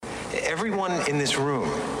Everyone in this room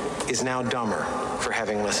is now dumber for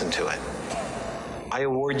having listened to it. I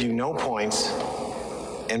award you no points,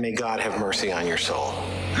 and may God have mercy on your soul.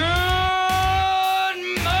 Good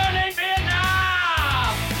morning,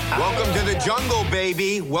 Vietnam! Welcome to the jungle,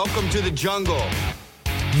 baby. Welcome to the jungle.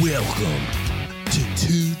 Welcome to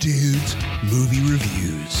Two Dudes Movie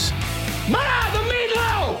Reviews. Mana, the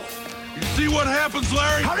meatloaf! You see what happens,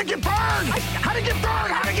 Larry? How'd it get burned? How'd it get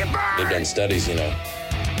burned? How'd it get burned? They've done studies,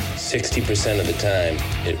 60% of the time,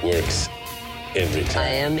 it works every time. I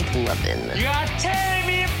am McLovin. You are tearing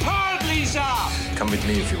me apart, Lisa! Come with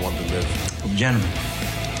me if you want to live. Gentlemen,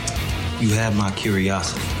 you have my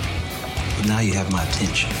curiosity, but now you have my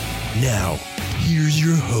attention. Now, here's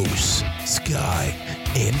your hosts, Sky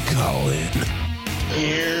and Colin.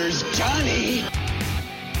 Here's Johnny!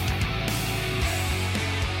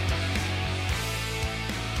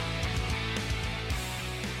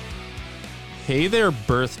 Hey there,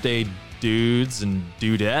 birthday dudes and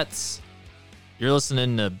dudettes. You're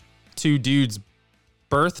listening to Two Dudes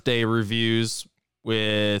Birthday Reviews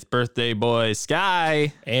with birthday boy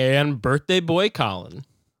Sky and birthday boy Colin.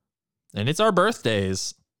 And it's our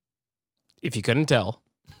birthdays. If you couldn't tell.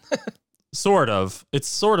 Sort of. It's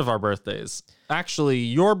sort of our birthdays. Actually,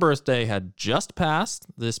 your birthday had just passed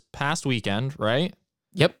this past weekend, right?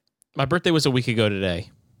 Yep. My birthday was a week ago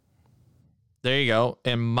today. There you go.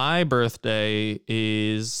 And my birthday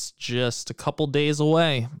is just a couple days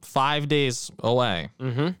away. 5 days away.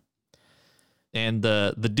 Mm-hmm. And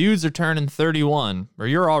the dudes are turning 31. Or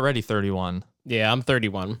you're already 31. Yeah, I'm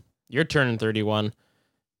 31. You're turning 31.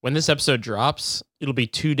 When this episode drops, it'll be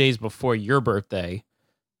 2 days before your birthday.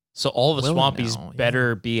 So all the Swampies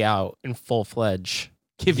better be out in full-fledged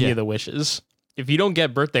giving you the wishes. If you don't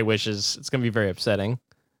get birthday wishes, it's going to be very upsetting.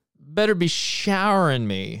 Better be showering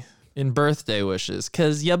me in birthday wishes,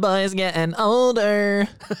 because your boy's getting older.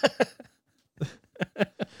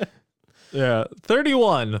 Yeah,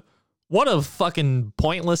 31. What a fucking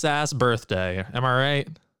pointless ass birthday. Am I right?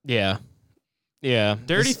 Yeah. Yeah.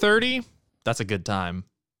 Dirty 30? That's a good time.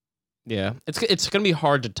 Yeah. It's going to be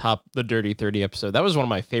hard to top the Dirty 30 episode. That was one of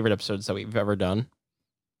my favorite episodes that we've ever done.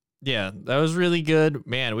 Yeah, that was really good.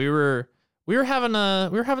 Man, we were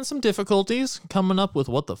having some difficulties coming up with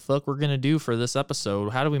what the fuck we're gonna do for this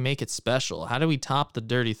episode. How do we make it special? How do we top the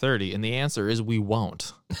Dirty 30? And the answer is we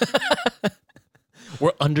won't.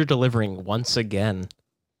 We're under-delivering once again.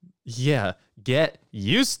 Yeah, get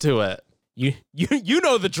used to it. You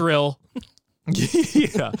know the drill.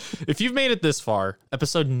 Yeah, if you've made it this far,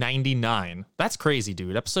 episode 99. That's crazy,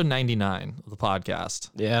 dude. Episode 99 of the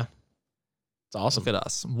podcast. Yeah, it's awesome. Look at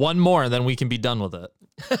us. One more, then we can be done with it.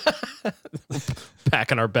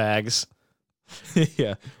 Packing our bags.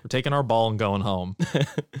 Yeah, we're taking our ball and going home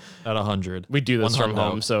at 100. We do this from 100.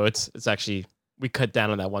 home, so it's actually, we cut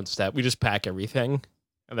down on that one step. We just pack everything,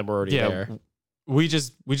 and then we're already there. We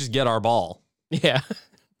just get our ball. Yeah,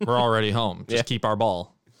 we're already home. Just keep our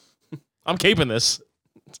ball. I'm keeping this.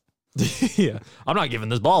 Yeah, I'm not giving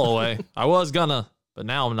this ball away. I was gonna, but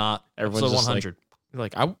now I'm not. Everyone's episode just 100.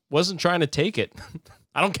 Like, I wasn't trying to take it.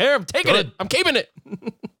 I don't care. I'm taking it. I'm keeping it.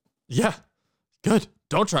 Yeah. Good.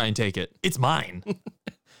 Don't try and take it. It's mine.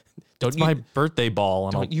 It's my birthday ball.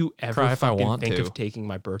 And don't you ever if I want think to. of taking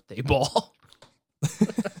my birthday ball?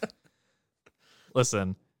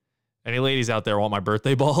 Listen, any ladies out there want my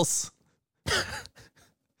birthday balls?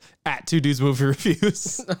 At Two Dudes Movie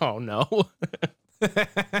Reviews. Oh, no.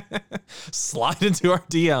 Slide into our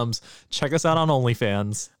DMs. Check us out on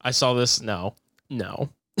OnlyFans. I saw this. No.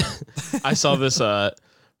 I saw this.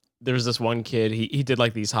 There was this one kid. He did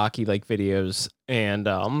like these hockey like videos, and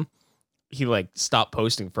he like stopped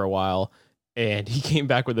posting for a while, and he came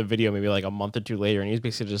back with a video maybe like a month or two later, and he's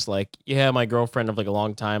basically just like, yeah, my girlfriend of like a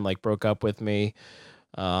long time like broke up with me.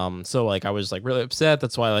 So like I was like really upset.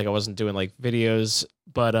 That's why like I wasn't doing like videos.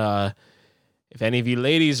 But if any of you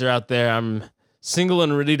ladies are out there, I'm single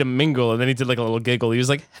and ready to mingle. And then he did like a little giggle. He was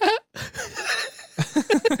like,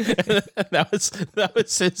 that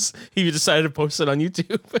was his. He decided to post it on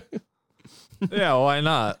YouTube. Yeah, why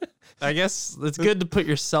not? I guess it's good to put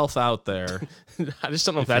yourself out there. I just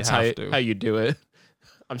don't know if that's how you do it.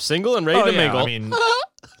 I'm single and ready to mingle. I mean,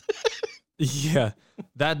 yeah,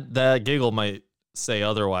 that giggle might say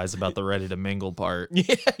otherwise about the ready to mingle part.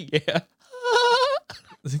 Yeah.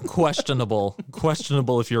 Questionable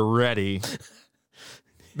if you're ready.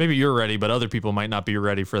 Maybe you're ready, but other people might not be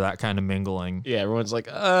ready for that kind of mingling. Yeah, everyone's like,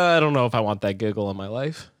 I don't know if I want that giggle in my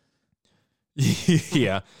life.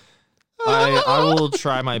 Yeah. I will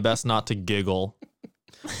try my best not to giggle.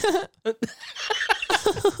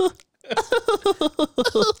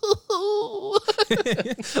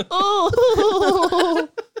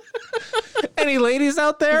 any ladies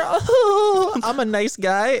out there? Oh, I'm a nice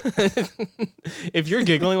guy. If you're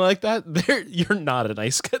giggling like that, you're not a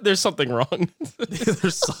nice guy. There's something wrong.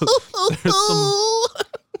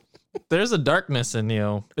 There's a darkness in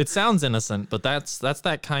you. It sounds innocent, but that's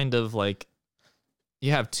that kind of like,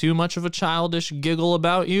 you have too much of a childish giggle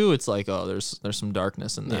about you. It's like, oh, there's some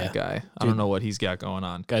darkness in that guy. I don't know what he's got going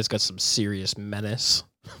on. Guy's got some serious menace.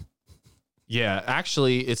 Yeah,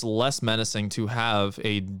 actually, it's less menacing to have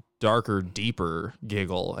a darker, deeper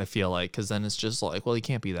giggle, I feel like, because then it's just like, well, he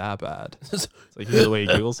can't be that bad. It's like, you hear the way he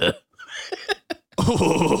giggles.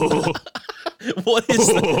 Oh. What is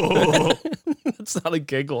that? That's not a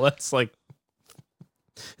giggle. That's like,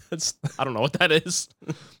 I don't know what that is.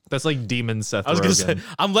 That's like demon Seth I was Rogen. going to say,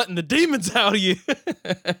 I'm letting the demons out of you.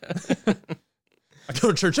 I go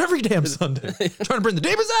to church every damn Sunday, trying to bring the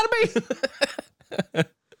demons out of me.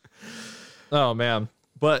 Oh, man.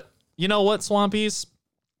 But you know what, Swampies?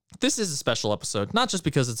 This is a special episode, not just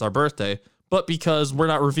because it's our birthday, but because we're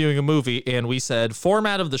not reviewing a movie, and we said,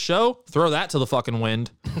 format of the show, throw that to the fucking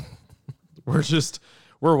wind.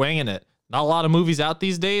 We're winging it. Not a lot of movies out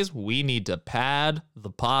these days. We need to pad the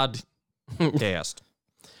podcast.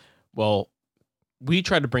 Well, we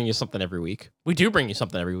try to bring you something every week. We do bring you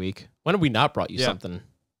something every week. When have we not brought you something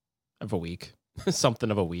of a week?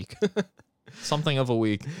 Something of a week. Something of a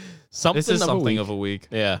week. This is something of a week.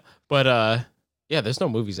 Yeah. But yeah, there's no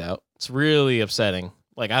movies out. It's really upsetting.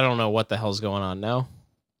 Like, I don't know what the hell's going on now.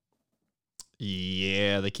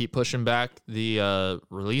 Yeah, they keep pushing back the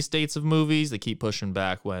release dates of movies. They keep pushing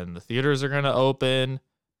back when the theaters are going to open.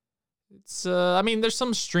 It's I mean, there's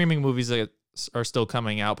some streaming movies that are still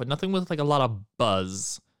coming out, but nothing with like a lot of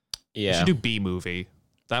buzz. Yeah. You should do B-movie.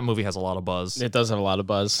 That movie has a lot of buzz. It does have a lot of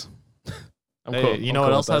buzz. You know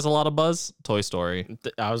what else has a lot of buzz? Toy Story.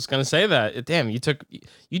 I was gonna say that. Damn, you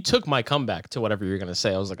took my comeback to whatever you're gonna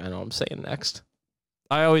say. I was like, I know what I'm saying next.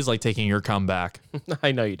 I always like taking your comeback.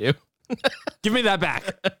 I know you do. Give me that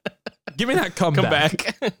back. Give me that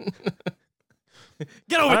comeback.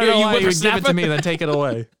 Get over here, you whippersnapper. Give it to me, then take it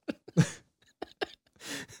away.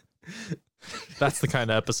 That's the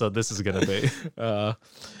kind of episode this is gonna be. But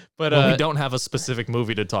when we don't have a specific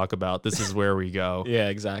movie to talk about, this is where we go. Yeah,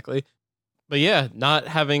 exactly. But yeah, not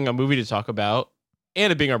having a movie to talk about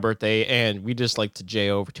and it being our birthday, and we just like to J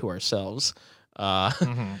over to ourselves. But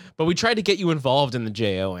we try to get you involved in the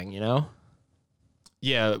JOing, you know?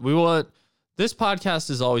 Yeah, this podcast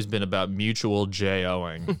has always been about mutual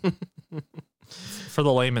JOing. For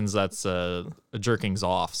the layman's, that's jerkings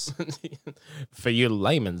offs. For you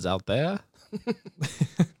layman's out there.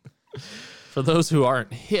 For those who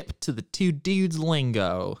aren't hip to the two dudes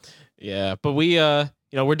lingo. Yeah, but we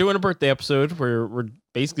we're doing a birthday episode where we're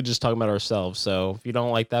basically just talking about ourselves. So if you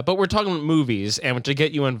don't like that, but we're talking about movies, and to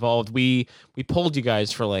get you involved, we polled you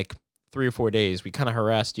guys for like 3 or 4 days. We kind of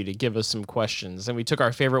harassed you to give us some questions, and we took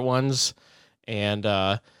our favorite ones, and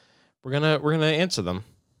we're gonna answer them.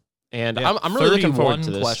 And yeah, I'm really looking forward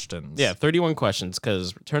to this. Questions. Yeah, 31 questions,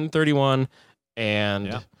 because we're turning 31,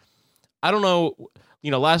 and I don't know.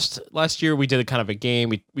 Last year we did a kind of a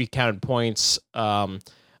game. We counted points.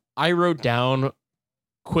 I wrote down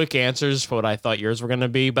quick answers for what I thought yours were going to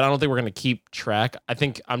be, but I don't think we're going to keep track. I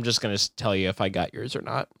think I'm just going to tell you if I got yours or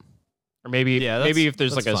not. Or maybe if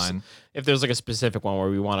there's like if there's like a specific one where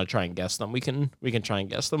we want to try and guess them, we can try and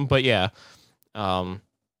guess them. But yeah, some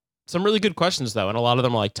really good questions though, and a lot of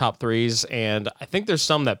them are like top threes, and I think there's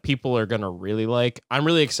some that people are going to really like. I'm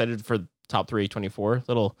really excited for top 324.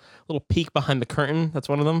 Little peek behind the curtain. That's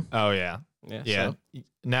one of them. Oh yeah. Yeah. So.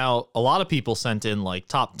 Now, a lot of people sent in like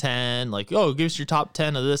top 10, like, oh, give us your top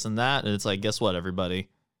 10 of this and that. And it's like, guess what, everybody?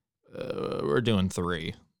 We're doing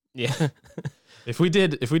 3. Yeah. If we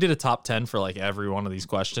did a top 10 for like every one of these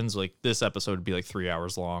questions, like this episode would be like 3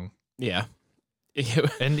 hours long. Yeah.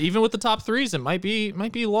 And even with the top 3s, it might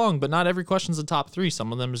be long, but not every question's a top 3.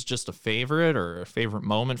 Some of them is just a favorite or a favorite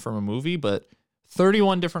moment from a movie, but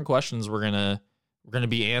 31 different questions we're gonna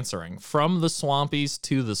be answering from the Swampies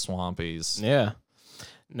to the Swampies. Yeah.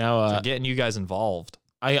 Now, getting you guys involved.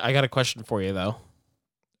 I got a question for you though.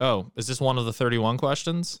 Oh, is this one of the 31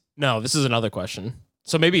 questions? No, this is another question.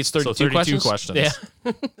 So maybe it's 32, so 32 questions.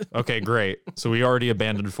 Yeah. Okay, great. So we already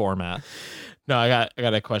abandoned format. No, I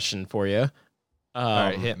got a question for you. All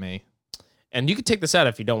right, hit me. And you can take this out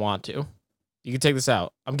if you don't want to. You can take this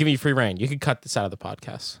out. I'm giving you free reign. You can cut this out of the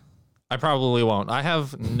podcast. I probably won't. I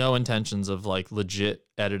have no intentions of like legit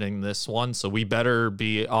editing this one, so we better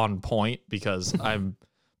be on point, because I'm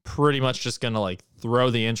pretty much just gonna like throw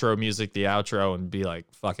the intro music, the outro, and be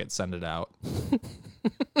like, fuck it, send it out.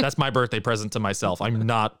 That's my birthday present to myself. I'm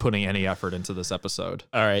not putting any effort into this episode.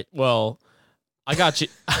 All right. Well, I got you.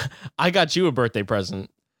 I got you a birthday present.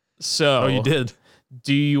 So, Oh, you did?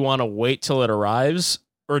 Do you want to wait till it arrives,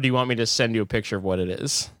 or do you want me to send you a picture of what it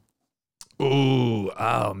is? Ooh,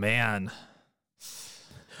 oh man.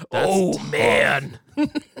 Oh man.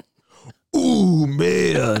 Ooh,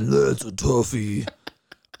 man, that's a toughie.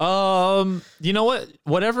 You know what?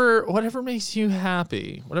 Whatever makes you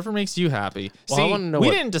happy. Whatever makes you happy. Well, See, I wanna know we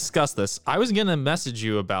what- didn't discuss this. I was gonna message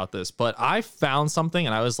you about this, but I found something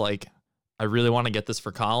and I was like, I really want to get this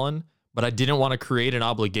for Colin, but I didn't want to create an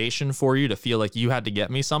obligation for you to feel like you had to get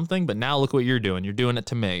me something. But now look what you're doing. You're doing it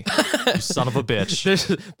to me. You son of a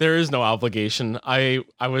bitch. There is no obligation. I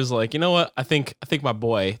was like, you know what? I think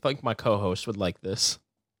my co-host would like this.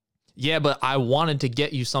 Yeah, but I wanted to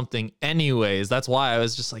get you something anyways. That's why I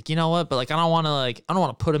was just like, you know what? But like, I don't want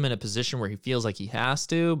to put him in a position where he feels like he has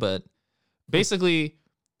to. But basically,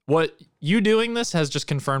 what you doing this has just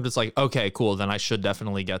confirmed it's like, okay, cool. Then I should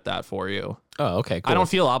definitely get that for you. Oh, okay, cool. I don't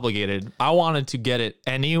feel obligated. I wanted to get it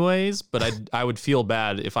anyways, but I would feel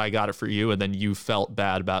bad if I got it for you and then you felt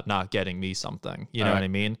bad about not getting me something. You know what I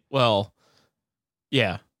mean? Well,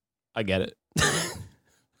 yeah, I get it.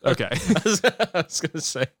 Okay. I was gonna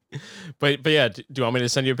say, but yeah, do you want me to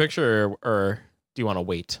send you a picture or do you want to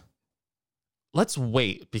wait? Let's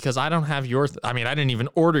wait because I don't have your. I mean, I didn't even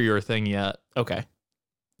order your thing yet. Okay.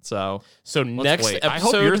 So next wait. episode, I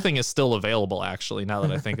hope your thing is still available. Actually, now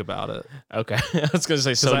that I think about it, okay. I was gonna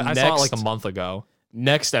say I saw it like a month ago.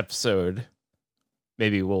 Next episode,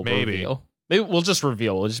 maybe we'll reveal. Maybe we'll just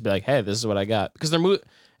reveal. We'll just be like, hey, this is what I got because they're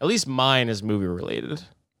at least mine is movie related.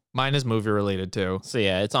 Mine is movie related too. So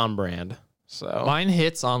yeah, it's on brand. So mine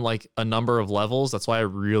hits on like a number of levels. That's why I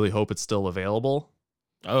really hope it's still available.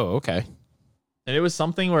 Oh, okay. And it was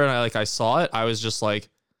something where I saw it. I was just like,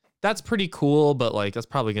 that's pretty cool, but like that's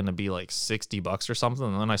probably going to be like $60 or something.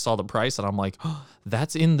 And then I saw the price and I'm like, oh,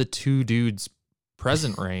 that's in the two dudes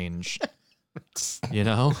present range. You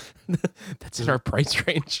know? That's in our price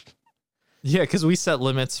range. Yeah, because we set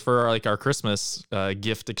limits for like our Christmas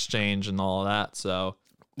gift exchange and all of that. So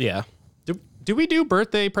yeah. Do we do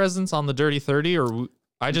birthday presents on the Dirty 30 or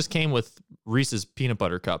I just came with Reese's peanut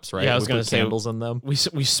butter cups, right? Yeah, I was going to say candles in them. We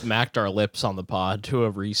smacked our lips on the pod to a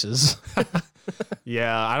Reese's.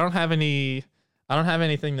 Yeah, I don't have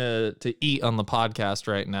anything to eat on the podcast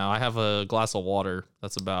right now. I have a glass of water.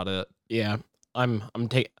 That's about it. Yeah.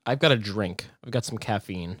 I've got a drink. I've got some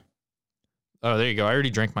caffeine. Oh, there you go. I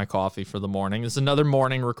already drank my coffee for the morning. It's another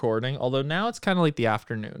morning recording, although now it's kind of like the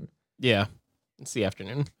afternoon. Yeah. It's the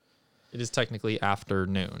afternoon. It is technically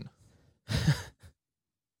afternoon.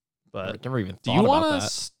 But I never even thought do you about want to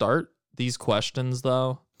that. start these questions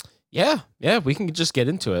though? Yeah, we can just get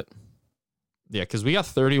into it. Yeah, because we got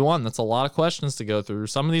 31. That's a lot of questions to go through.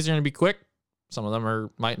 Some of these are going to be quick. Some of them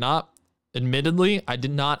might not. Admittedly, I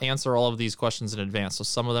did not answer all of these questions in advance, so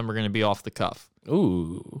some of them are going to be off the cuff.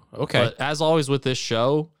 Ooh, okay. But as always with this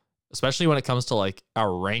show, especially when it comes to like our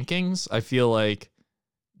rankings, I feel like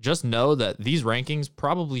just know that these rankings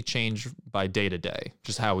probably change by day to day,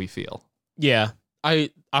 just how we feel. Yeah, I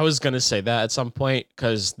was going to say that at some point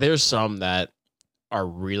because there's some that are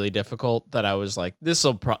really difficult that I was like, this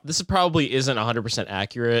probably isn't 100%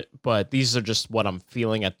 accurate, but these are just what I'm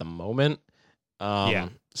feeling at the moment. Yeah,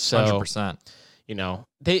 so 100%. You know,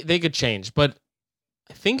 they could change, but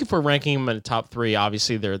I think if we're ranking them in the top 3,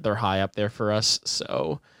 obviously they're high up there for us.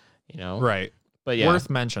 So, you know, right. But yeah, worth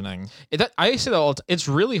mentioning. I say that all it's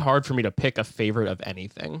really hard for me to pick a favorite of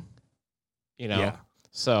anything. You know, Yeah.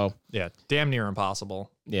 So yeah, damn near impossible.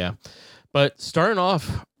 Yeah, but starting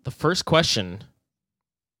off, the first question: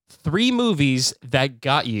 3 movies that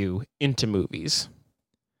got you into movies.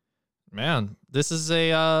 Man, this is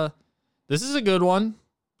a good one.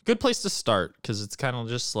 Good place to start because it's kind of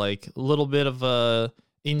just like a little bit of a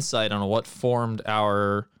insight on what formed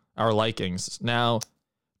our likings. Now,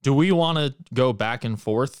 do we want to go back and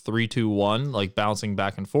forth 3, 2, 1, like bouncing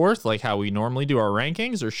back and forth, like how we normally do our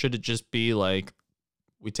rankings, or should it just be like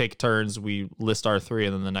we take turns, we list our 3,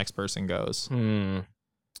 and then the next person goes?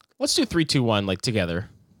 Let's do 3, 2, 1 like together.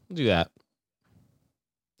 We'll do that.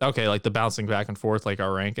 Okay, like the bouncing back and forth, like our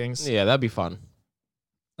rankings. Yeah, that'd be fun.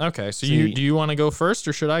 Okay, so do you want to go first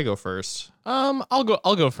or should I go first? I'll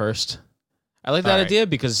go first. I like that idea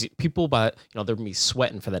because people, they're gonna be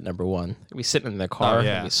sweating for that number 1. They'll be sitting in their car,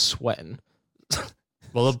 they'll be sweating.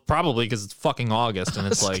 Well, probably because it's fucking August and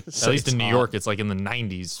it's like at least in New York, it's like in the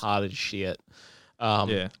 90s. Hot as shit.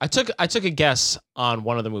 Yeah, I took a guess on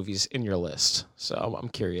one of the movies in your list, so I'm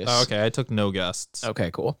curious. Oh, okay, I took no guests. Okay,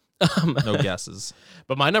 cool. No guesses.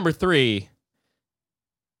 But my number 3,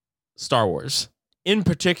 Star Wars. In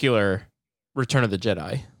particular, Return of the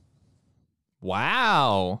Jedi.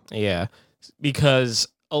 Wow. Yeah. because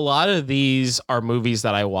a lot of these are movies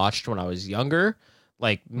that I watched when I was younger.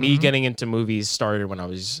 Like me getting into movies started when I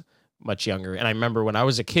was much younger. And I remember when I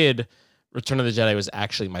was a kid, Return of the Jedi was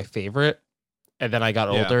actually my favorite. And then I got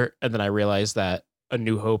older and then I realized that A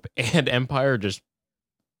New Hope and Empire just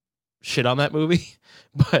shit on that movie.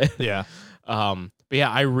 But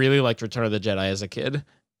I really liked Return of the Jedi as a kid.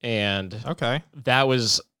 And that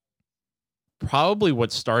was probably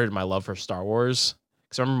what started my love for Star Wars.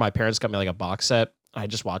 Because I remember my parents got me like a box set. I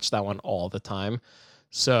just watched that one all the time.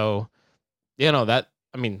 So,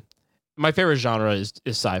 my favorite genre is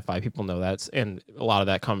sci-fi. People know that. And a lot of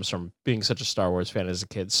that comes from being such a Star Wars fan as a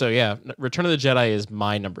kid. So, yeah, Return of the Jedi is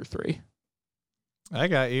my number 3. I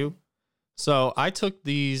got you. So I took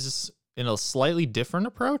these in a slightly different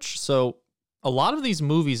approach. So a lot of these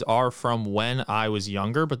movies are from when I was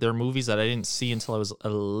younger, but they're movies that I didn't see until I was a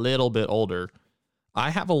little bit older.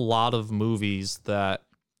 I have a lot of movies that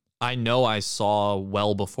I know I saw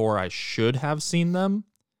well before I should have seen them.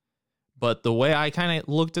 But the way I kind of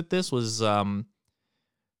looked at this was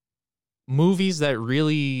movies that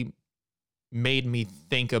really made me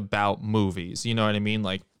think about movies. You know what I mean?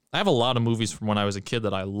 Like, I have a lot of movies from when I was a kid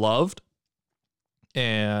that I loved,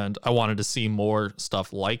 and I wanted to see more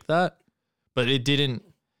stuff like that. But it didn't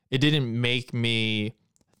make me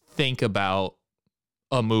think about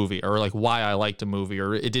a movie or like why I liked a movie,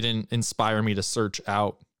 or it didn't inspire me to search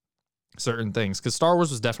out certain things. Because Star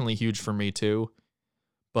Wars was definitely huge for me too.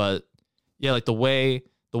 But yeah, like the way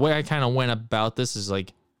I kind of went about this is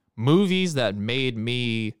like movies that made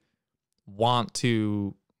me want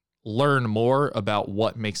to learn more about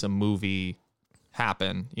what makes a movie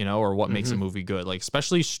happen, or what makes a movie good. Like,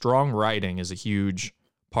 especially strong writing is a huge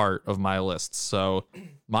part of my list. So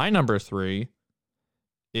my number 3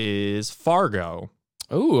 is Fargo.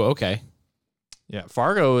 Oh, okay. Yeah,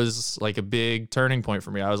 Fargo is like a big turning point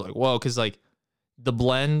for me. I was like, whoa, because like the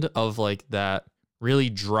blend of like that really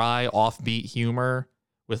dry, offbeat humor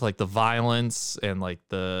with like the violence and like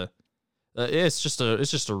it's just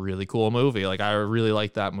a really cool movie. Like, I really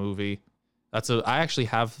like that movie. I actually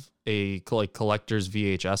have a collector's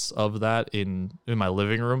VHS of that in my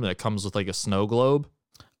living room that comes with like a snow globe.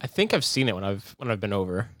 I think I've seen it when I've been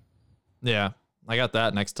over. Yeah, I got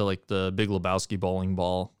that next to like the Big Lebowski bowling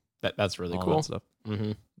ball. That's really cool. Stuff.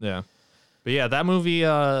 Mm-hmm. Yeah, but yeah, that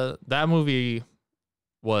movie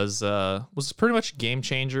was pretty much a game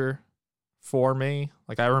changer for me.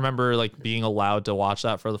 Like, I remember like being allowed to watch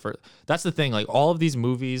that for the first. That's the thing. Like, all of these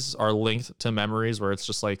movies are linked to memories where it's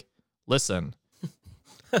just like, listen,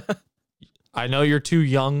 I know you're too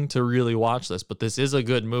young to really watch this, but this is a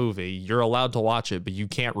good movie. You're allowed to watch it, but you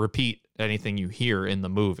can't repeat anything you hear in the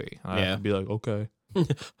movie. I have to be like, okay.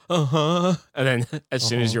 And then as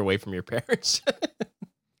soon as you're away from your parents.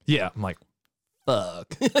 Yeah, I'm like,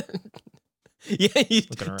 fuck. Yeah, you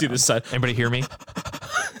do the side. Anybody hear me?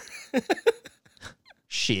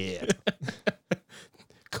 Shit.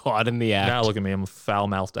 Caught in the act. Now look at me. I'm a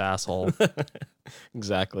foul-mouthed asshole.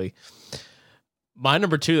 Exactly. My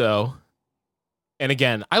number 2, though, and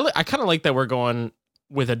again, I kind of like that we're going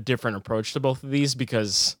with a different approach to both of these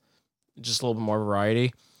because just a little bit more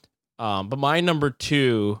variety. But my number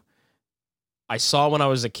 2, I saw when I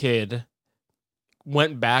was a kid,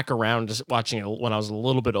 went back around just watching it when I was a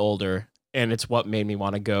little bit older, and it's what made me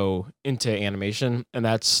want to go into animation, and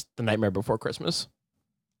that's The Nightmare Before Christmas.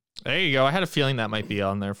 There you go. I had a feeling that might be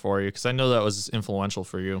on there for you because I know that was influential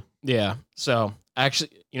for you. Yeah. So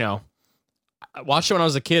actually, I watched it when I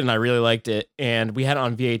was a kid and I really liked it. And we had it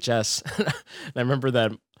on VHS. And I remember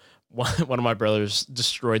that one of my brothers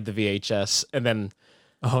destroyed the VHS. And then,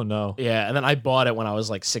 oh no. Yeah. And then I bought it when I was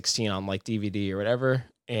like 16 on like DVD or whatever.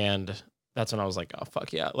 And that's when I was like, oh,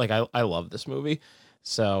 fuck yeah. Like, I love this movie.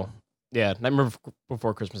 So yeah, Nightmare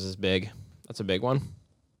Before Christmas is big. That's a big one.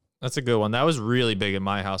 That's a good one. That was really big in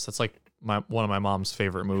my house. That's like one of my mom's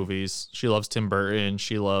favorite movies. She loves Tim Burton.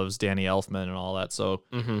 She loves Danny Elfman and all that. So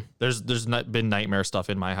there's not been nightmare stuff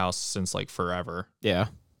in my house since like forever. Yeah.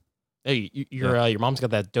 Hey, your mom's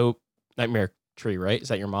got that dope nightmare tree, right? Is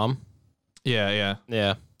that your mom? Yeah.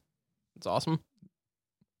 It's awesome.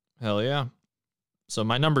 Hell yeah. So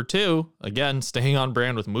my number 2, again, staying on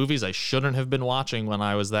brand with movies I shouldn't have been watching when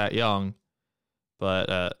I was that young.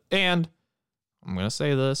 But, and I'm going to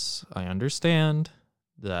say this, I understand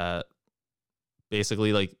that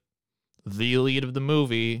basically like the lead of the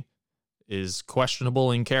movie is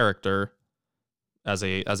questionable in character as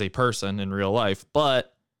a person in real life,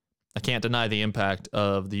 but I can't deny the impact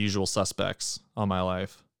of The Usual Suspects on my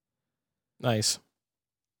life. Nice.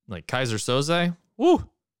 Like Kaiser Soze, woo.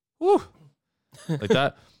 Like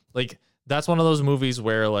that, like that's one of those movies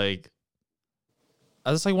where like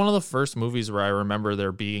It's like one of the first movies where I remember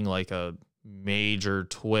there being like a major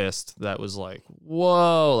twist that was like,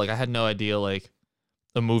 whoa, like I had no idea like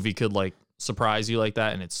a movie could like surprise you like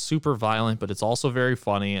that. And it's super violent, but it's also very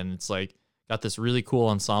funny. And it's like got this really cool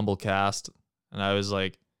ensemble cast. And I was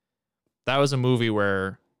like, that was a movie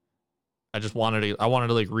where I wanted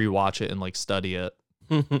to like rewatch it and like study it.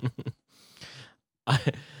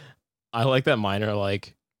 I like that mine are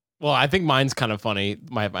like, well, I think mine's kind of funny,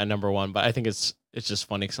 my number one, but I think it's just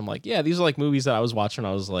funny because I'm like, yeah, these are like movies that I was watching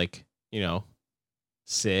when I was like,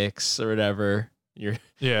 6 or whatever. Yours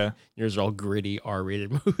are all gritty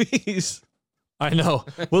R-rated movies. I know.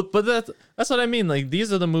 Well, but that's what I mean. Like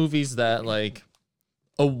these are the movies that like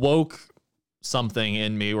awoke something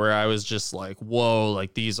in me where I was just like, whoa,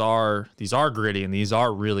 like these are gritty and these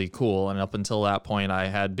are really cool. And up until that point, I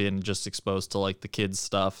had been just exposed to like the kids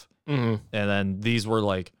stuff. Mm-hmm. And then these were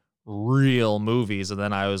like real movies. And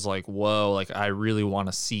then I was like, whoa, like I really want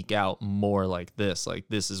to seek out more like this. Like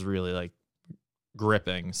this is really like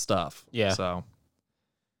gripping stuff. Yeah. So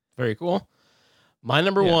very cool. My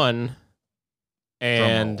number one,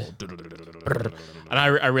 and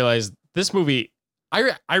I realized this movie,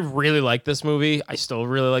 I really like this movie. I still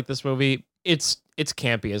really like this movie. It's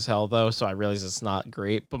campy as hell though, so I realize it's not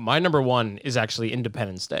great. But my number one is actually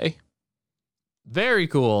Independence Day. Very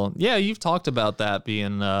cool. Yeah, you've talked about that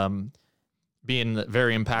being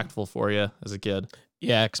very impactful for you as a kid.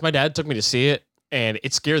 Yeah, because my dad took me to see it, and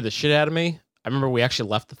it scared the shit out of me. I remember we actually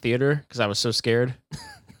left the theater because I was so scared.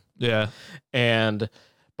 Yeah, but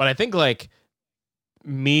I think like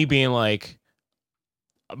me being like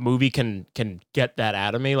a movie can get that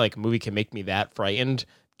out of me. Like a movie can make me that frightened.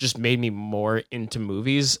 Just made me more into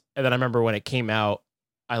movies. And then I remember when it came out,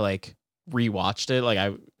 I like rewatched it. Like I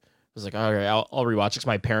was like, all right, I'll rewatch it because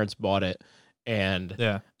my parents bought it. And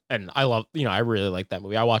I love, I really like that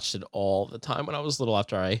movie. I watched it all the time when I was little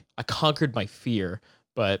after I conquered my fear.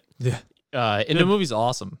 But the movie's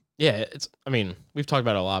awesome. Yeah, we've talked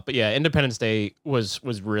about it a lot, but yeah, Independence Day was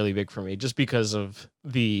really big for me just because of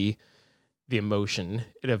the emotion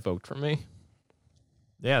it evoked from me.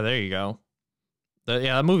 Yeah, there you go.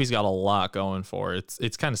 That movie's got a lot going for it.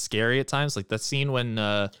 It's kind of scary at times, like that scene when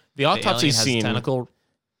the autopsy alien has scene, a tentacle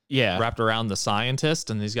wrapped around the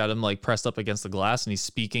scientist, and he's got him like pressed up against the glass, and he's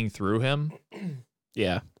speaking through him.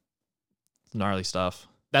 Yeah, it's gnarly stuff.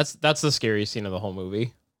 That's the scariest scene of the whole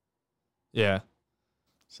movie. Yeah.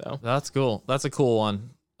 So that's cool. That's a cool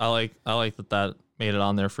one. I like that made it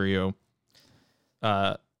on there for you.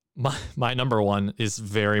 My number one is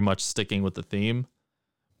very much sticking with the theme,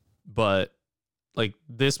 but like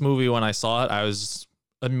this movie, when I saw it, I was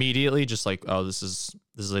immediately just like, oh, this is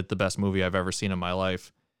like the best movie I've ever seen in my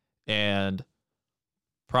life. And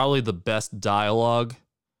probably the best dialogue.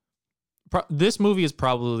 This movie is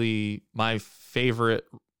probably my favorite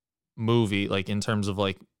movie, like in terms of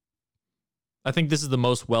like, I think this is the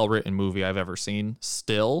most well-written movie I've ever seen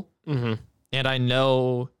still. Mm-hmm. And I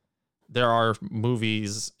know there are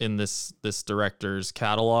movies in this director's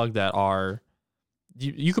catalog that are,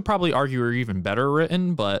 you could probably argue are even better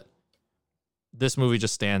written, but this movie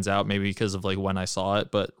just stands out maybe because of like when I saw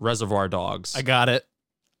it, but Reservoir Dogs. I got it.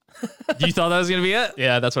 You thought that was going to be it?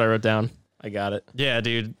 Yeah, that's what I wrote down. I got it. Yeah,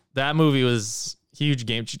 dude. That movie was huge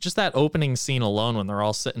game. Just that opening scene alone when they're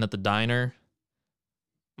all sitting at the diner.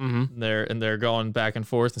 Mm-hmm. And they're going back and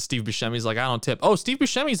forth, and Steve Buscemi's like, I don't tip. Oh, Steve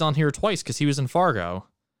Buscemi's on here twice because he was in Fargo.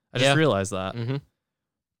 I just realized that. Mm-hmm.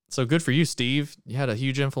 So good for you, Steve. You had a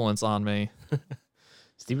huge influence on me.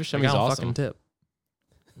 Steve Buscemi's awesome. Fucking tip.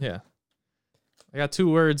 Yeah. I got 2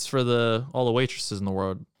 words for all the waitresses in the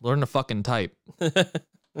world. Learn to fucking type.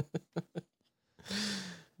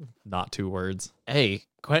 Not 2 words. Hey,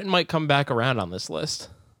 Quentin might come back around on this list.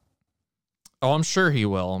 Oh, I'm sure he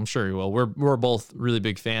will. We're both really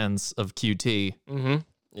big fans of QT. Mm-hmm.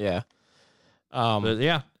 Yeah. But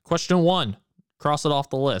yeah. Question 1. Cross it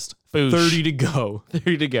off the list. Boosh. 30 to go.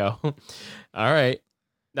 30 to go. All right.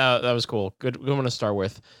 No, that was cool. Good one to start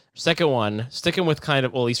with. Second one, sticking with kind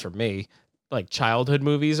of, well, at least for me, like childhood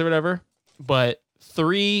movies or whatever. But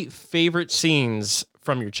 3 favorite scenes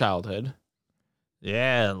from your childhood.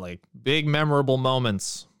 Yeah, like big memorable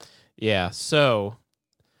moments. Yeah. So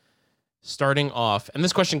starting off, and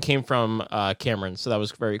this question came from Cameron, so that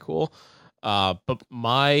was very cool. But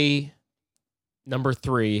my number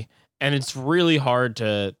 3, and it's really hard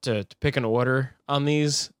to pick an order on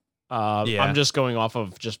these. I'm just going off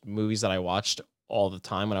of just movies that I watched all the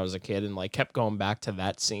time when I was a kid and like kept going back to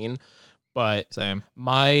that scene. But same.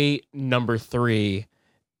 My number 3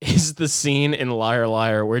 is the scene in Liar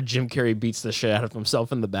Liar where Jim Carrey beats the shit out of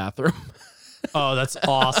himself in the bathroom. Oh, that's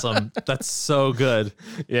awesome. That's so good.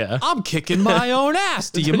 Yeah. I'm kicking my own ass.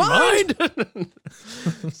 Do you mind?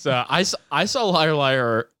 So I saw Liar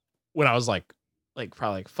Liar when I was like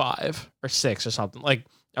probably like 5 or 6 or something. Like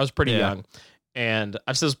I was pretty young. And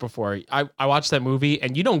I've said this before. I watched that movie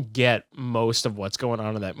and you don't get most of what's going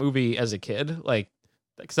on in that movie as a kid. Like,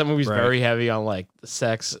 because that movie's very heavy on like the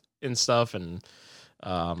sex and stuff and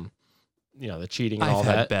the cheating and all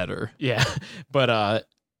that. Better. Yeah. But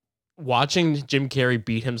watching Jim Carrey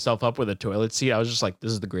beat himself up with a toilet seat, I was just like,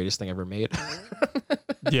 this is the greatest thing ever made.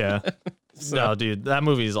 Yeah. No, dude, that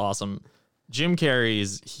movie is awesome. Jim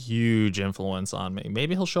Carrey's huge influence on me.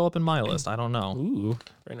 Maybe he'll show up in my list. I don't know. Ooh,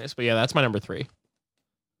 very nice. But yeah, that's my number 3.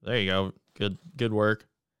 There you go. Good work.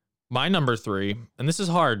 My number 3, and this is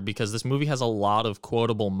hard because this movie has a lot of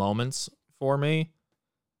quotable moments for me,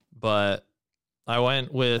 but I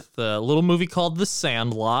went with a little movie called The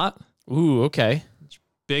Sandlot. Ooh, okay.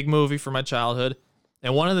 Big movie from my childhood.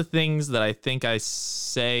 And one of the things that I think I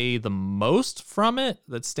say the most from it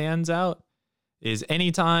that stands out is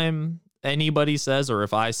anytime anybody says, or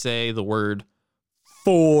if I say the word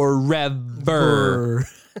forever,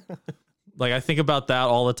 like I think about that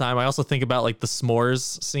all the time. I also think about like the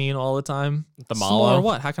s'mores scene all the time. The Mallow. S'more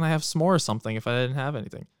what? How can I have s'more something if I didn't have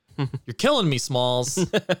anything? You're killing me, Smalls.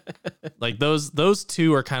 Like those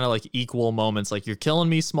two are kind of like equal moments. Like you're killing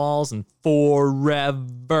me, Smalls, and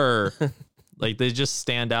forever. Like they just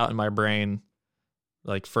stand out in my brain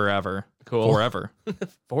like forever. Cool. Forever.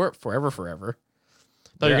 Forever.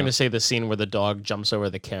 I thought you were going to say the scene where the dog jumps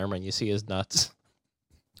over the camera and you see his nuts.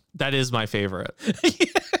 That is my favorite.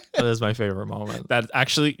 That is my favorite moment. That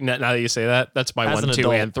actually, now that you say that, that's my As 1, an 2,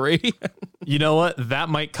 adult. and 3. You know what? That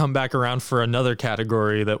might come back around for another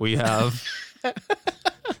category that we have.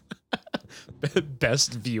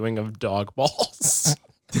 Best viewing of dog balls.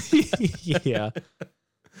 Yeah.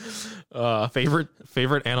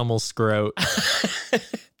 Favorite animal scrote.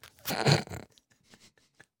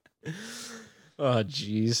 Oh,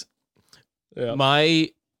 jeez. Yeah.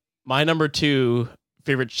 My number 2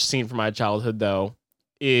 favorite scene from my childhood, though,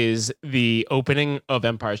 is the opening of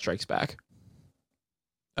Empire Strikes Back.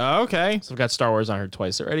 Okay. So I've got Star Wars on here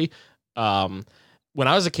twice already. When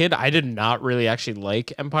I was a kid, I did not really actually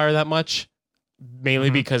like Empire that much, mainly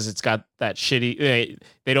because it's got that shitty.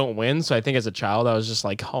 They don't win, so I think as a child I was just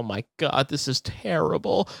like, "Oh my god, this is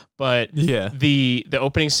terrible." But yeah, the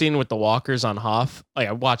opening scene with the walkers on Hoth, like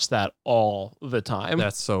I watched that all the time.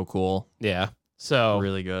 That's so cool. Yeah, so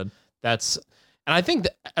really good. And I think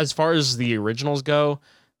that as far as the originals go,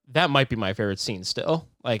 that might be my favorite scene still.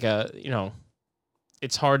 Like,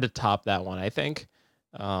 it's hard to top that one, I think.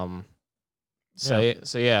 So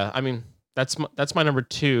yeah, I mean, that's my number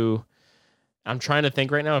 2. I'm trying to think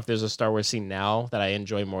right now if there's a Star Wars scene now that I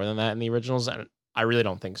enjoy more than that in the originals, and I really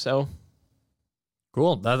don't think so.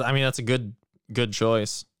 Cool. That's a good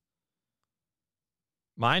choice.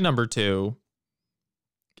 My number 2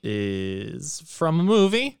 is from a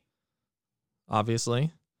movie.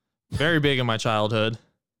 Obviously, very big in my childhood.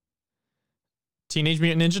 Teenage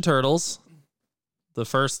Mutant Ninja Turtles, the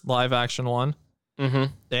first live action one. Mm-hmm.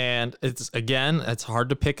 And it's hard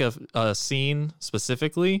to pick a scene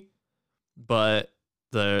specifically, but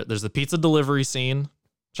there's the pizza delivery scene,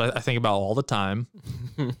 which I think about all the time.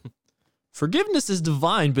 Forgiveness is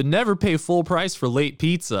divine, but never pay full price for late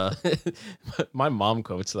pizza. My mom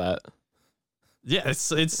quotes that. Yeah,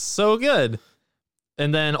 it's so good.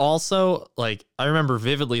 And then also, like, I remember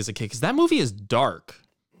vividly as a kid, because that movie is dark.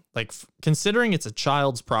 Like, considering it's a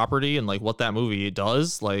child's property and, like, what that movie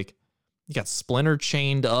does, like, you got Splinter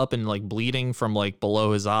chained up and, like, bleeding from, like,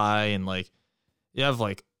 below his eye. And, like, you have,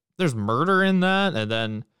 like, there's murder in that. And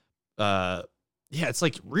then, it's,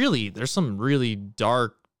 like, really, there's some really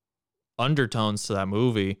dark undertones to that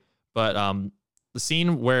movie. But the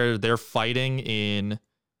scene where they're fighting in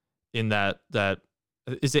that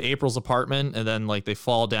is it April's apartment, and then like they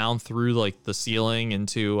fall down through like the ceiling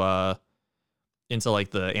into like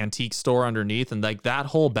the antique store underneath, and like that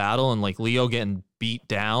whole battle and like Leo getting beat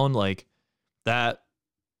down, like that,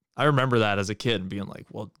 I remember that as a kid and being like,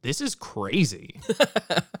 well, this is crazy.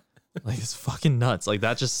 Like it's fucking nuts. Like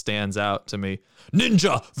that just stands out to me.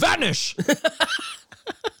 Ninja vanish.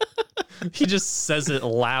 He just says it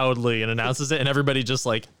loudly and announces it, and everybody just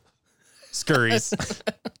like scurries.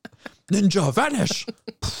 Ninja vanish.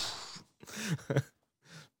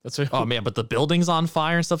 That's what, oh man, but the building's on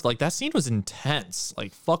fire and stuff. Like that scene was intense,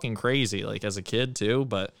 like fucking crazy, like as a kid too.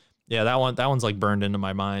 But yeah, that one's like burned into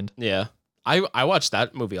my mind. Yeah. I watched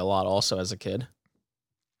that movie a lot also as a kid.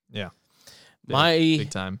 Yeah. Big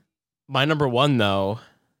time. My number 1 though,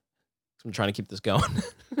 I'm trying to keep this going.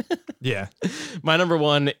 Yeah. My number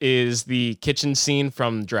one is the kitchen scene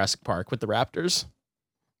from Jurassic Park with the raptors.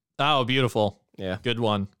 Oh, beautiful. Yeah. Good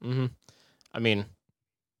one. Mm-hmm. I mean,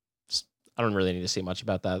 I don't really need to say much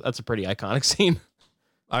about that. That's a pretty iconic scene.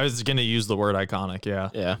 I was going to use the word iconic. Yeah.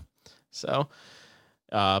 Yeah. So,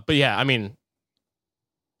 but yeah, I mean,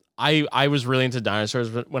 I was really into dinosaurs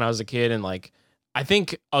when I was a kid, and like, I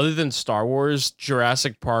think other than Star Wars,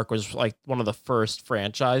 Jurassic Park was like one of the first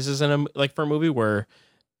franchises in for a movie where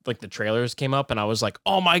like the trailers came up and I was like,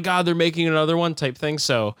 oh my God, they're making another one type thing.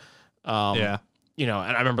 So, yeah, you know,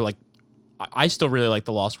 and I remember like, I still really like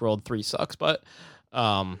The Lost World. 3 sucks, but,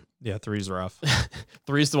 yeah, 3's rough.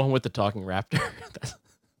 3's the one with the talking raptor.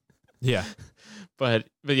 Yeah. But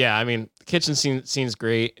yeah, I mean, the kitchen scene's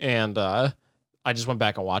great. And, I just went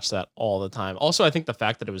back and watched that all the time. Also, I think the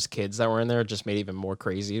fact that it was kids that were in there just made it even more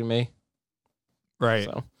crazy to me. Right.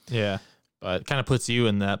 So, yeah. But it kind of puts you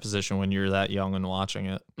in that position when you're that young and watching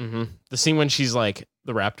it. Mm-hmm. The scene when she's like,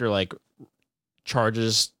 the raptor like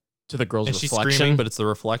charges to the girl's and reflection. She's screaming, but it's the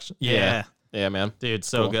reflection. Yeah. Yeah, man. Dude,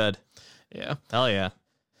 so Cool. good. Yeah. Hell yeah.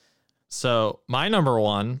 So my number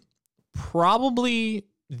one, probably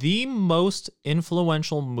the most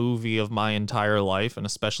influential movie of my entire life, and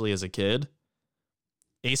especially as a kid,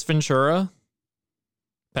 Ace Ventura,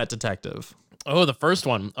 Pet Detective. Oh, the first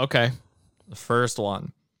one. Okay. The first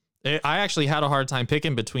one. I actually had a hard time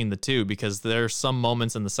picking between the two because there's some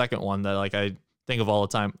moments in the second one that like I think of all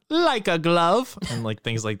the time, like a glove and like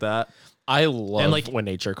things like that. I love and, like, When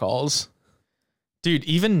Nature Calls. Dude,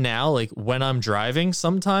 even now, like when I'm driving,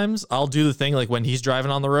 sometimes I'll do the thing like when he's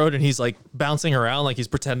driving on the road and he's like bouncing around, like he's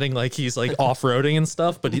pretending like he's like off-roading and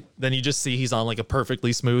stuff. But then you just see he's on like a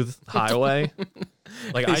perfectly smooth highway.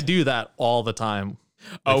 Like I do that all the time.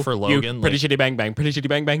 Like, for Logan, you, pretty shitty bang bang, pretty shitty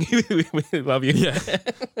bang bang. We love you. Yeah.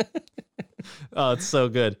 Oh, it's so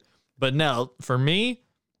good. But no, for me,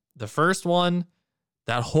 the first one,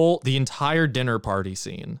 the entire dinner party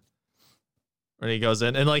scene. When he goes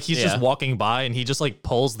in and like he's just walking by and he just like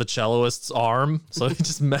pulls the celloist's arm, so he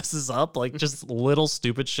just messes up like just little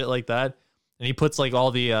stupid shit like that. And he puts like all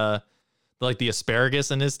the asparagus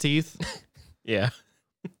in his teeth. Yeah.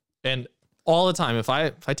 And all the time, if I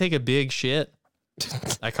take a big shit,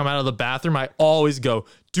 I come out of the bathroom, I always go,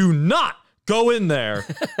 do not go in there.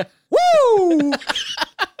 Woo!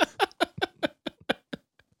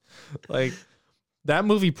 Like, that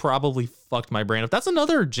movie probably fucked my brain up. That's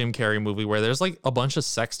another Jim Carrey movie where there's like a bunch of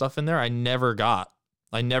sex stuff in there I never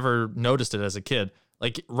noticed it as a kid.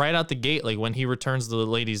 Like right out the gate, like when he returns the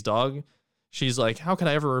lady's dog, she's like, how could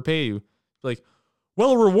I ever repay you? Like,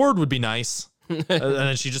 well, a reward would be nice. And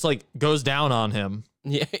then she just like goes down on him.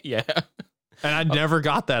 Yeah. Yeah. And I never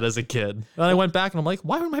got that as a kid. And I went back and I'm like,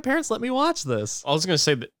 why would my parents let me watch this? I was going to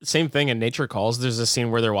say the same thing in Nature Calls. There's a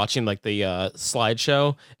scene where they're watching like the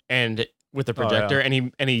slideshow and with the projector and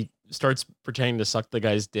he starts pretending to suck the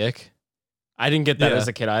guy's dick. I didn't get that as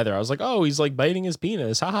a kid either. I was like, oh, he's like biting his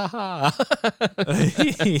penis. Ha ha ha.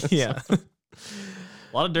 Yeah.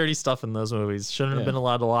 A lot of dirty stuff in those movies. Shouldn't have been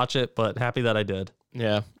allowed to watch it, but happy that I did.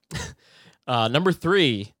 Yeah. Number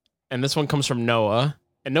 3, and this one comes from Noah.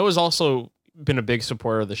 And Noah's also been a big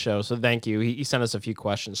supporter of the show, so thank you. He sent us a few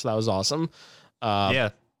questions, so that was awesome.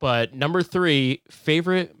 Yeah. But number 3,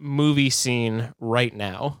 favorite movie scene right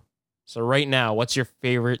now. So right now, what's your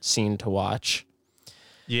favorite scene to watch?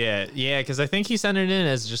 Yeah, because I think he sent it in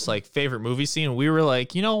as just like favorite movie scene. We were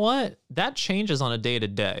like, you know what? That changes on a day to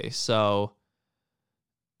day. So,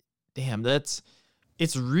 damn, it's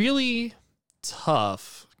really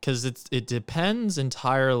tough because it depends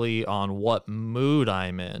entirely on what mood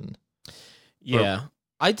I'm in. Yeah,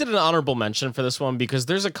 I did an honorable mention for this one because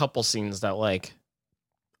there's a couple scenes that like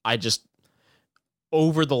I just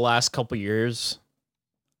over the last couple years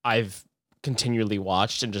I've continually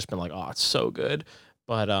watched and just been like, oh, it's so good.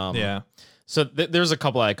 But yeah. So there's a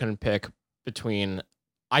couple I couldn't pick between.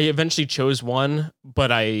 I eventually chose one,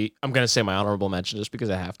 but I'm gonna say my honorable mention just because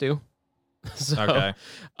I have to. So, okay.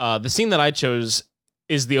 The scene that I chose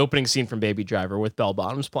is the opening scene from Baby Driver with Bell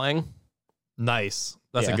Bottoms playing. Nice.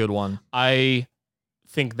 That's a good one. I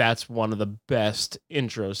think that's one of the best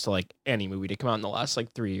intros to like any movie to come out in the last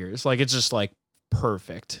like 3 years. Like it's just like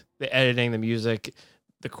perfect. The editing, the music,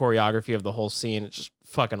 the choreography of the whole scene, it's just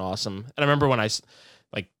fucking awesome. And I remember when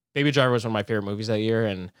Baby Driver was one of my favorite movies that year,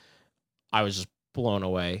 and I was just blown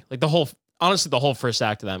away. Like the whole first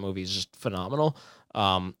act of that movie is just phenomenal.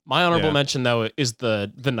 My honorable mention though is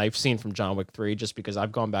the knife scene from John Wick 3, just because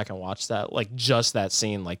I've gone back and watched that, like just that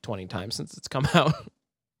scene like 20 times since it's come out.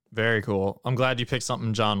 Very cool. I'm glad you picked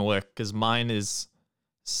something John Wick because mine is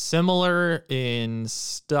similar in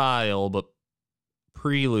style, but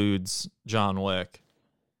preludes John Wick.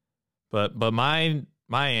 But my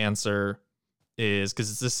answer is,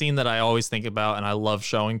 because it's a scene that I always think about and I love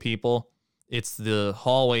showing people. It's the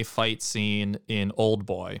hallway fight scene in Old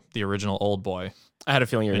Boy, the original Old Boy. I had a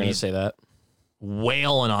feeling you were going to say that.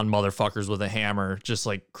 Wailing on motherfuckers with a hammer, just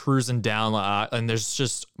like cruising down, and there's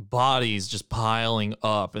just bodies just piling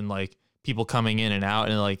up, and like people coming in and out,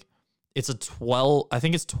 and like it's a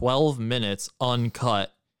 12 minutes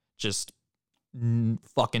uncut, just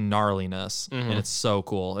fucking gnarliness, and it's so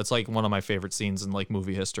cool. It's like one of my favorite scenes in like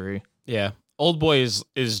movie history. Yeah, Old Boy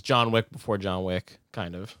is John Wick before John Wick,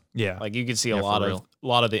 kind of. Yeah, like you can see a lot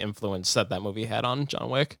of the influence that movie had on John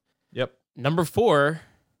Wick. Yep. Number 4.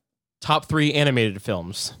 Top 3 animated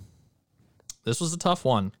films. This was a tough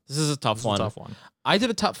one. This is a tough one. I did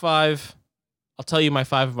a top 5. I'll tell you my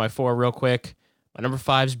 5 and my 4 real quick. My number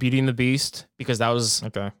 5 is Beauty and the Beast, because that was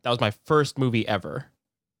my first movie ever.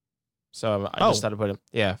 So I just had to put it.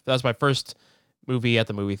 Yeah, that was my first movie at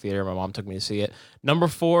the movie theater. My mom took me to see it. Number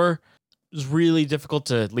 4 was really difficult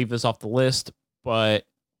to leave this off the list, but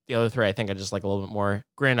the other 3 I think I just like a little bit more.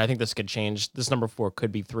 Granted, I think this could change. This number 4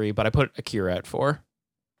 could be 3, but I put Akira at 4.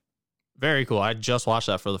 Very cool. I just watched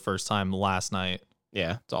that for the first time last night.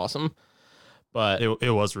 Yeah, it's awesome. But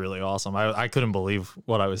it was really awesome. I couldn't believe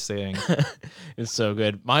what I was seeing. It's so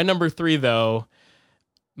good. My number 3, though,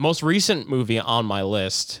 most recent movie on my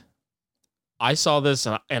list. I saw this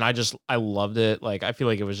and I loved it. Like, I feel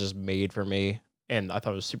like it was just made for me, and I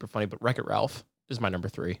thought it was super funny. But Wreck-It Ralph is my number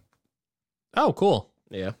 3. Oh, cool.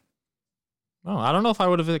 Yeah. Oh, I don't know if I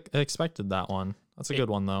would have expected that one. That's a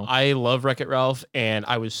good one, though. I love Wreck-It Ralph, and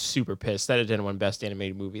I was super pissed that it didn't win Best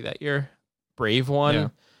Animated Movie that year. Brave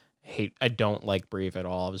won. Yeah. I don't like Brave at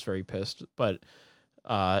all. I was very pissed. But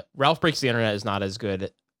Ralph Breaks the Internet is not as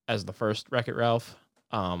good as the first Wreck-It Ralph.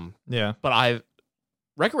 Yeah. But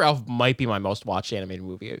Wreck-It Ralph might be my most watched animated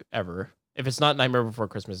movie ever. If it's not Nightmare Before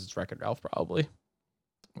Christmas, it's Wreck-It Ralph probably.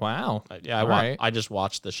 Wow. Yeah, I just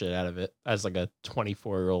watched the shit out of it as like a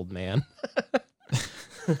 24-year-old man.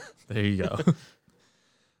 There you go.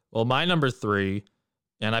 Well, my number 3,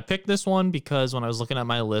 and I picked this one because when I was looking at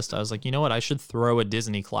my list, I was like, you know what? I should throw a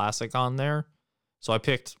Disney classic on there. So I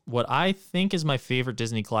picked what I think is my favorite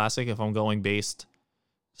Disney classic if I'm going based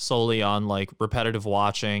solely on like repetitive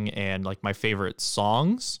watching and like my favorite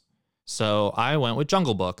songs. So I went with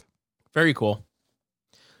Jungle Book. Very cool.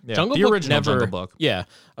 Yeah, Jungle the Book original Jungle Book. Yeah,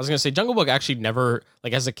 I was gonna say Jungle Book actually never,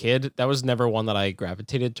 like as a kid, that was never one that I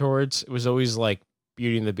gravitated towards. It was always like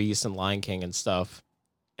Beauty and the Beast and Lion King and stuff.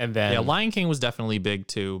 And then Lion King was definitely big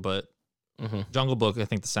too, but Jungle Book, I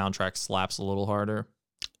think the soundtrack slaps a little harder.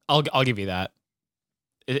 I'll give you that.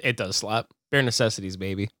 It does slap. Bare necessities,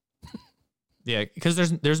 baby. Yeah, because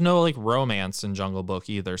there's no like romance in Jungle Book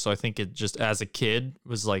either, so I think it just as a kid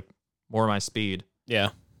was like more my speed. Yeah,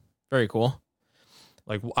 very cool.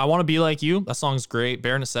 Like I Want to Be Like You, that song's great.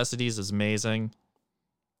 Bare Necessities is amazing,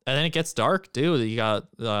 and then it gets dark too. You got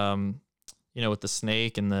with the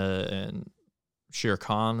snake and Shere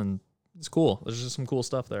Khan, and it's cool. There's just some cool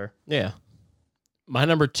stuff there. Yeah. My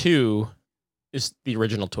number 2 is the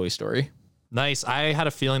original Toy Story. Nice. I had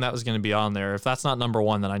a feeling that was going to be on there. If that's not number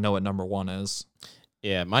 1, then I know what number 1 is.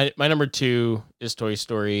 Yeah, my number 2 is Toy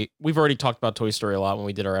Story. We've already talked about Toy Story a lot when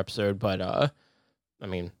we did our episode, but I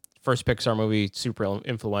mean, first Pixar movie, super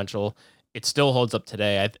influential. It still holds up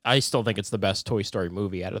today. I still think it's the best Toy Story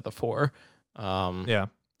movie out of the 4. Yeah.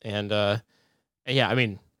 And yeah, I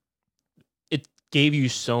mean, it gave you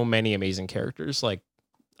so many amazing characters. Like,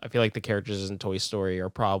 I feel like the characters in Toy Story are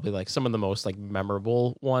probably like some of the most like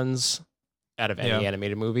memorable ones out of any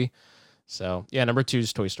animated movie. So yeah, number 2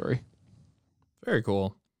 is Toy Story. Very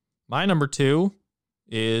cool. My number 2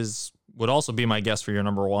 would also be my guess for your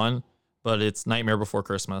number 1, but it's Nightmare Before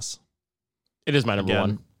Christmas. It is my number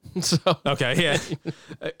 1. So okay,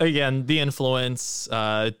 yeah. Again, the influence,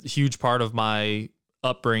 huge part of my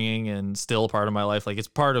upbringing and still part of my life. Like it's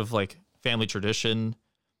part of like family tradition.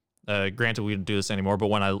 Granted, we don't do this anymore, but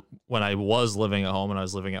when I was living at home and I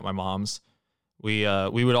was living at my mom's, we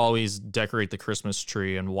would always decorate the Christmas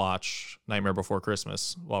tree and watch Nightmare Before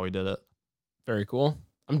Christmas while we did it. Very cool.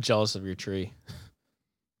 I'm jealous of your tree.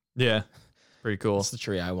 Yeah, pretty cool. It's the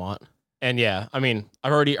tree I want. And yeah, I mean,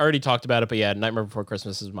 I've already talked about it, but yeah, Nightmare Before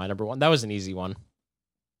Christmas is my number 1. That was an easy one.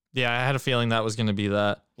 Yeah, I had a feeling that was going to be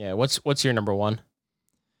that. Yeah, what's your number 1?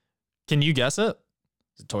 Can you guess it?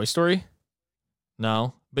 Is it Toy Story?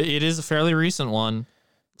 No, but it is a fairly recent one.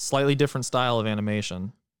 Slightly different style of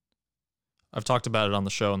animation. I've talked about it on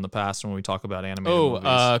the show in the past when we talk about animated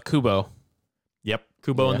movies. Kubo. Yep,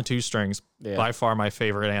 Kubo and the Two Strings. Yeah. By far my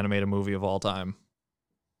favorite animated movie of all time.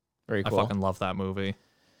 Very cool. I fucking love that movie.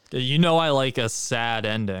 You know I like a sad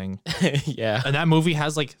ending. Yeah. And that movie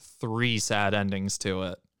has like 3 sad endings to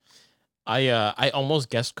it. I almost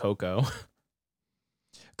guessed Coco.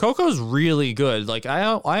 Coco's really good. Like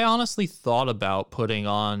I honestly thought about putting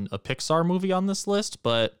on a Pixar movie on this list,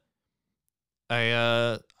 but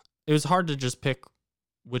it was hard to just pick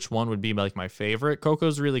which one would be like my favorite.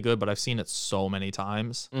 Coco's really good, but I've seen it so many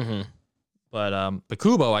times. Mm-hmm. But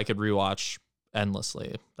Kubo I could rewatch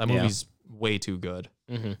endlessly. That movie's way too good.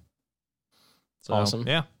 Mm-hmm. So, awesome.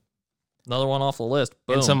 Yeah. Another one off the list.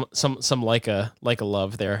 Boom. And some like a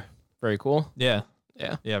love there. Very cool. Yeah.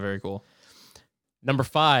 Yeah. Yeah, very cool. Number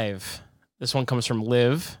 5. This one comes from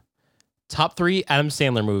Liv. Top 3 Adam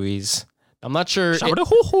Sandler movies. I'm not sure.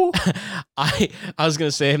 I was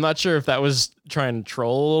gonna say I'm not sure if that was trying to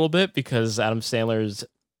troll a little bit because Adam Sandler's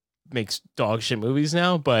makes dog shit movies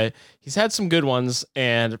now, but he's had some good ones.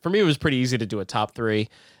 And for me, it was pretty easy to do a top 3.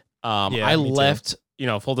 I left,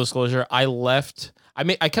 full disclosure,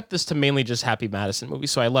 I kept this to mainly just Happy Madison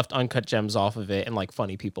movies. So I left Uncut Gems off of it and like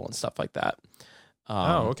Funny People and stuff like that.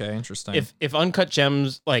 Okay. Interesting. If Uncut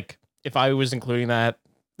Gems, like if I was including that,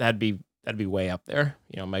 that'd be way up there.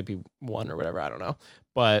 It might be 1 or whatever. I don't know.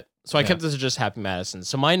 But so I kept this to just Happy Madison.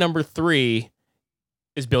 So my number 3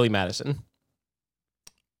 is Billy Madison.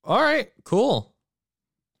 All right, cool.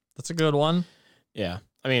 That's a good one. Yeah.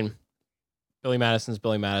 I mean, Billy Madison's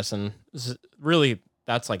Billy Madison. Really,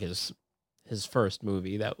 that's like his first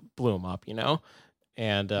movie that blew him up,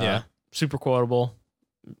 and super quotable.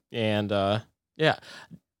 And yeah,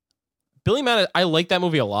 Billy Madison, I like that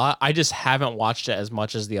movie a lot. I just haven't watched it as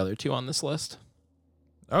much as the other 2 on this list.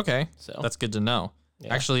 Okay, so that's good to know.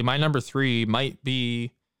 Yeah. Actually, my number 3 might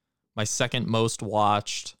be my second most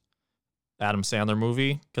watched Adam Sandler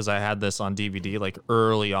movie because I had this on DVD like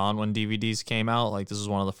early on when DVDs came out. Like this is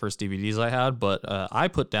one of the first DVDs I had, but I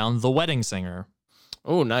put down The Wedding Singer.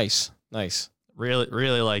 Oh, nice. Really,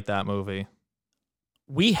 really like that movie.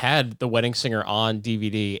 We had The Wedding Singer on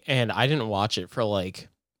DVD and I didn't watch it for like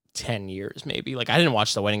 10 years, maybe. Like I didn't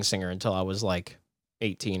watch The Wedding Singer until I was like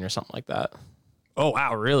 18 or something like that. Oh,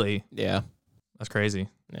 wow. Really? Yeah. That's crazy.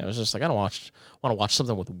 Yeah, it was just like, I don't want to watch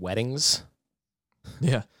something with weddings.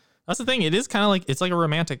 Yeah. That's the thing. It is kind of like, it's like a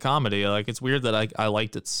romantic comedy. Like it's weird that I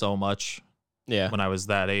liked it so much when I was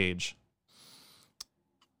that age.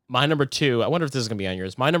 My number 2, I wonder if this is going to be on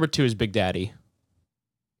yours. My number 2 is Big Daddy.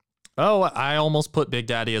 Oh, I almost put Big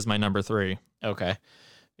Daddy as my number 3. Okay.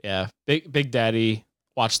 Yeah. Big Daddy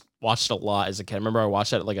watched a lot as a kid. I remember I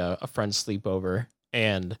watched it at like a friend's sleepover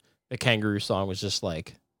and the Kangaroo song was just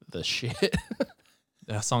like the shit.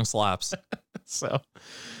 That song slaps. So,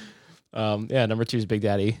 number 2 is Big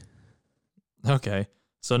Daddy. Okay.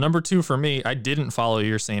 So number 2 for me, I didn't follow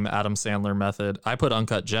your same Adam Sandler method. I put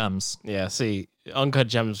Uncut Gems. Yeah, see, Uncut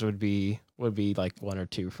Gems would be like 1 or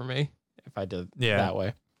 2 for me if I did that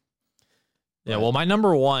way. Yeah, well, my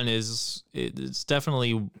number 1 it's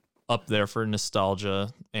definitely up there for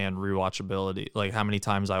nostalgia and rewatchability. Like how many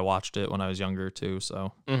times I watched it when I was younger too.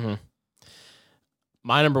 So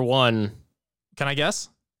my number 1. Can I guess?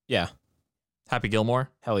 Yeah. Happy Gilmore?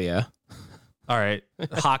 Hell yeah. All right.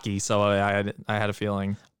 Hockey. So I had a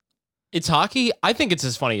feeling. It's hockey. I think it's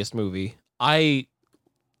his funniest movie. I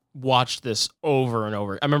watched this over and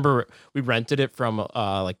over. I remember we rented it from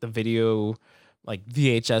like the video, like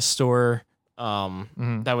VHS store.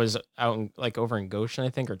 That was out in, like over in Goshen, I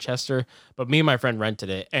think, or Chester. But me and my friend rented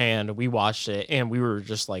it and we watched it and we were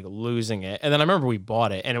just like losing it. And then I remember we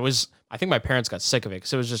bought it and it was, I think my parents got sick of it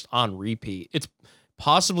because it was just on repeat. It's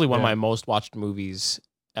possibly one of my most watched movies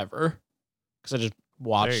ever because I just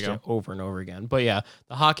watched it over and over again. But yeah,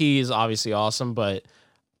 the hockey is obviously awesome, but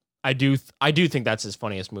I do think that's his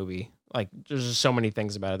funniest movie. Like there's just so many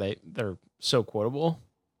things about it they're so quotable.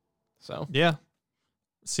 So yeah.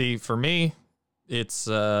 See, for me, it's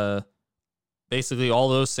basically all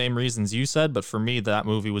those same reasons you said, but for me, that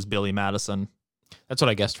movie was Billy Madison. That's what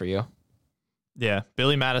I guessed for you. Yeah,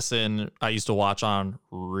 Billy Madison, I used to watch on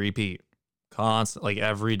repeat, constant, like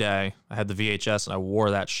every day. I had the VHS and I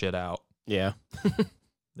wore that shit out. Yeah.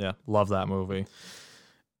 Yeah, love that movie.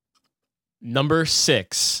 Number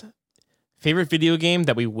 6, favorite video game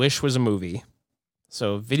that we wish was a movie.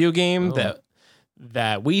 So video game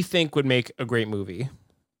that we think would make a great movie.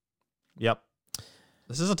 Yep.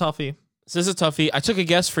 This is a toughie. I took a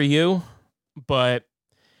guess for you, but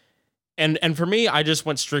and for me, I just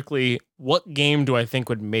went strictly what game do I think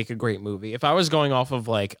would make a great movie? If I was going off of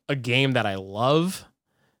like a game that I love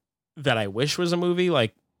that I wish was a movie,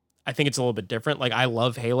 like I think it's a little bit different. Like I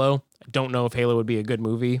love Halo. I don't know if Halo would be a good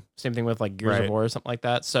movie. Same thing with like Gears of War or something like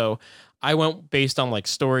that. So I went based on like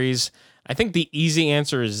stories. I think the easy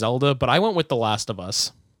answer is Zelda, but I went with The Last of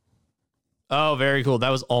Us. Oh, very cool. That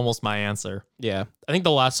was almost my answer. Yeah, I think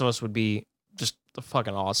The Last of Us would be just a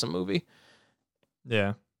fucking awesome movie.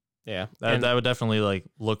 Yeah. Yeah, That would definitely like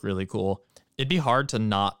look really cool. It'd be hard to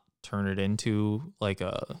not turn it into like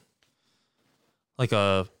a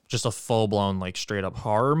just a full blown like straight up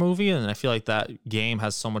horror movie, and I feel like that game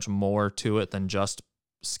has so much more to it than just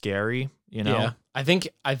scary, you know? Yeah, I think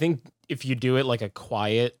if you do it like a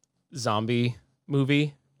quiet zombie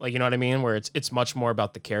movie, like, you know what I mean, where it's much more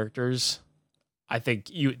about the characters, I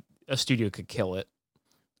think a studio could kill it.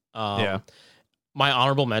 Yeah. My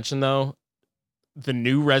honorable mention though, the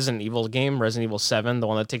new Resident Evil game, Resident Evil 7, the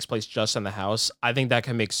one that takes place just in the house, I think that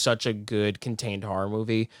can make such a good contained horror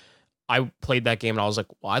movie. I played that game and I was like,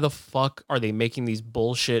 why the fuck are they making these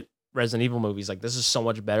bullshit Resident Evil movies? Like, this is so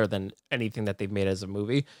much better than anything that they've made as a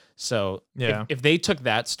movie. So yeah, if they took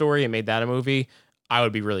that story and made that a movie, I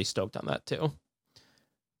would be really stoked on that too.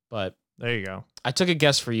 But there you go. I took a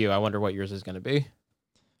guess for you. I wonder what yours is going to be.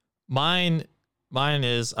 Mine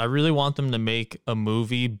is I really want them to make a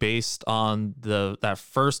movie based on that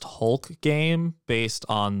first Hulk game based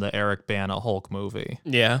on the Eric Bana Hulk movie.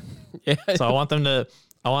 Yeah. Yeah. So I want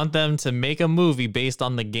them to make a movie based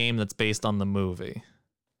on the game that's based on the movie.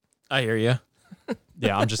 I hear you.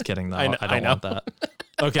 Yeah, I'm just kidding though. I don't want that.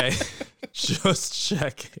 Okay. Just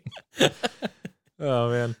checking. Oh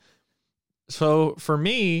man. So for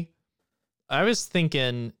me, I was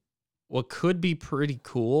thinking what could be pretty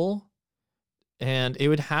cool, and it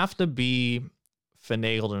would have to be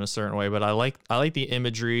finagled in a certain way, but I like the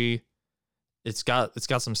imagery. It's got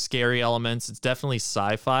some scary elements. It's definitely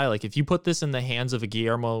sci-fi. Like if you put this in the hands of a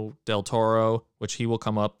Guillermo del Toro, which he will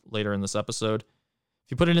come up later in this episode,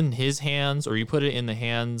 if you put it in his hands or you put it in the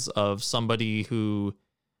hands of somebody who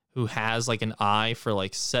has like an eye for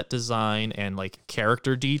like set design and like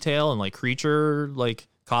character detail and like creature like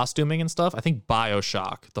costuming and stuff, I think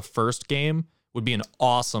BioShock, the first game, would be an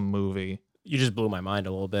awesome movie. You just blew my mind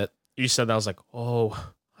a little bit. You said that, I was like,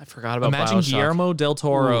 oh, I forgot about Imagine BioShock. Guillermo del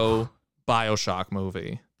Toro BioShock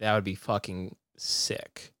movie. That would be fucking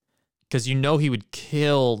sick. Because you know he would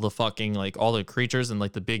kill the fucking like all the creatures and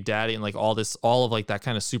like the Big Daddy and like all of like that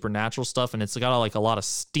kind of supernatural stuff, and it's got like a lot of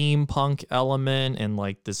steampunk element and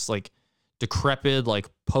like this like decrepit like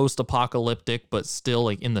post-apocalyptic but still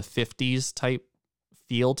like in the 50s type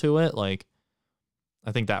feel to it. Like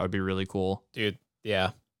I think that would be really cool, dude. Yeah,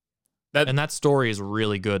 that story is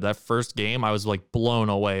really good. That first game, I was like blown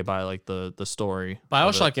away by like the story.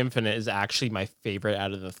 BioShock Infinite is actually my favorite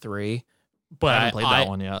out of the three. But I haven't played that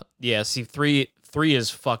one yet. Yeah, see, three is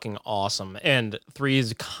fucking awesome, and 3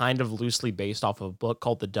 is kind of loosely based off of a book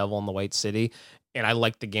called The Devil in the White City, and I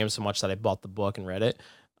liked the game so much that I bought the book and read it.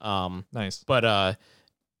 Nice. But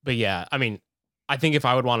yeah, I mean, I think if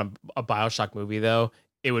I would want a BioShock movie though,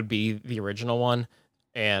 it would be the original one,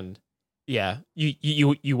 and yeah,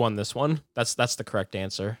 you won this one. That's the correct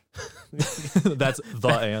answer. That's the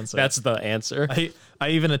answer. That's the answer. I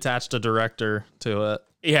even attached a director to it.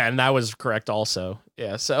 Yeah, and that was correct also.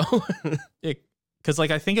 Yeah, so because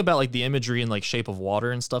like I think about like the imagery and like Shape of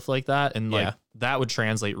Water and stuff like that, and like that would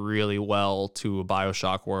translate really well to a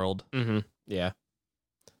BioShock world. Mm-hmm. Yeah,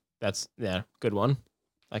 that's good one.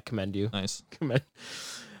 I commend you. Nice.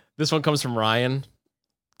 This one comes from Ryan.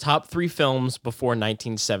 Top 3 films before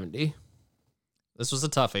 1970. This was a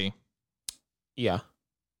toughie. Yeah,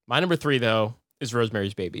 my number 3 though is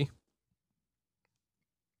Rosemary's Baby.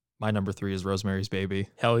 My number 3 is Rosemary's Baby.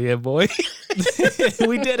 Hell yeah, boy.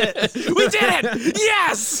 We did it. We did it.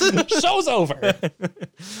 Yes. Show's over.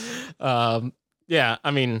 Yeah,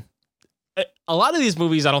 I mean, a lot of these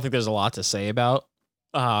movies, I don't think there's a lot to say about.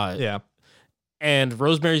 Yeah. And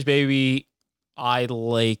Rosemary's Baby, I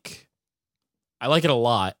like it a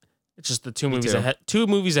lot. It's just the two movies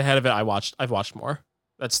ahead of it I've watched more.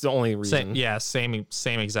 That's the only reason.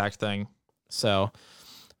 Same exact thing. So,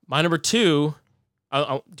 my number 2,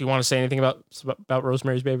 do you want to say anything about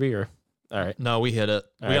Rosemary's Baby, or all right? No, we hit it.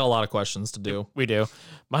 We got a lot of questions to do. We do.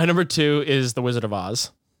 My number 2 is The Wizard of Oz.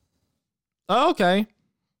 Oh, okay.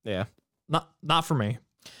 Yeah. Not for me.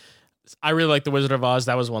 I really like The Wizard of Oz.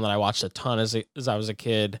 That was one that I watched a ton as I was a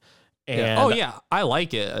kid. And yeah. Oh yeah, I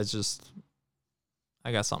like it. It's just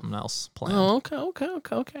I got something else planned. Oh,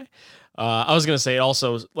 okay. I was gonna say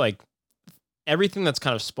also, like, everything that's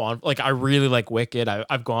kind of spawned. Like, I really like Wicked.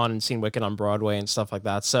 I've gone and seen Wicked on Broadway and stuff like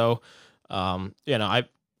that. So,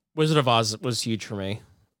 Wizard of Oz was huge for me.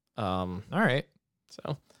 All right.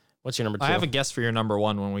 So, what's your number 2? I have a guess for your number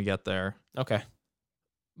 1 when we get there. Okay.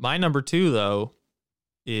 My number 2 though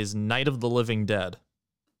is Night of the Living Dead,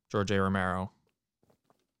 George A. Romero.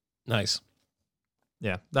 Nice.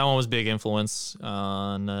 Yeah, that one was big influence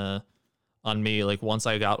on on me. Like once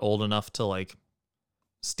I got old enough to like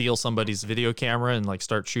steal somebody's video camera and like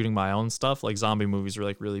start shooting my own stuff, like zombie movies were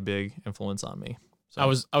like really big influence on me. So, I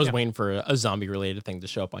was waiting for a zombie related thing to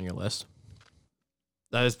show up on your list.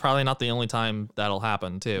 That is probably not the only time that'll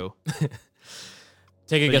happen too.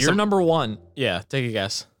 Take a But guess. you're number one. Yeah, take a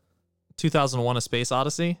guess. 2001: A Space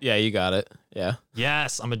Odyssey. Yeah, you got it. Yeah.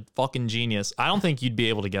 Yes, I'm a fucking genius. I don't think you'd be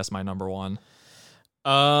able to guess my number one.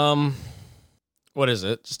 What is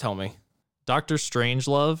it? Just tell me. Doctor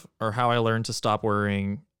Strangelove or How I Learned to Stop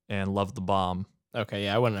Worrying and Love the Bomb. Okay,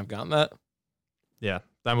 yeah, I wouldn't have gotten that. Yeah,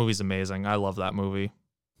 that movie's amazing. I love that movie.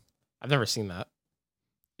 I've never seen that.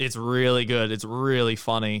 It's really good. It's really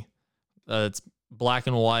funny. It's black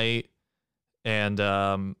and white, and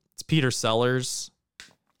it's Peter Sellers,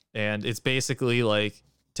 and it's basically like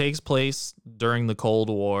takes place during the Cold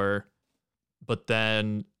War, but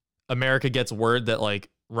then America gets word that like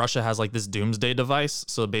Russia has like this doomsday device.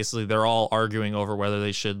 So basically they're all arguing over whether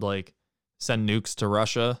they should like send nukes to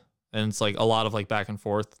Russia. And it's like a lot of like back and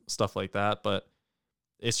forth stuff like that. But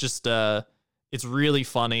it's just, it's really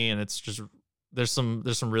funny. And it's just, there's some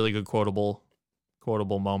really good quotable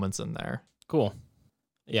moments in there. Cool.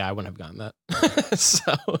 Yeah, I wouldn't have gotten that.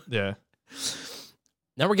 So yeah.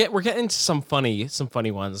 Now we're getting into some funny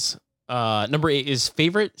ones. Number 8 is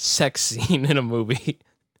favorite sex scene in a movie.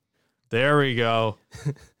 There we go.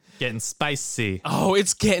 Getting spicy. Oh,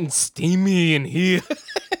 it's getting steamy in here.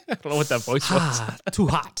 I don't know what that voice was. Too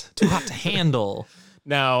hot to handle.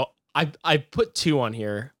 Now, I put 2 on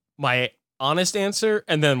here. My honest answer,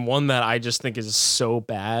 and then one that I just think is so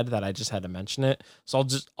bad that I just had to mention it. So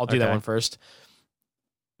I'll do that one first.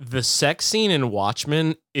 The sex scene in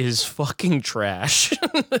Watchmen is fucking trash.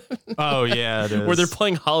 Oh yeah, it is. Where they're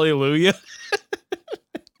playing Hallelujah.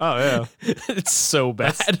 Oh yeah. It's so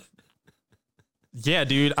bad. Yeah,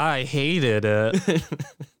 dude, I hated it.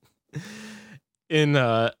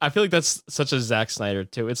 I feel like that's such a Zack Snyder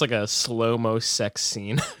too. It's like a slow-mo sex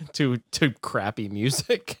scene to crappy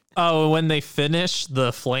music. Oh, when they finish the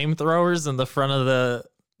flamethrowers in the front of the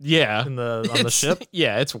on the ship.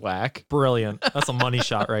 Yeah, it's whack. Brilliant. That's a money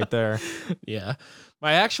shot right there. Yeah.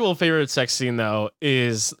 My actual favorite sex scene though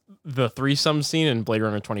is the threesome scene in Blade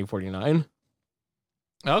Runner 2049.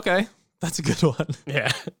 Okay. That's a good one.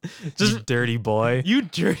 Yeah. Just you dirty boy. You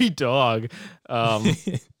dirty dog. I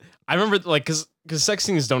remember like cuz sex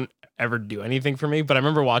scenes don't ever do anything for me, but I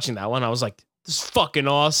remember watching that one. I was like, this is fucking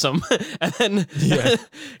awesome. And then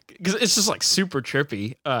cuz it's just like super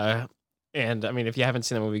trippy. And I mean, if you haven't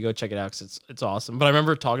seen the movie, go check it out because it's awesome. But I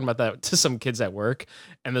remember talking about that to some kids at work,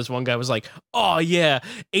 and this one guy was like, "Oh yeah,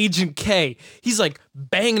 Agent K. He's like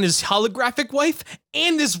banging his holographic wife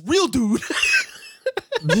and this real dude."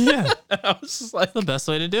 Yeah, I was just like, the best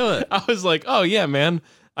way to do it. I was like, "Oh yeah, man.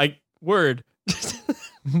 Word."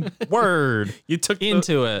 You took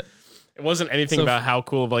into it. It wasn't anything about how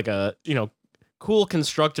cool of like a cool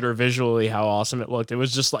constructed or visually how awesome it looked. It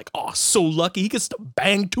was just like, oh, so lucky he gets to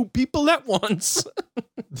bang 2 people at once.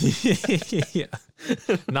 Yeah.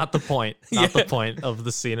 Not the point. Not the point of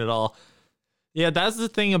the scene at all. Yeah, that's the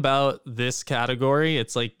thing about this category.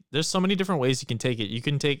 It's like there's so many different ways you can take it. You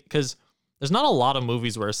can take, because there's not a lot of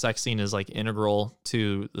movies where a sex scene is like integral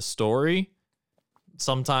to the story.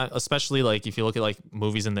 Sometimes, especially like if you look at like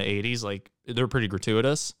movies in the 80s, like they're pretty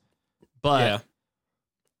gratuitous. But yeah.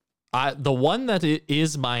 The one that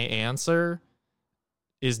is my answer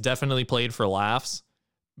is definitely Played for Laughs,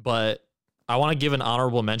 but I want to give an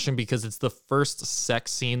honorable mention because it's the first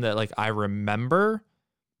sex scene that like I remember,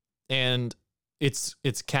 and it's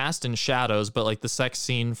cast in shadows, but like the sex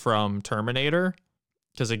scene from Terminator,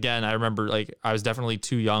 because again I remember like I was definitely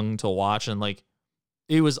too young to watch, and like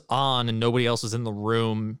it was on and nobody else was in the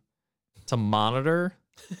room to monitor.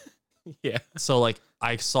 Yeah. So like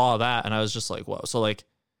I saw that and I was just like, whoa. So like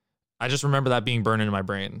I just remember that being burned into my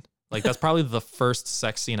brain. Like that's probably the first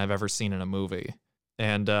sex scene I've ever seen in a movie.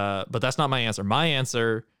 And but that's not my answer. My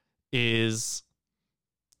answer is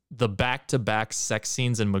the back-to-back sex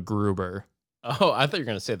scenes in MacGruber. Oh, I thought you were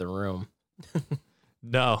gonna say The Room.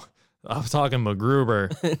 No, I'm talking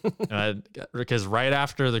MacGruber. Because right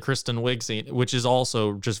after the Kristen Wiig scene, which is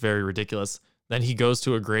also just very ridiculous, then he goes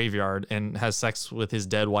to a graveyard and has sex with his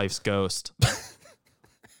dead wife's ghost.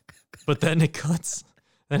 But then it cuts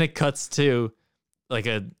to like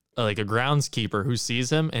a groundskeeper who sees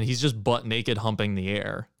him and he's just butt naked humping the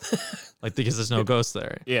air. Like because there's no ghost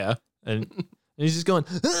there. Yeah. And he's just going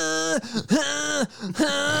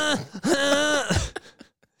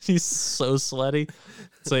he's so sweaty.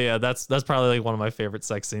 So yeah, that's probably like one of my favorite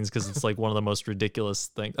sex scenes because it's like one of the most ridiculous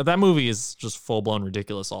things. That movie is just full blown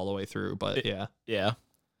ridiculous all the way through. But yeah. Yeah.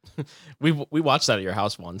 We watched that at your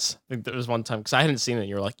house once. I think there was one time because I hadn't seen it. And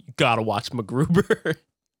you were like, you gotta watch MacGruber.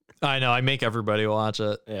 I know. I make everybody watch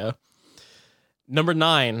it. Yeah. Number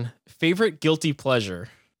 9, favorite guilty pleasure.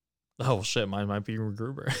 Oh shit, mine might be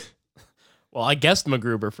MacGruber. Well, I guessed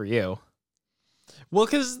MacGruber for you. Well,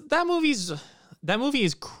 because that movie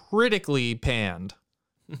is critically panned,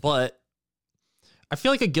 but I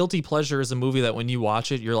feel like a guilty pleasure is a movie that when you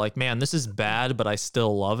watch it, you're like, man, this is bad, but I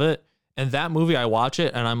still love it. And that movie, I watch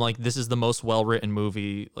it and I'm like, this is the most well-written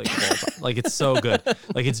movie like of all time. Like, it's so good.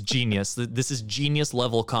 Like, it's genius. This is genius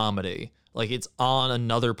level comedy. Like, it's on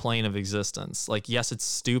another plane of existence. Like, yes, it's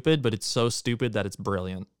stupid, but it's so stupid that it's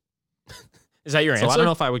brilliant. Is that your answer? So I don't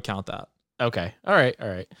know if I would count that. Okay. All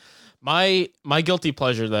right. My guilty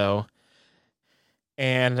pleasure though,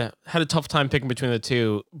 and had a tough time picking between the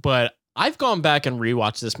two, but I've gone back and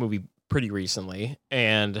rewatched this movie pretty recently,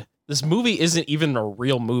 and this movie isn't even a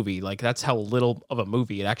real movie. Like, that's how little of a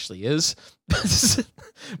movie it actually is. But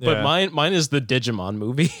Yeah. mine is the Digimon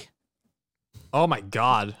movie. Oh my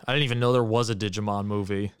God. I didn't even know there was a Digimon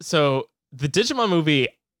movie. So the Digimon movie,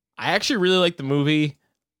 I actually really like the movie.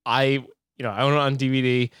 I own it on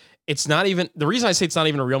DVD. It's not even, the reason I say it's not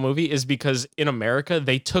even a real movie is because in America,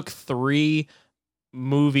 they took 3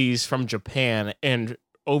 movies from Japan and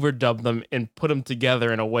overdubbed them and put them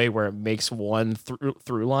together in a way where it makes one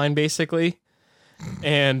through line, basically.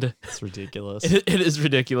 And it's ridiculous. It is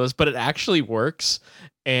ridiculous, but it actually works.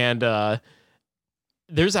 And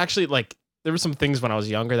there's actually, like, there were some things when I was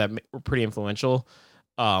younger that were pretty influential.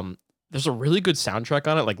 There's a really good soundtrack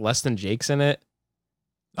on it, like Less Than Jake's in it.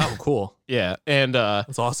 Oh, cool. Yeah, and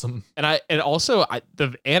that's awesome. And also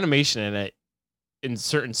the animation in it, in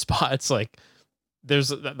certain spots, like there's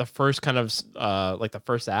the first kind of like the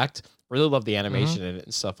first act. Really love the animation in it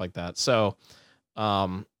and stuff like that. So,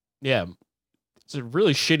 yeah, it's a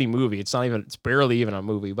really shitty movie. It's barely even a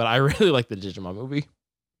movie, but I really like the Digimon movie.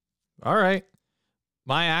 All right,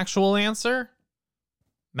 my actual answer: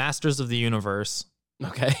 Masters of the Universe.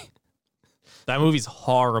 Okay. That movie's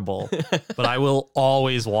horrible, but I will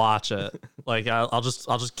always watch it. Like, I'll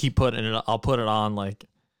just keep putting it. I'll put it on. Like,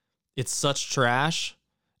 it's such trash,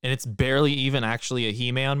 and it's barely even actually a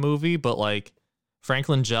He-Man movie. But like,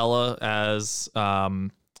 Franklin Jella as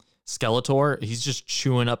Skeletor, he's just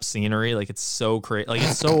chewing up scenery. Like, it's so crazy. Like,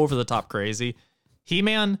 it's so over the top crazy.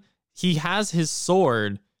 He-Man, he has his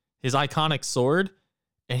sword, his iconic sword,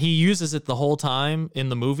 and he uses it the whole time in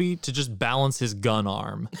the movie to just balance his gun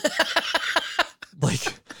arm.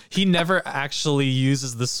 Like, he never actually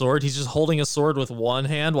uses the sword. He's just holding a sword with one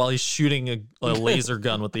hand while he's shooting a laser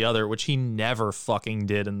gun with the other, which he never fucking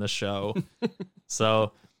did in the show.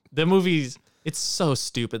 So the movies, it's so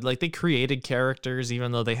stupid. Like, they created characters,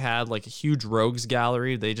 even though they had like a huge rogues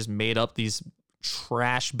gallery. They just made up these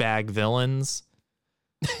trash bag villains.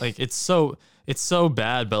 Like, it's so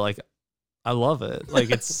bad, but like, I love it.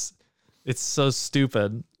 Like, it's so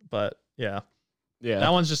stupid, but yeah. Yeah.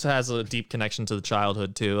 That one just has a deep connection to the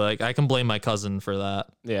childhood too. Like, I can blame my cousin for that.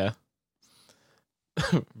 Yeah.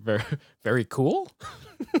 Very, very cool.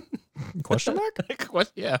 Question mark?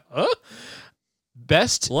 What? Yeah. Huh?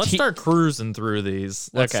 Best. Let's start cruising through these.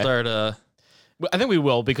 Let's start. I think we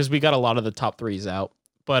will, because we got a lot of the top 3s out.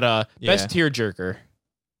 But best tearjerker.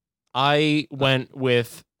 I went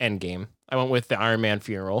with Endgame. I went with the Iron Man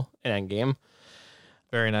funeral in Endgame.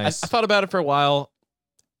 Very nice. I thought about it for a while.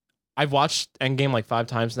 I've watched Endgame like 5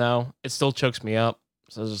 times now. It still chokes me up.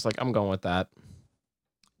 So I was just like, I'm going with that.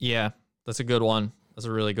 Yeah, that's a good one. That's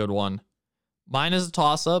a really good one. Mine is a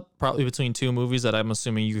toss-up, probably between 2 movies that I'm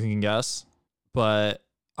assuming you can guess. But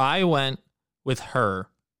I went with Her.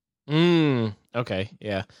 Okay,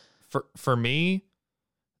 yeah. For me,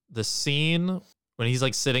 the scene when he's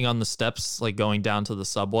like sitting on the steps, like going down to the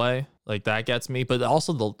subway, like that gets me. But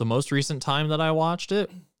also the most recent time that I watched it,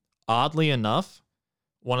 oddly enough,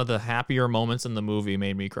 one of the happier moments in the movie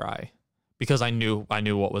made me cry because I knew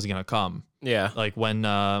what was gonna come. Yeah, like when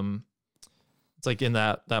it's like in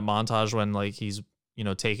that montage when like he's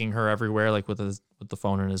taking her everywhere, like with the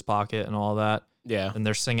phone in his pocket and all that. Yeah, and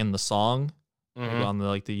they're singing the song like on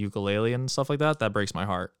the ukulele and stuff like that. That breaks my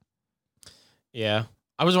heart. Yeah,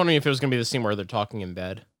 I was wondering if it was gonna be the scene where they're talking in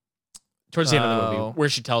bed towards the end of the movie, where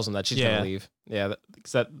she tells him that she's gonna leave. Yeah,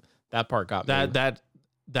 that part got me.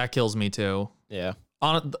 That kills me too. Yeah.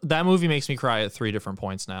 That movie makes me cry at 3 different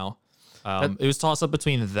points now. It was tossed up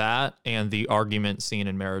between that and the argument scene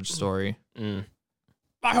in Marriage Story. I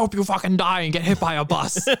hope you fucking die and get hit by a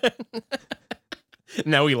bus.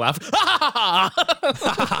 Now we laugh.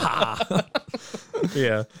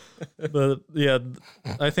 Yeah. But yeah,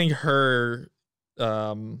 I think Her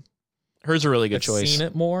Her's a really good choice. Seen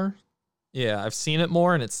it more. Yeah, I've seen it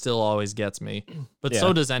more and it still always gets me. But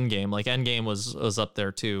so does Endgame. Like Endgame was up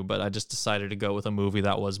there too, but I just decided to go with a movie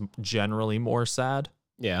that was generally more sad.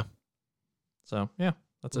 Yeah. So, yeah,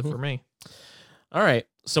 that's it for me. All right.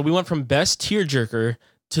 So we went from best tearjerker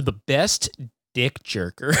to the best dick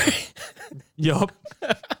jerker. Yup.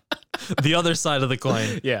 The other side of the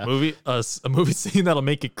coin. Yeah. A movie scene that'll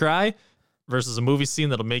make you cry versus a movie scene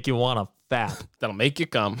that'll make you want to fap. That'll make you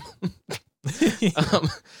come.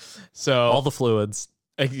 So all the fluids.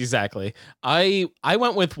 Exactly. I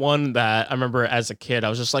went with one that I remember as a kid. I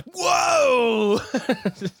was just like, whoa.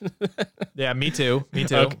 Yeah, me too. Me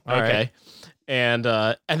too. Okay. All right. And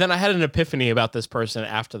then I had an epiphany about this person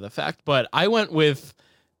after the fact, but I went with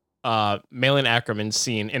Malin Ackerman's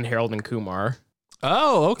scene in Harold and Kumar.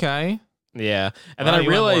 Oh, okay. Yeah. And then I You went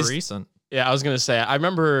realized, more recent. yeah, I was going to say, I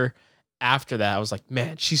remember after that, I was like,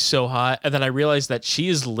 man, she's so hot. And then I realized that she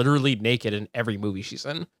is literally naked in every movie she's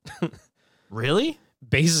in. Really?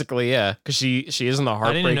 Basically, yeah. Because she is in the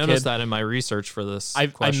Heartbreak I didn't notice Kid. that in my research for this. I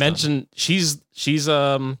question. mentioned she's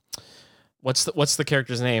what's the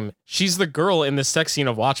character's name? She's the girl in the sex scene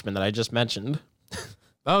of Watchmen that I just mentioned.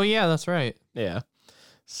 Oh yeah, that's right. Yeah.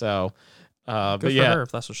 So, Good but for yeah, her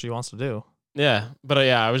if that's what she wants to do. yeah. But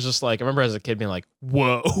yeah, I was just like, I remember as a kid being like,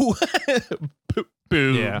 whoa,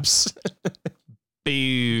 boobs.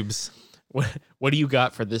 Boobs. What do you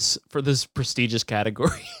got for this prestigious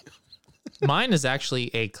category? Mine is actually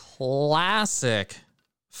a classic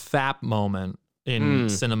fap moment in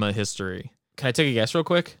cinema history. Can I take a guess real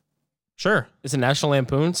quick? Sure. Is it National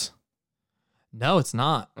Lampoon's? No, it's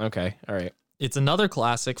not. Okay. All right. It's another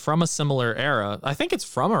classic from a similar era. I think it's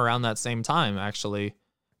from around that same time, actually.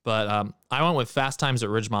 But I went with Fast Times at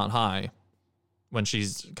Ridgemont High when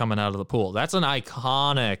she's coming out of the pool. That's an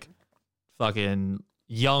iconic fucking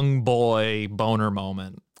young boy boner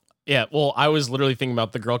moment. Yeah. Well, I was literally thinking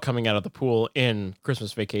about the girl coming out of the pool in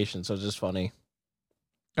Christmas Vacation, so it's just funny.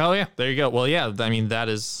 Oh, yeah. There you go. Well, yeah. I mean, that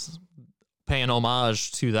is paying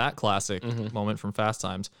homage to that classic moment from Fast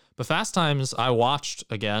Times. But Fast Times, I watched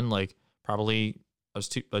again, like probably I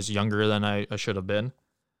was younger than I should have been.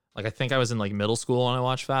 Like I think I was in like middle school when I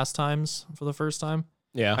watched Fast Times for the first time.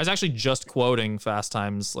 Yeah. I was actually just quoting Fast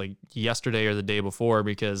Times like yesterday or the day before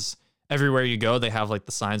because everywhere you go, they have like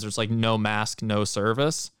the signs where it's like no mask, no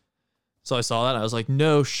service. So I saw that. I was like,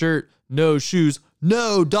 no shirt, no shoes,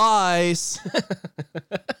 no dice.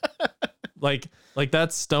 Like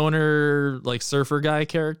that stoner, like surfer guy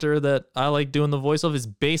character that I like doing the voice of is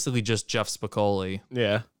basically just Jeff Spicoli.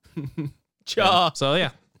 Yeah. Yeah.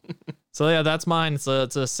 So yeah, that's mine. It's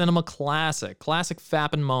a cinema classic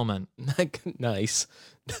fapping moment. Nice.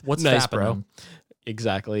 What's nice, fapping, bro? man?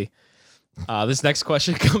 Exactly. This next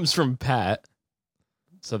question comes from Pat.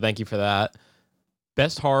 So thank you for that.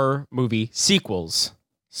 Best horror movie sequels.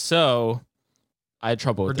 So I had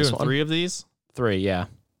trouble with this one. We're doing 3 of these? 3, yeah.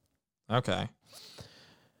 Okay.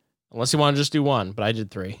 Unless you want to just do 1, but I did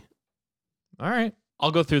 3. All right.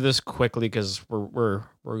 I'll go through this quickly because we're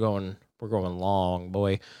going long,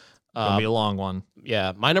 boy. Gonna be a long one.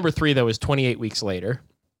 Yeah, my number 3 though is 28 Weeks Later.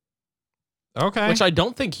 Okay. Which I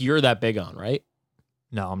don't think you're that big on, right?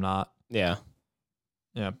 No, I'm not. Yeah.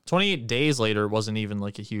 Yeah. 28 Days Later wasn't even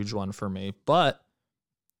like a huge one for me, but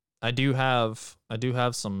I do have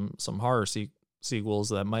some horror sequels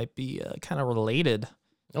that might be kind of related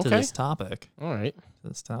to this topic. All right. To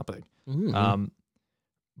this topic. Mm-hmm.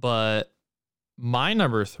 But my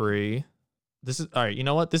number 3, this is all right. You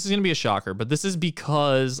know what? This is gonna be a shocker, but this is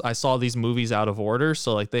because I saw these movies out of order,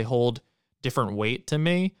 so like they hold different weight to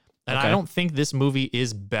me. And I don't think this movie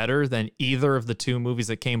is better than either of the 2 movies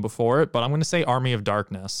that came before it. But I'm gonna say Army of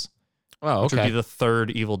Darkness. Oh, which would be the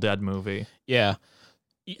 3rd Evil Dead movie. Yeah.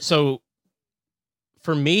 So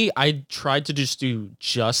for me, I tried to just do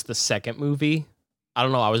just the second movie. I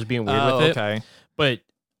don't know. I was being weird with it. Okay. But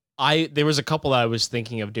there was a couple that I was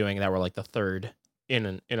thinking of doing that were like the 3rd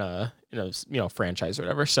in a franchise or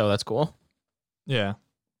whatever. So that's cool. Yeah.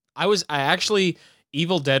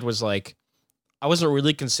 Evil Dead was like, I wasn't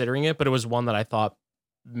really considering it, but it was one that I thought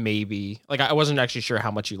maybe, like, I wasn't actually sure how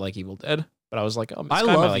much you like Evil Dead, but I was like, oh, I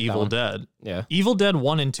love Evil Dead. Yeah. Evil Dead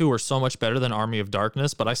 1 and 2 are so much better than Army of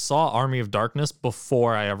Darkness, but I saw Army of Darkness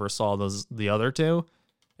before I ever saw the other 2.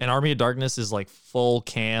 And Army of Darkness is like full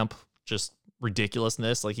camp, just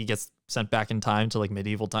ridiculousness. Like he gets sent back in time to like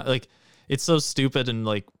medieval time. Like it's so stupid and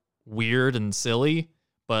like weird and silly,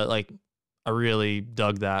 but like I really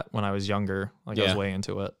dug that when I was younger. Like I was way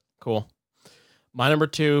into it. Cool. My number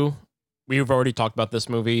 2, we've already talked about this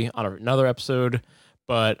movie on another episode,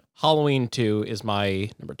 but Halloween 2 is my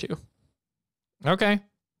number 2. Okay.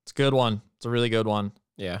 It's a good one. It's a really good one.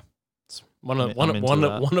 Yeah. One I'm into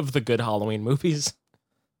that. of the good Halloween movies.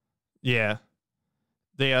 Yeah.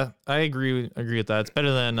 I agree with that. It's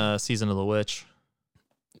better than Season of the Witch.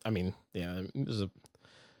 I mean, yeah, there's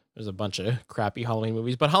a bunch of crappy Halloween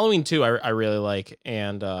movies, but Halloween 2 I really like,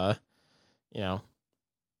 and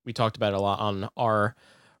we talked about it a lot on our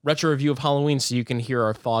retro review of Halloween, so you can hear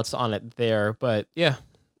our thoughts on it there. But yeah,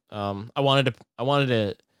 I wanted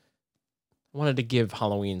to give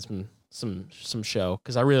Halloween some show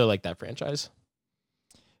because I really like that franchise.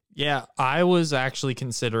 Yeah, I was actually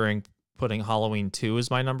considering putting Halloween 2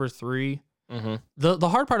 as my number 3. Mm-hmm. The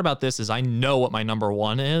hard part about this is I know what my number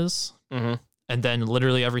 1 is, Mm-hmm. and then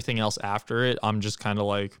literally everything else after it, I'm just kind of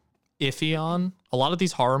like iffy on. A lot of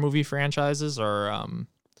these horror movie franchises are.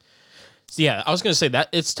 Yeah, I was gonna say that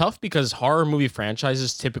it's tough because horror movie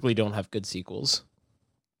franchises typically don't have good sequels.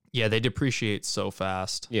 Yeah, they depreciate so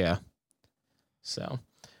fast. Yeah. So,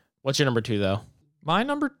 what's your number 2 though? My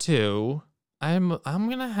number 2, I'm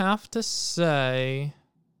gonna have to say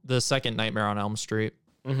the second Nightmare on Elm Street.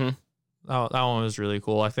 Mm-hmm. Oh, that one was really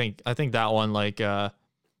cool. I think that one, like,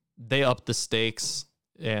 they upped the stakes,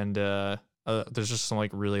 and there's just some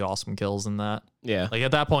like really awesome kills in that. Yeah. Like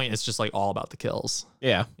at that point, it's just like all about the kills.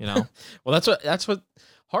 Yeah. You know. Well, that's what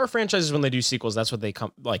horror franchises, when they do sequels, that's what they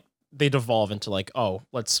they devolve into, like, oh,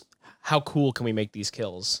 how cool can we make these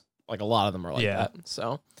kills? Like a lot of them are like that.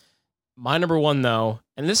 So my number 1 though,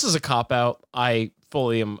 and this is a cop out, I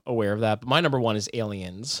fully am aware of that, but my number 1 is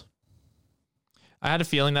Aliens. I had a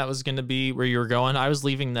feeling that was going to be where you were going. I was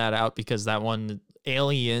leaving that out because that one,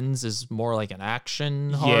 Aliens, is more like an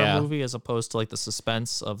action horror movie as opposed to like the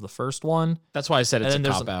suspense of the first one. That's why I said it's a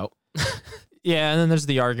cop out. Yeah, and then there's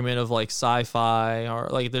the argument of like sci-fi, or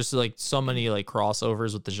like there's like so many like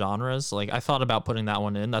crossovers with the genres. Like I thought about putting that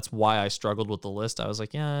one in. That's why I struggled with the list. I was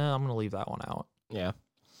like, yeah, I'm going to leave that one out. Yeah.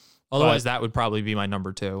 Otherwise, that would probably be my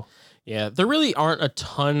number 2. Yeah, there really aren't a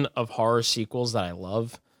ton of horror sequels that I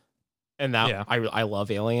love. And that I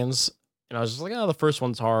love Aliens. And I was just like, oh, the first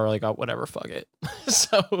one's horror. Like, oh, whatever, fuck it.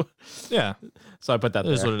 So I put that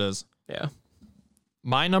there. It is what it is. Yeah.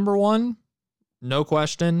 My number 1, no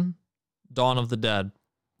question, Dawn of the Dead.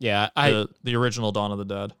 Yeah, the original Dawn of the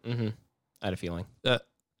Dead. Mm-hmm. I had a feeling.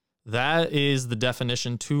 That is the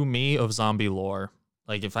definition to me of zombie lore.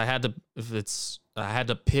 Like if I had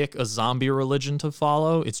to pick a zombie religion to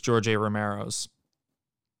follow, it's George A. Romero's.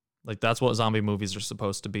 Like that's what zombie movies are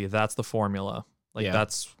supposed to be. That's the formula. Like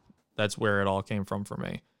that's where it all came from for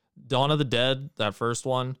me. Dawn of the Dead, that first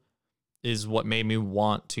one, is what made me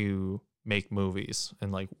want to make movies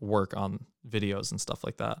and like work on videos and stuff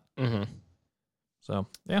like that. Mm-hmm. So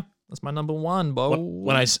yeah, that's my number 1, Bo.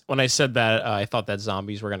 When I said that, I thought that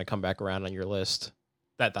zombies were going to come back around on your list.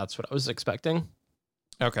 That's what I was expecting.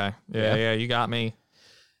 Okay. Yeah, you got me.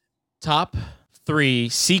 Top 3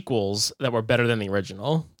 sequels that were better than the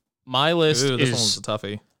original. My list this is one's a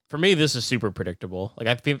toughie. For me, this is super predictable. Like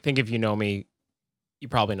I think if you know me, you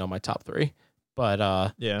probably know my top 3.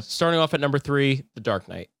 But starting off at number 3, The Dark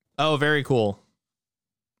Knight. Oh, very cool.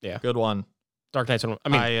 Yeah, good one. Dark Knight's one. I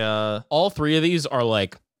mean, all 3 of these are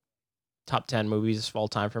like top 10 movies of all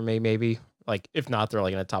time for me. Maybe like if not, they're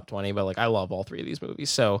like in the top 20. But like I love all 3 of these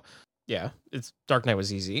movies. So yeah, it's Dark Knight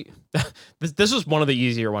was easy. This was one of the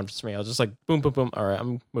easier ones for me. I was just like boom, boom, boom. All right,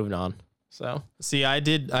 I'm moving on. So see, I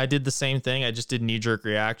did the same thing. I just did knee-jerk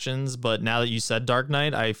reactions, but now that you said Dark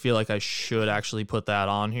Knight, I feel like I should actually put that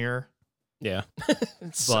on here. Yeah.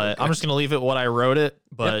 But I'm just gonna leave it what I wrote it,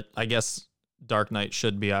 but I guess Dark Knight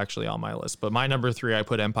should be actually on my list. But my number 3, I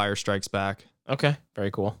put Empire Strikes Back. Okay,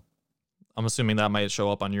 very cool. I'm assuming that might show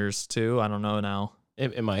up on yours too. I don't know now.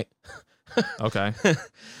 It might. Okay.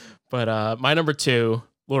 But my number 2,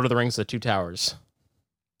 Lord of the Rings: The Two Towers.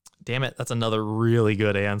 Damn it, that's another really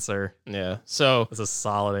good answer. Yeah. So that's a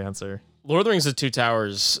solid answer. Lord of the Rings: The Two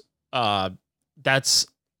Towers, that's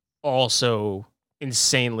also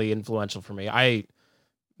insanely influential for me. I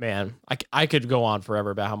could go on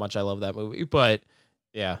forever about how much I love that movie, but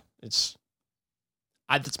yeah, it's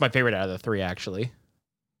my favorite out of the 3 actually.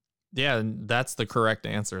 Yeah, that's the correct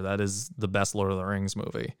answer. That is the best Lord of the Rings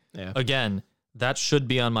movie. Yeah. Again, that should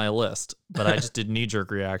be on my list, but I just did knee-jerk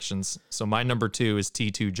reactions. So my number 2 is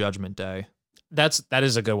T2 Judgment Day. That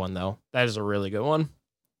is a good one though. That is a really good one.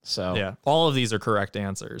 So yeah, all of these are correct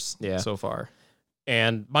answers so far.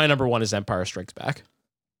 And my number 1 is Empire Strikes Back.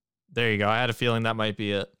 There you go. I had a feeling that might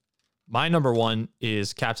be it. My number 1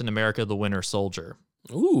 is Captain America: The Winter Soldier.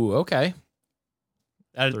 Ooh, okay.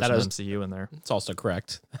 There's an MCU in there. It's also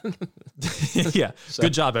correct. Yeah. So.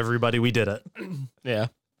 Good job, everybody. We did it. Yeah.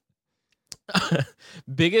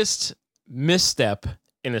 Biggest misstep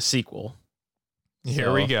in a sequel.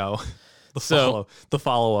 Here we go. The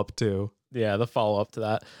follow-up too. the follow up to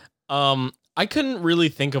that. I couldn't really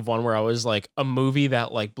think of one where I was like a movie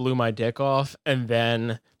that like blew my dick off and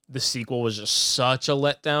then the sequel was just such a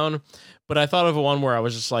letdown. But I thought of one where I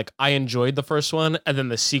was just like, I enjoyed the first one and then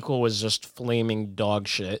the sequel was just flaming dog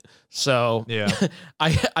shit. So Yeah.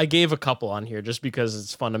 I gave a couple on here just because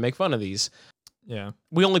it's fun to make fun of these. Yeah.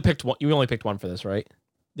 We only picked one. You only picked one for this, right?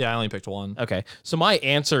 Yeah, I only picked one. Okay. So my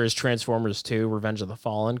answer is Transformers 2, Revenge of the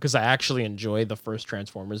Fallen, because I actually enjoyed the first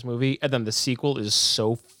Transformers movie, and then the sequel is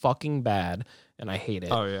so fucking bad, and I hate it.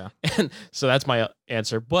 Oh, yeah. And so that's my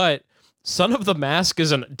answer. But Son of the Mask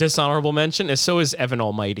is a dishonorable mention, and so is Evan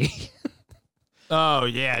Almighty. Oh,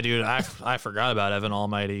 yeah, dude. I forgot about Evan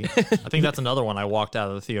Almighty. I think that's another one I walked out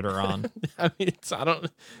of the theater on. I mean, it's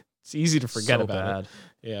easy to forget So about bad.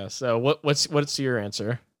 it. Yeah. So what's your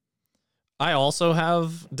answer? I also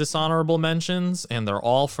have dishonorable mentions, and they're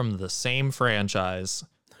all from the same franchise.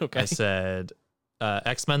 Okay. I said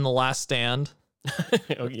X-Men: The Last Stand.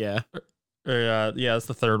 Oh yeah. Yeah, that's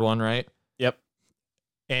the third one, right? Yep.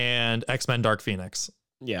 And X-Men: Dark Phoenix.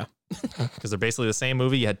 Yeah. Because they're basically the same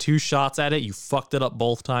movie. You had two shots at it. You fucked it up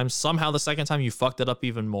both times. Somehow the second time you fucked it up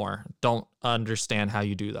even more. Don't understand how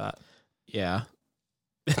you do that. Yeah.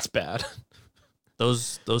 It's bad.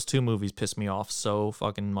 Those two movies piss me off so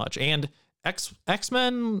fucking much. And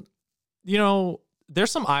X-Men, you know, there's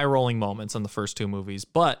some eye-rolling moments in the first two movies,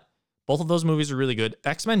 but both of those movies are really good.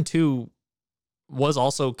 X-Men 2 was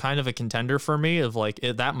also kind of a contender for me of like,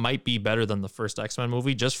 that might be better than the first X-Men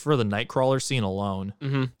movie just for the Nightcrawler scene alone.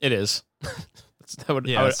 Mm-hmm. It is. I'd been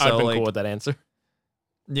like, cool with that answer.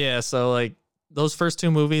 Yeah, so like those first two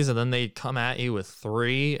movies, and then they come at you with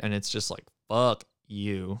 3, and it's just like, fuck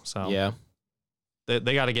you. So Yeah.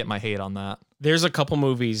 They got to get my hate on that. There's a couple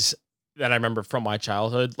movies that I remember from my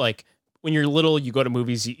childhood. Like when you're little, you go to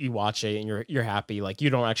movies, you watch it, and you're happy. Like you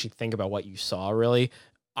don't actually think about what you saw really.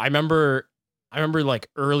 I remember like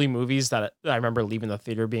early movies that I remember leaving the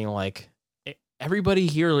theater being like, everybody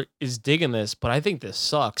here is digging this, but I think this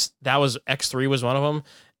sucks. That was X3 was one of them.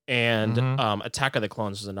 And Attack of the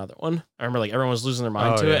Clones was another one. I remember like everyone was losing their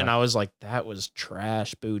mind to it. And I was like, that was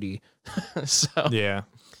trash booty. So Yeah.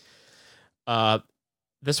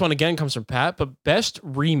 This one again comes from Pat, but best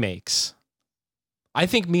remakes. I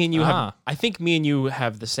think me and you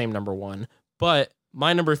have the same number 1, but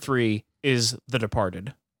my number 3 is The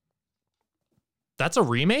Departed. That's a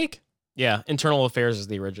remake? Yeah, Internal Affairs is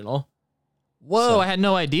the original. Whoa, So- I had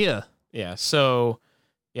no idea. Yeah, so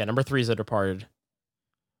yeah, number 3 is The Departed.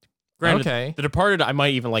 Granted, Okay. The Departed I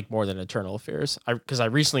might even like more than Eternal Affairs. Because I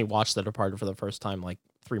recently watched The Departed for the first time like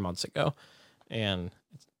 3 months ago, and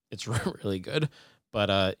it's really good.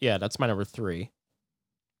 But yeah, that's my number 3.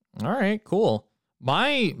 All right, cool.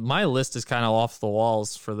 My list is kind of off the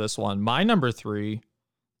walls for this one. My number 3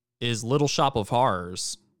 is Little Shop of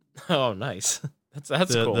Horrors. Oh, nice. That's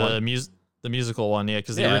a cool one. The musical one, yeah,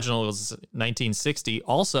 because the original was 1960.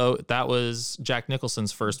 Also, that was Jack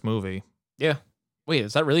Nicholson's first movie. Yeah. Wait,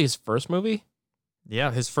 is that really his first movie?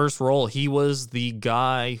 Yeah, his first role. He was the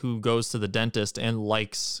guy who goes to the dentist and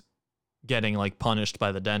likes getting like punished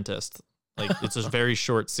by the dentist. Like it's a very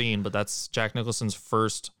short scene, but that's Jack Nicholson's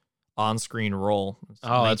first on-screen role.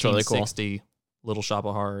 Oh, that's really cool. 1960 Little Shop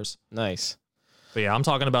of Horrors. Nice. But yeah, I'm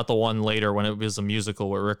talking about the one later when it was a musical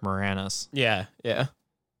with Rick Moranis. Yeah.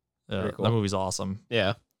 Very cool. That movie's awesome.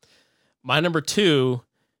 Yeah. My number 2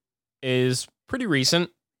 is pretty recent.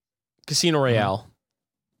 Casino Royale.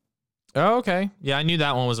 Oh, okay. Yeah, I knew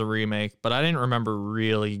that one was a remake, but I didn't remember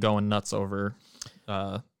really going nuts over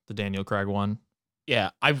the Daniel Craig one. Yeah,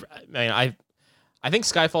 I think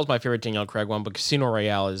Skyfall is my favorite Daniel Craig one, but Casino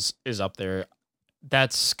Royale is up there.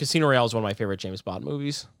 Casino Royale is one of my favorite James Bond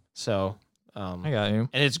movies. So I got you.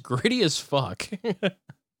 And it's gritty as fuck.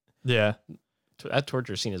 Yeah. That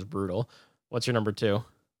torture scene is brutal. What's your number 2?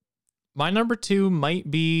 My number 2 might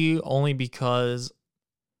be only because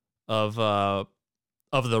of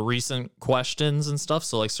the recent questions and stuff.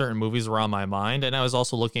 So like certain movies were on my mind, and I was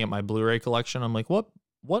also looking at my Blu-ray collection. I'm like,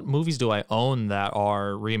 what movies do I own that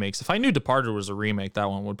are remakes? If I knew Departed was a remake, that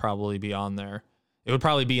one would probably be on there. It would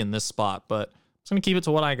probably be in this spot, but I'm just gonna keep it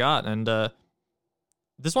to what I got. And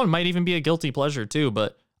this one might even be a guilty pleasure too.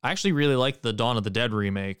 But I actually really like the Dawn of the Dead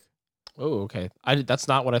remake. Oh, okay. That's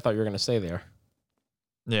not what I thought you were gonna say there.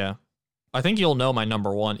 Yeah, I think you'll know my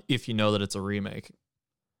number 1 if you know that it's a remake.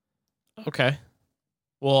 Okay.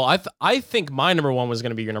 Well, I think my number 1 was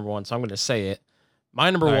going to be your number 1, so I'm going to say it.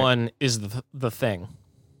 My number 1 is the Thing.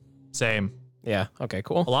 Same. Yeah. Okay.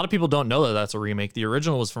 Cool. A lot of people don't know that that's a remake. The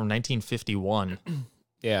original was from 1951.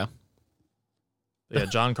 Yeah. Yeah.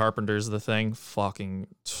 John Carpenter's The Thing. Fucking,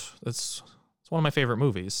 it's one of my favorite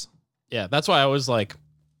movies. Yeah. That's why I was like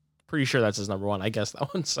Pretty sure that's his number one. I guess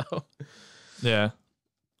that one. So, Yeah.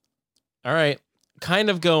 all right. Kind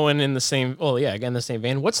of going in the same. Well, yeah, again, the same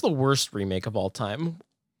vein. What's the worst remake of all time?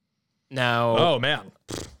 Now, Oh man,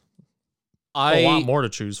 a lot more to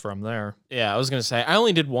choose from there. Yeah, I was gonna say I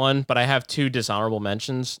only did one, but I have two dishonorable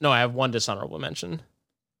mentions. No, I have one dishonorable mention.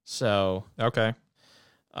 So Okay.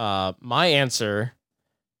 my answer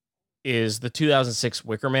is the 2006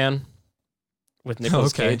 Wicker Man with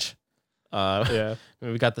Nicolas Okay. Cage. Yeah.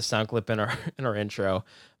 We got the sound clip in our intro.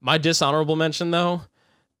 My dishonorable mention though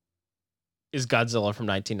is Godzilla from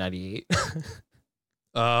 1998.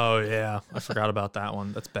 Oh yeah, I forgot about that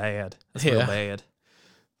one. That's bad. That's real bad.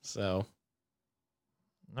 So,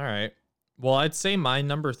 all right. Well, I'd say my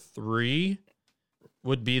number 3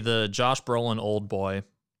 would be the Josh Brolin Old Boy.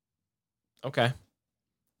 okay.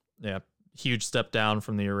 Yeah, huge step down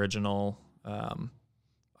from the original.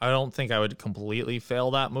 I don't think I would completely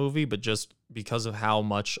fail that movie, but just because of how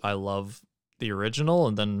much I love the original,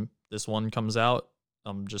 and then this one comes out,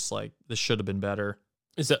 I'm just like, this should have been better.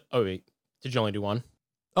 Is it? Oh wait, did you only do one?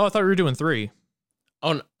 Oh, I thought we were doing 3.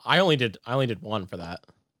 Oh, I only did one for that.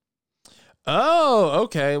 Oh,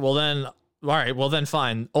 okay. Well then, all right. Well then,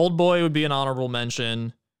 fine. Old Boy would be an honorable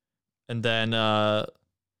mention, and then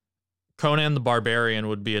Conan the Barbarian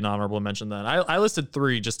would be an honorable mention. Then I listed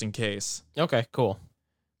 3 just in case, Okay, cool.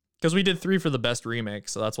 because we did 3 for the best remake,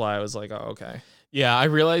 so that's why I was like, oh, okay. Yeah, I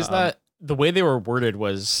realized that the way they were worded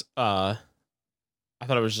was, I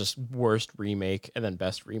thought it was just worst remake and then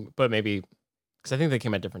best remake, but maybe because I think they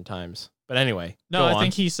came at different times. But anyway, No, I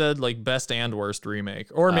think he said like best and worst remake,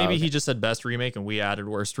 or maybe okay. he just said best remake and we added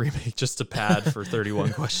worst remake just to pad for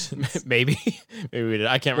 31 questions. maybe we did.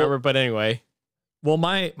 I can't remember, but anyway. Well,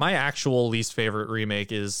 my actual least favorite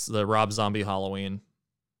remake is the Rob Zombie Halloween.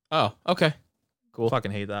 Oh, okay, cool.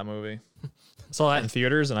 Fucking hate that movie. Saw that in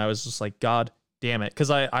theaters and I was just like, God damn it, because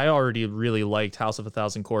I already really liked House of a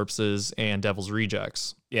Thousand Corpses and Devil's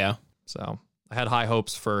Rejects. Yeah. So I had high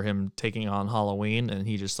hopes for him taking on Halloween, and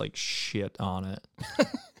he just like shit on it.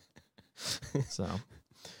 So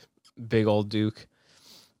Big old Duke.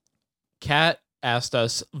 Kat asked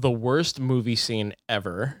us the worst movie scene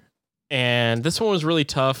ever. And this one was really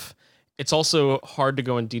tough. It's also hard to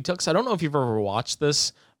go in detail because I don't know if you've ever watched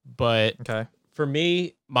this, but okay. For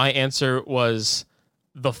me, my answer was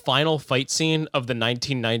the final fight scene of the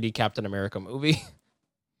 1990 Captain America movie.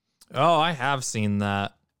 Oh, I have seen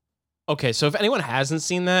that. Okay, so if anyone hasn't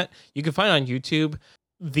seen that, you can find on YouTube.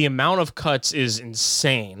 The amount of cuts is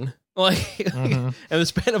insane. Like, in the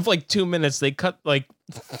span of like 2 minutes, they cut like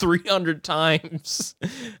 300 times.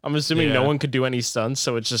 I'm assuming no one could do any stunts,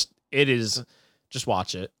 so it is just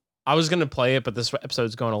watch it. I was gonna play it, but this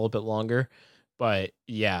episode's going a little bit longer. But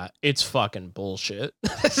yeah, it's fucking bullshit.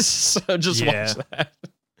 So just watch that.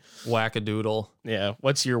 Wackadoodle. Yeah.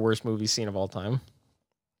 What's your worst movie scene of all time?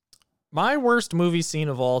 My worst movie scene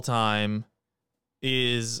of all time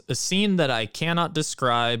is a scene that I cannot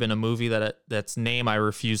describe in a movie that's name I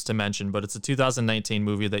refuse to mention, but it's a 2019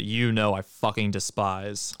 movie that I fucking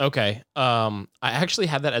despise. Okay. I actually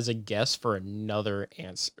had that as a guess for another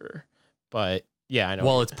answer, but yeah, I know.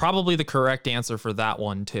 Well, it's probably the correct answer for that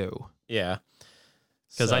one too. Yeah.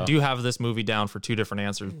 Because I do have this movie down for 2 different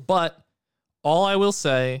answers, but all I will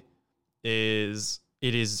say is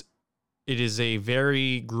it is a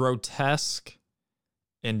very grotesque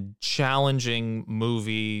and challenging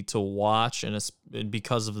movie to watch, and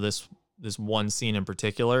because of this one scene in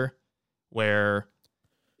particular, where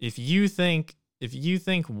if you think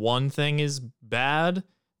one thing is bad,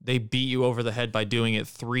 they beat you over the head by doing it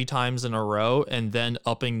 3 times in a row and then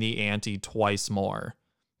upping the ante twice more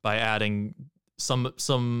by adding some of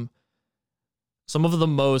the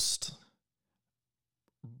most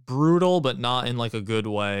brutal, but not in like a good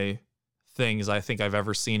way, things I think I've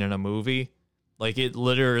ever seen in a movie. Like, it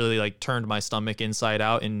literally like turned my stomach inside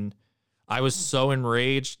out, and I was so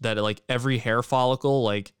enraged that like every hair follicle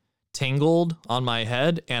like tingled on my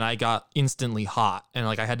head, and I got instantly hot, and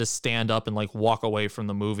like I had to stand up and like walk away from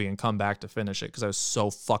the movie and come back to finish it because I was so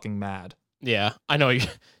fucking mad. Yeah, I know. You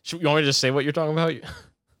want me to just say what you're talking about?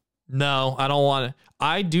 No, I don't want to.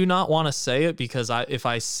 I do not want to say it because if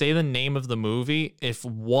I say the name of the movie, if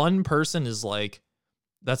one person is like,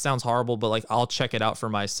 that sounds horrible, but like I'll check it out for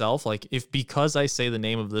myself. Like, if because I say the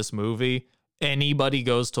name of this movie, anybody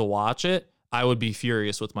goes to watch it, I would be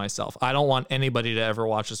furious with myself. I don't want anybody to ever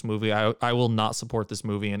watch this movie. I will not support this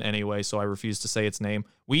movie in any way, so I refuse to say its name.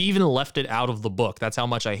 We even left it out of the book. That's how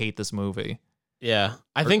much I hate this movie. Yeah,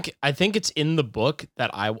 I think it's in the book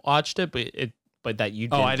that I watched it, but that you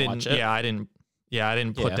didn't. Oh, I didn't. Watch it. Yeah, I didn't. Yeah, I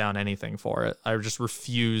didn't put down anything for it. I just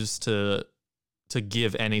refused to to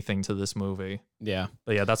give anything to this movie. Yeah.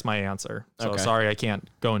 But yeah, that's my answer. So Okay. sorry, I can't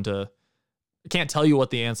tell you what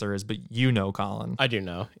the answer is, but you know, Colin. I do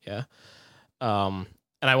know. Yeah. And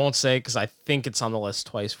I won't say because I think it's on the list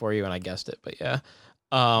twice for you, and I guessed it. But yeah.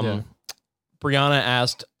 Yeah. Brianna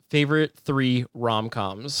asked favorite 3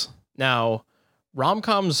 rom-coms. Now,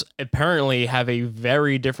 rom-coms apparently have a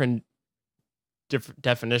very different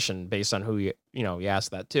definition based on who you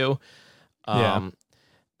asked that to.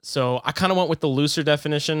 So I kind of went with the looser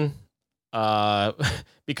definition,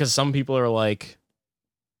 because some people are like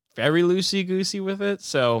very loosey goosey with it.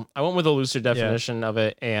 So I went with a looser definition of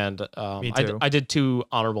it, and Me too. I did 2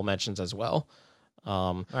 honorable mentions as well.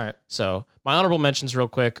 All right. So my honorable mentions real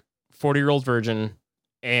quick: 40-Year-Old Virgin,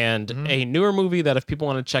 and a newer movie that if people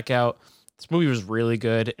want to check out, this movie was really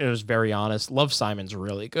good. It was very honest. Love, Simon's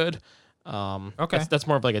really good. Okay. That's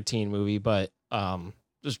more of like a teen movie, but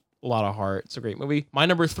just a lot of heart. It's a great movie. My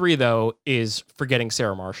number 3 though is Forgetting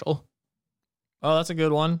Sarah Marshall. Oh, that's a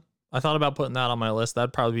good one. I thought about putting that on my list.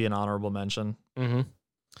 That'd probably be an honorable mention. Mm-hmm.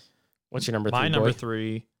 What's your number 3? My number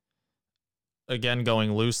 3, again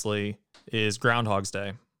going loosely, is Groundhog's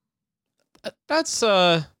Day. That's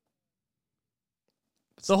The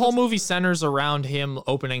whole movie centers around him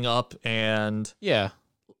opening up and yeah.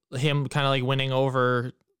 him kind of like winning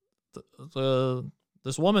over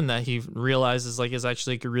this woman that he realizes like is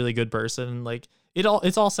actually like a really good person. And like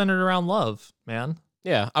it's all centered around love, man.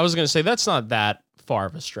 Yeah, I was gonna say that's not that far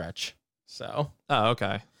of a stretch. So Oh,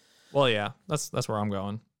 okay. Well, yeah, that's where I'm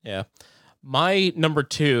going. yeah, my number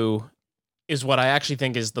 2 is what I actually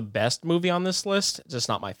think is the best movie on this list. It's just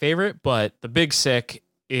not my favorite, but The Big Sick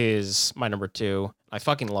is my number 2. I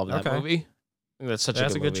fucking love that movie. I think that's such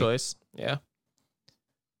That's a a good good movie. choice. Yeah.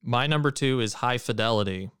 My number 2 is High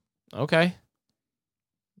Fidelity. Okay.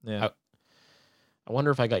 Yeah, I wonder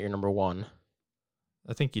if I got your number 1.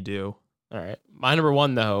 I think you do. All right. My number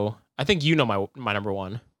 1 though, I think you know my number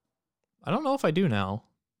 1. I don't know if I do now.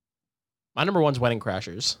 My number 1's Wedding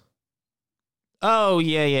Crashers. Oh,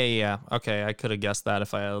 yeah. Okay, I could have guessed that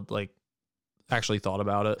if I had like actually thought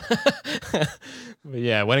about it. But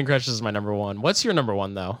yeah, Wedding Crashers is my number 1. What's your number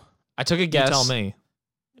 1 though? I took a guess. You tell me.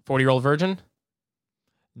 40-Year-Old Virgin?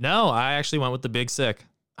 No, I actually went with The Big Sick.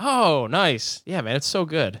 Oh, nice. Yeah, man, it's so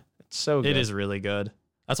good. It's so good. It is really good.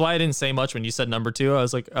 That's why I didn't say much when you said number 2. I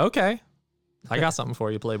was like, okay, I got something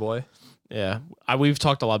for you, Playboy. Yeah, we've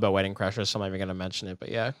talked a lot about Wedding Crashers, so I'm not even gonna mention it. But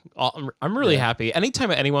yeah, I'm really happy. Anytime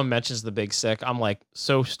anyone mentions The Big Sick, I'm like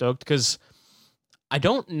so stoked because I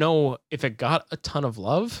don't know if it got a ton of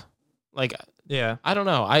love. Like, Yeah. I don't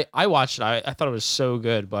know. I watched it. I thought it was so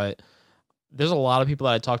good, but there's a lot of people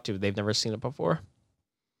that I talked to, they've never seen it before.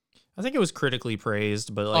 I think it was critically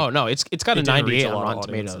praised, but like, Oh no, it's got a it didn't reach 98 a on lot of Rotten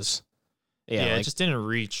Tomatoes. audiences. Yeah, it like, just didn't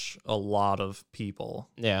reach a lot of people.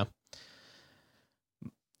 yeah.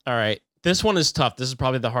 All right. This one is tough. This is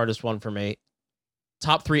probably the hardest one for me.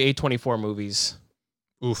 Top 3 A24 movies.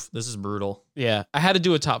 Oof, this is brutal. Yeah, I had to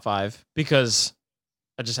do a top 5 because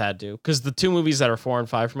I just had to. Because the 2 movies that are 4 and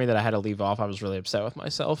 5 for me that I had to leave off, I was really upset with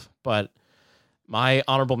myself. But my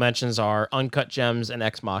honorable mentions are Uncut Gems and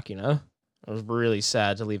Ex Machina. I was really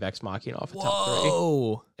sad to leave Ex Machina off the top 3.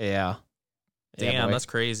 Whoa. Yeah. Damn, boy. that's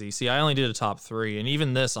crazy. See, I only did a top 3, and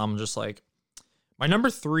even this, I'm just like, my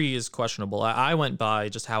number 3 is questionable. I went by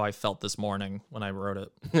just how I felt this morning when I wrote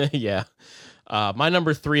it. Yeah. My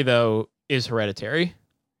number 3 though is Hereditary.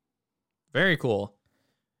 Very cool.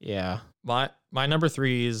 Yeah. My number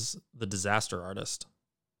 3 is The Disaster Artist.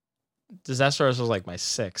 Disaster Artist was like my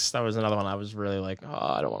 6th. That was another one I was really like,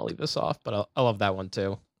 oh, I don't want to leave this off, but I love that one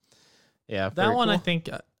too. Yeah. That very one, cool. I think,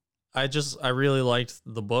 I really liked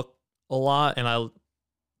the book a lot, and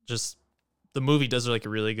the movie does like a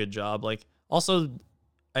really good job. Like, also,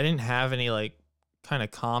 I didn't have any like kind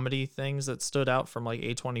of comedy things that stood out from like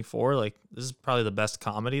A24. Like, this is probably the best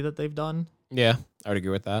comedy that they've done. Yeah, I would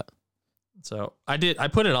agree with that. So I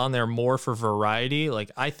put it on there more for variety.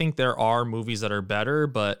 Like, I think there are movies that are better,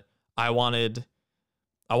 but I wanted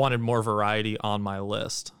more variety on my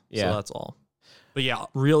list. Yeah. So that's all. But yeah,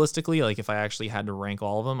 realistically, like if I actually had to rank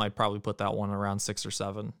all of them, I'd probably put that one around 6 or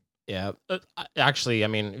 7. Yeah. Actually, I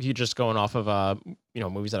mean, if you're just going off of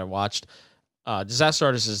movies that I watched, Disaster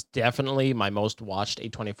Artist is definitely my most watched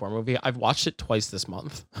A24 movie. I've watched it twice this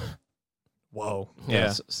month. Whoa.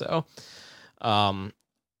 Yeah. So,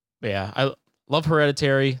 yeah, I love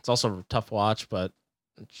Hereditary. It's also a tough watch, but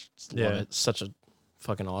I just love it. It's such a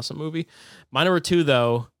fucking awesome movie. My number 2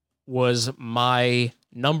 though was my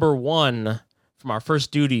number 1 from our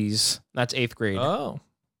first duties. That's 8th grade. Oh,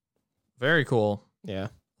 very cool. Yeah.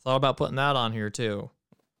 Thought about putting that on here too.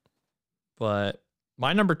 But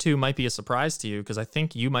My number 2 might be a surprise to you because I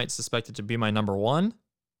think you might suspect it to be my number 1.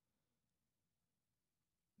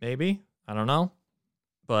 Maybe. I don't know.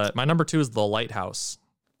 But my number 2 is The Lighthouse.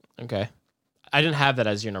 Okay. I didn't have that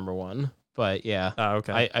as your number 1, but yeah. Oh,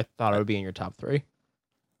 okay. I thought it would be in your top 3.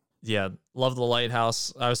 Yeah, love The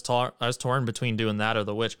Lighthouse. I was torn between doing that or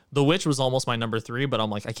The Witch. The Witch was almost my number 3, but I'm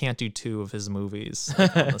like, I can't do 2 of his movies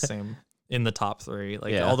in the top 3.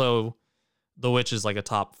 Like, although The Witch is like a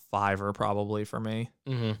top 5er probably for me.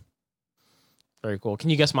 Mm-hmm. Very cool. Can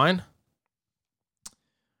you guess mine?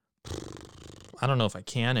 I don't know if I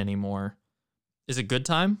can anymore. Is it Good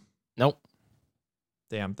Time? Nope.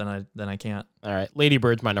 Damn, then I can't. All right. Lady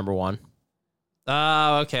Bird's my number 1.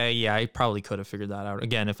 Okay. Yeah, I probably could have figured that out.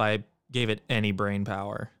 Again, if I gave it any brain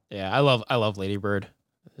power. Yeah, I love Lady Bird.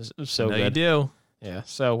 It's so good. You do. Yeah.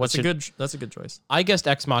 So that's a good choice. I guessed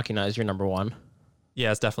Ex Machina is your number 1.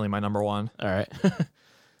 Yeah, it's definitely my number 1. All right.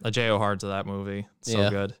 A J.O. Hard to that movie. It's so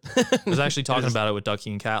good. I was actually talking about it with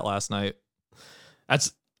Ducky and Cat last night.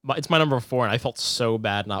 It's my number 4, and I felt so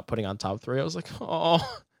bad not putting on top 3. I was like,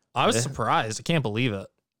 oh. I was surprised. I can't believe it.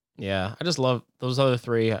 Yeah, I just love those other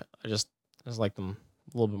 3. I just like them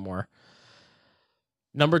a little bit more.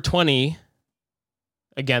 Number 20.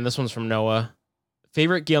 Again, this one's from Noah.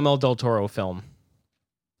 Favorite Guillermo del Toro film.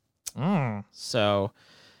 So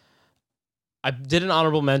I did an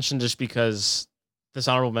honorable mention just because this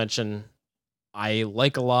honorable mention I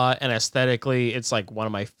like a lot, and aesthetically it's like one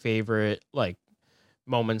of my favorite like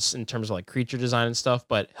moments in terms of like creature design and stuff.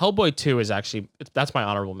 But Hellboy 2 is actually that's my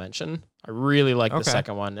honorable mention. I really like the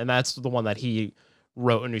second one, and that's the one that he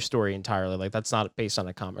wrote a new story entirely. Like that's not based on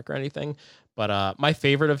a comic or anything. But my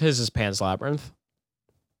favorite of his is Pan's Labyrinth.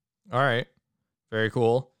 All right. Very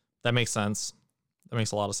cool. That makes sense. That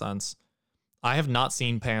makes a lot of sense. I have not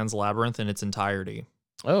seen Pan's Labyrinth in its entirety.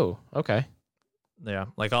 Oh, okay. Yeah.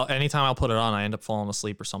 Like anytime I'll put it on, I end up falling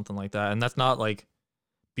asleep or something like that. And that's not like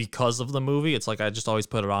because of the movie. It's like I just always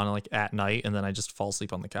put it on like at night and then I just fall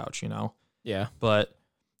asleep on the couch, you know? Yeah. But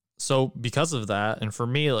so because of that, and for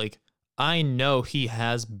me, like I know he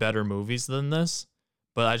has better movies than this,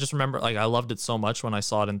 but I just remember like I loved it so much when I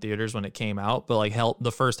saw it in theaters when it came out. But like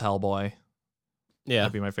the first Hellboy,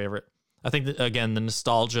 that'd be my favorite. I think that, again, the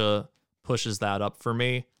nostalgia pushes that up for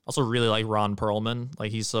me. Also really like Ron Perlman.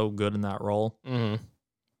 Like he's so good in that role. Mm-hmm.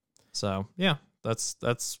 So yeah, that's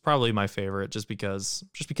probably my favorite just because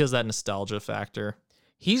that nostalgia factor.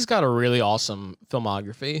 He's got a really awesome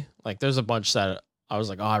filmography. Like there's a bunch that I was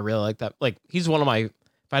like, oh, I really like that. Like he's one of my, if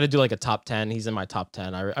I had to do like a top 10, he's in my top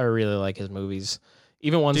 10. I really like his movies.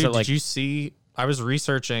 Even ones that like. Did you see, I was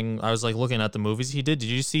researching, I was like looking at the movies he did. Did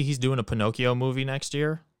you see he's doing a Pinocchio movie next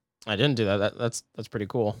year? I didn't do that. That's pretty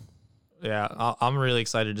cool. Yeah, I'm really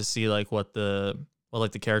excited to see like what the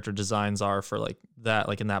character designs are for like that,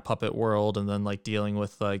 like in that puppet world, and then like dealing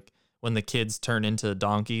with like when the kids turn into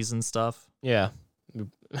donkeys and stuff. Yeah,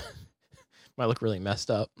 might look really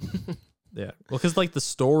messed up. Yeah, well, because like the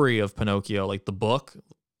story of Pinocchio, like the book,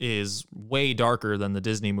 is way darker than the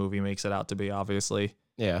Disney movie makes it out to be. Obviously.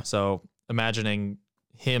 Yeah. So imagining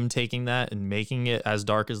him taking that and making it as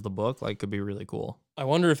dark as the book, like, could be really cool. I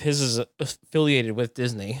wonder if his is affiliated with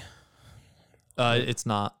Disney. It's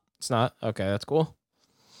not. It's not? Okay, that's cool.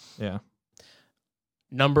 Yeah.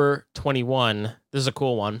 Number 21. This is a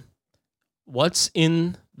cool one. What's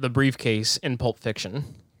in the briefcase in Pulp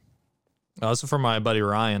Fiction? Oh, this is from my buddy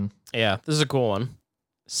Ryan. Yeah, this is a cool one.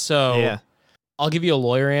 So yeah. I'll give you a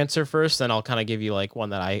lawyer answer first, then I'll kind of give you like one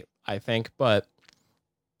that I think. But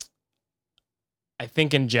I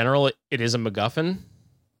think in general, it is a MacGuffin.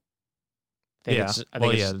 Yeah,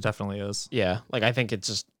 it definitely is. Yeah, like I think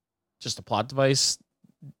it's just a plot device.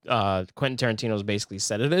 Quentin Tarantino's basically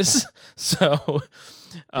said it is. So,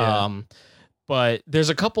 but there's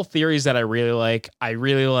a couple theories that I really like. I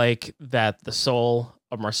really like that the soul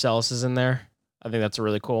of Marcellus is in there. I think that's a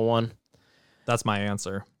really cool one. That's my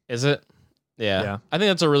answer. Is it? Yeah. I think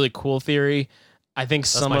that's a really cool theory. I think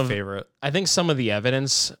that's my favorite. I think some of the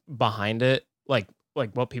evidence behind it, like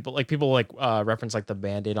what people reference like the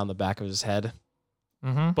Band-Aid on the back of his head.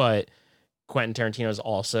 Mm-hmm. But Quentin Tarantino's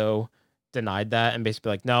also denied that and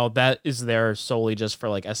basically like, no, that is there solely just for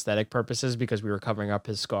like aesthetic purposes because we were covering up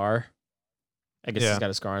his scar. I guess he's got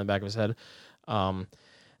a scar on the back of his head. I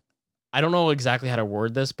don't know exactly how to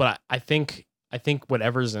word this, but I think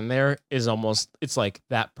whatever's in there is almost, it's like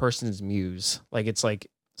that person's muse. Like it's like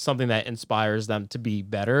something that inspires them to be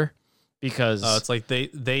better because it's like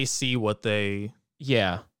they see what they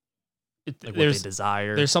like what they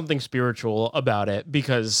desire. There's something spiritual about it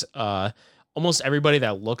because almost everybody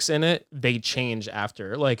that looks in it, they change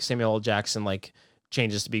after. Like Samuel L. Jackson, like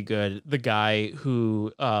changes to be good. The guy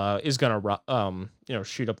who is gonna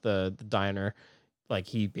shoot up the diner, like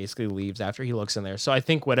he basically leaves after he looks in there. So I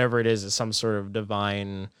think whatever it is some sort of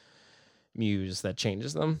divine muse that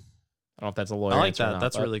changes them. I don't know if that's a lawyer. I like answer or that. not,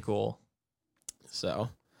 That's but- really cool. So.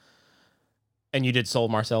 And you did Soul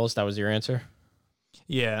Marcellus. That was your answer.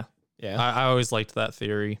 Yeah. Yeah. I always liked that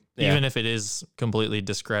theory, Yeah. even if it is completely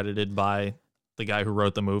discredited by the guy who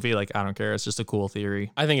wrote the movie. Like, I don't care. It's just a cool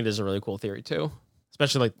theory. I think it is a really cool theory too,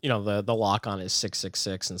 especially like the lock on is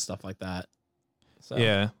 666 and stuff like that. So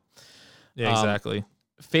Yeah. Yeah, exactly.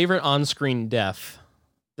 Favorite on-screen death.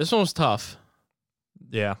 This one was tough.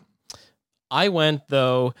 Yeah. I went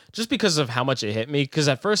though just because of how much it hit me. Because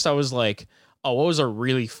at first I was like, "Oh, what was a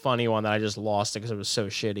really funny one that I just lost it because it was so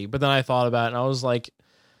shitty?" But then I thought about it and I was like,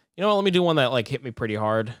 "You know what? Let me do one that like hit me pretty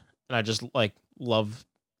hard." And I just like love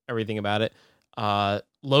everything about it.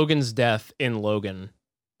 Logan's death in Logan,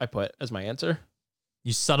 I put as my answer.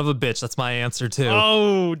 You son of a bitch. That's my answer too.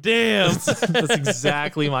 Oh, damn. That's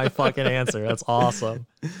exactly my fucking answer. That's awesome.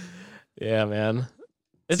 Yeah, man.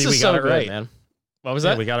 It's See, just we got so it good, right. man. What was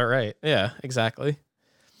Yeah, that? we got it right. Yeah, exactly.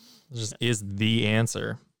 It just is the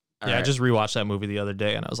answer. All I right. just rewatched that movie the other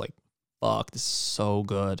day and I was like, fuck, this is so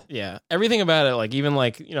good. Yeah, everything about it, like even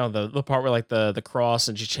like the part where like the cross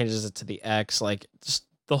and she changes it to the X, like just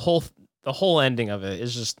the whole ending of it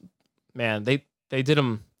is just, man, they did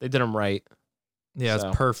them right. Yeah, So,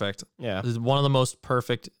 it's perfect. Yeah, It's one of the most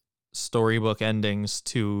perfect storybook endings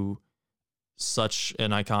to such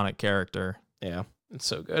an iconic character. yeah, it's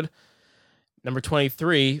so good. Number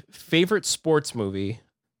 23, favorite sports movie.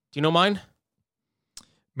 Do you know mine?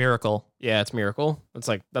 Miracle. Yeah, it's Miracle.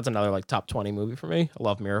 That's another like top 20 movie for me. I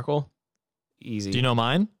love Miracle. Easy. Do you know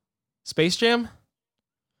mine? Space Jam?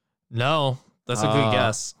 No, that's a good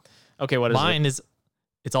guess. Okay, what is Mine is,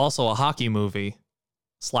 it's also a hockey movie.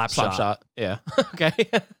 Slapshot. Slapshot. Yeah. Okay.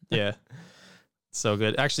 Yeah. So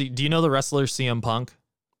good. Actually, do you know the wrestler CM Punk?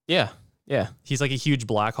 Yeah. Yeah. He's like a huge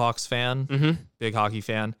Blackhawks fan, Mm-hmm. big hockey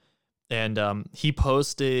fan. And he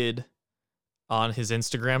posted on his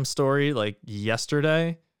Instagram story like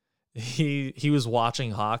yesterday, he was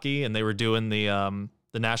watching hockey and they were doing the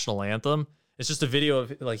national anthem. It's just a video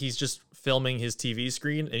of like he's just filming his TV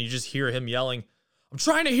screen and you just hear him yelling, "I'm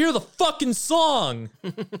trying to hear the fucking song."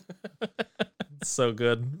 It's so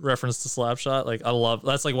good. Reference to Slapshot. Like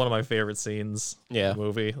that's like one of my favorite scenes Yeah. in the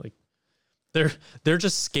movie. Like they're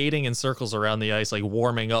just skating in circles around the ice, like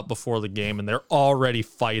warming up before the game, and they're already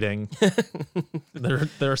fighting.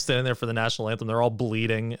 they're standing there for the national anthem. They're all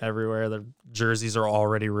bleeding everywhere. Their jerseys are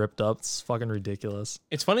already ripped up. It's fucking ridiculous.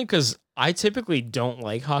 It's funny because I typically don't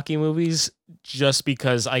like hockey movies just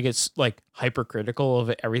because I get like hypercritical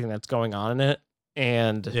of everything that's going on in it.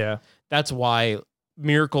 And Yeah. that's why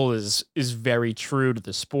Miracle is very true to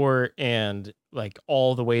the sport and like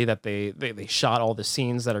all the way that they shot all the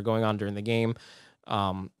scenes that are going on during the game.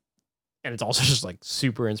 And it's also just like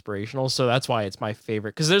super inspirational. So that's why it's my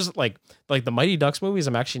favorite. Because there's like the Mighty Ducks movies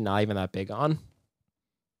I'm actually not even that big on.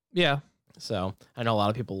 Yeah. So I know a lot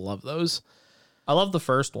of people love those. I love the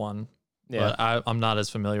first one, Yeah. but I'm not as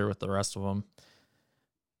familiar with the rest of them.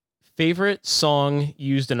 Favorite song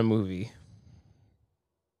used in a movie.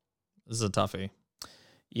 This is a toughie.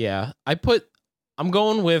 Yeah, I'm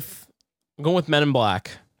going with Men in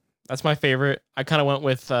Black. That's my favorite. I kind of went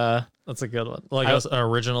with That's a good one. Like an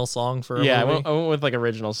original song for a I movie. went with like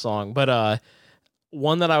original song, but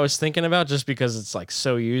one that I was thinking about just because it's like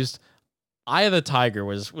so used. Eye of the Tiger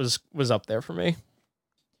was up there for me.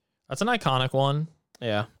 That's an iconic one.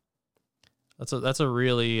 Yeah, That's a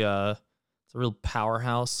really it's a real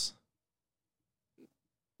powerhouse,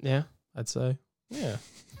 yeah, I'd say. yeah.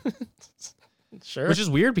 Sure. Which is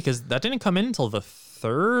weird because that didn't come in until the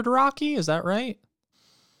third Rocky. Is that right?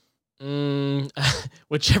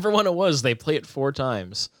 Whichever one it was, they play it 4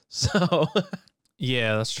 times. So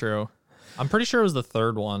Yeah, that's true. I'm pretty sure it was the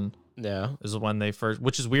third one yeah, is when they first,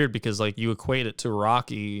 which is weird because like you equate it to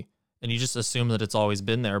Rocky and you just assume that it's always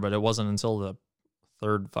been there, but it wasn't until the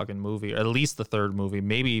third fucking movie, or at least the third movie,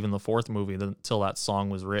 maybe even the fourth movie, until that song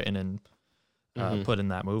was written and put in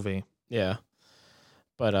that movie. yeah.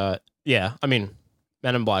 But yeah, I mean,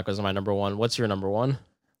 Men in Black was my number one. What's your number one?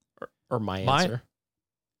 Or my answer?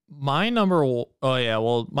 My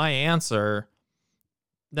answer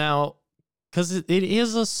now, because it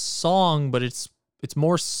is a song, but it's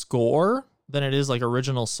more score than it is like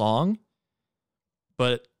original song.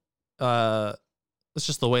 But it's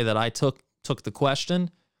just the way that I took the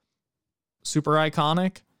question. Super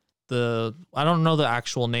iconic. I don't know the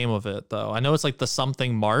actual name of it though. I know it's like the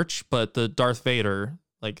something march, but the Darth Vader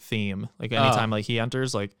like theme, like anytime like he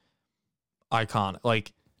enters, like iconic,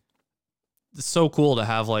 like so cool to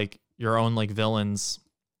have like your own like villains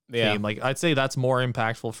Yeah. theme. Like I'd say that's more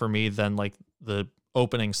impactful for me than like the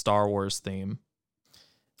opening Star Wars theme.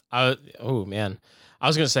 Oh man, I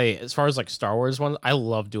was gonna say as far as like Star Wars ones, I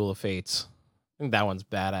love Duel of Fates. I think that one's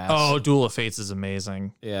badass. Oh, Duel of Fates is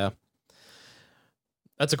amazing. Yeah,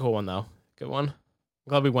 that's a cool one though. Good one. I'm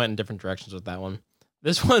glad we went in different directions with that one.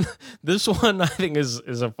 This one I think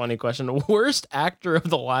is a funny question. Worst actor of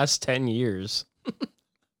the last 10 years.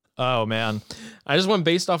 Oh man, I just went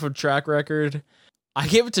based off of track record. I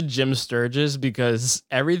gave it to Jim Sturgis because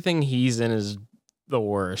everything he's in is the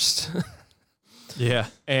worst. yeah.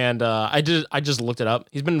 And I just looked it up.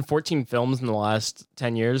 He's been in 14 films in the last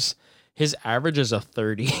 10 years. His average is a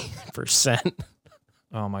 30%.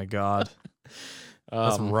 Oh my god,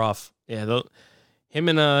 that's rough. Yeah, him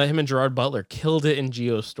and Gerard Butler killed it in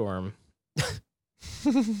Geostorm.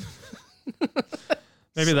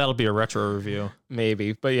 Maybe that'll be a retro review.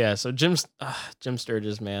 Maybe, but yeah. So Jim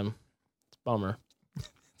Sturgis, man, it's a bummer.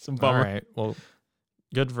 It's a bummer. All right, well,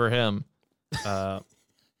 good for him.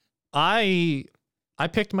 I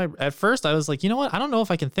picked at first I was like, you know what? I don't know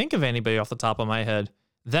if I can think of anybody off the top of my head.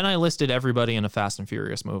 Then I listed everybody in a Fast and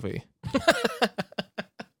Furious movie.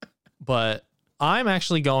 But I'm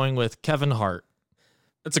actually going with Kevin Hart.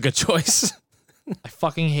 That's a good choice. I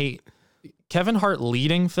fucking hate Kevin Hart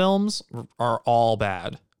leading films are all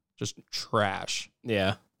bad. Just trash.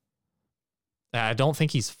 Yeah. I don't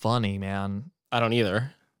think he's funny, man. I don't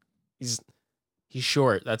either. He's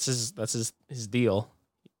short. That's his deal.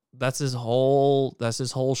 That's his whole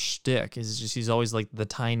shtick. He's always like the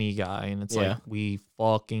tiny guy, and it's like, we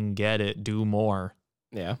fucking get it. Do more.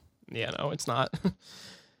 Yeah. Yeah, no, it's not.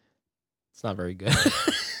 It's not very good.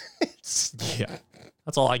 Yeah.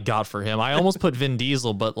 That's all I got for him. I almost put Vin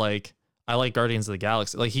Diesel, but like I like Guardians of the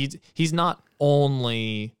Galaxy. Like he's not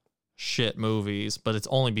only shit movies, but it's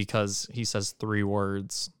only because he says 3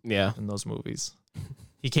 words in those movies.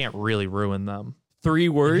 He can't really ruin them. 3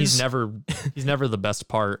 words? He's never the best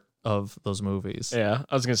part of those movies. Yeah,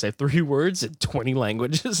 I was going to say 3 words in 20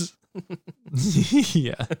 languages.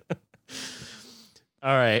 Yeah.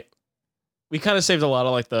 All right. We kind of saved a lot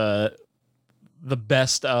of like the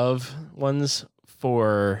best of ones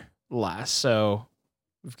for last. So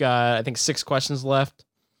we've got, I think, 6 questions left.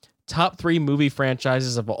 Top 3 movie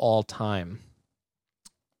franchises of all time.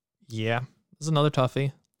 Yeah. This is another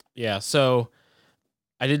toughie. Yeah. So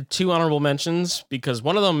I did 2 honorable mentions because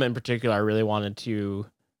one of them in particular I really wanted to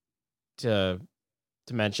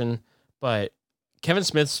mention, but Kevin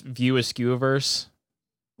Smith's View Askewverse,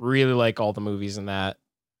 really like all the movies in that.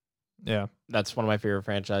 Yeah. That's one of my favorite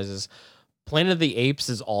franchises. Planet of the Apes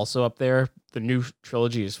is also up there. The new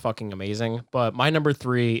trilogy is fucking amazing, but my number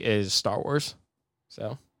 3 is Star Wars.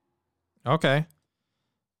 So, okay.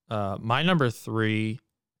 My number 3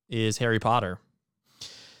 is Harry Potter.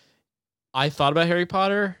 I thought about Harry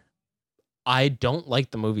Potter. I don't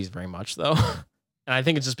like the movies very much though. And I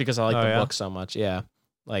think it's just because I like the book so much. Yeah.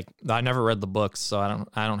 Like I never read the books, so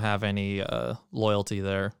I don't have any loyalty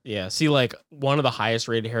there. Yeah. See, like one of the highest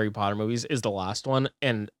rated Harry Potter movies is the last one,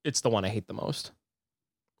 and it's the one I hate the most.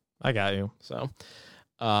 I got you. So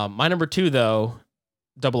my number 2 though,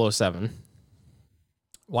 007.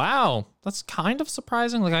 Wow. That's kind of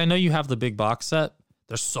surprising. Like I know you have the big box set.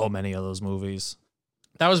 There's so many of those movies.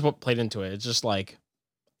 That was what played into it. It's just like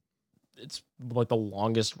it's like the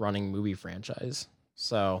longest running movie franchise.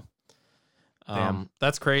 So damn,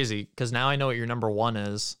 that's crazy because now I know what your number 1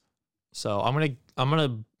 is. So I'm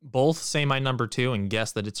gonna both say my number 2 and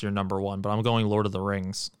guess that it's your number 1, but I'm going Lord of the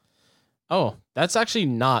Rings. Oh, that's actually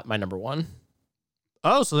not my number 1.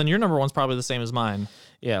 Oh, so then your number 1's probably the same as mine.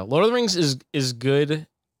 Yeah, Lord of the Rings is good,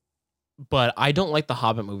 but I don't like the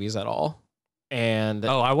Hobbit movies at all. And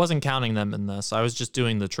I wasn't counting them in this. I was just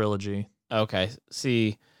doing the trilogy. Okay.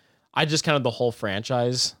 See, I just counted the whole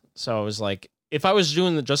franchise. So I was like, if I was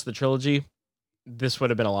doing just the trilogy, this would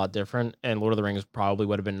have been a lot different. And Lord of the Rings probably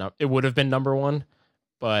would have been number 1.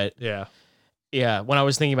 But yeah, when I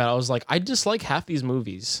was thinking about it, I was like, I dislike half these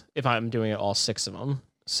movies if I'm doing it all 6 of them.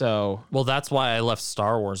 So, well, that's why I left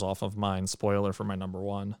Star Wars off of mine. Spoiler for my number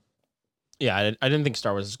 1. Yeah, I didn't think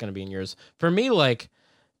Star Wars was going to be in yours. For me, like,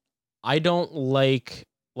 I don't like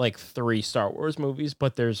 3 Star Wars movies,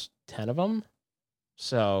 but there's 10 of them.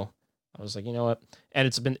 So I was like, you know what? And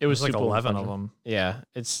it was like super 11 of them. Yeah,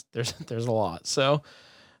 there's a lot. So,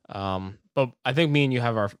 but I think me and you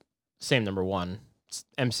have our same number 1. It's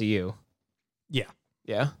MCU. Yeah.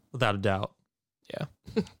 Yeah. Without a doubt.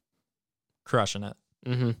 Yeah. Crushing it.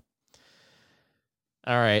 Mm-hmm.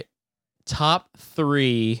 All right. Top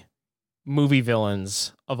 3 movie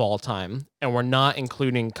villains of all time, and we're not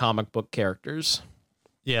including comic book characters.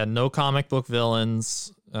 Yeah, no comic book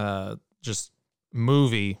villains, just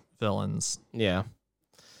movie villains. Yeah.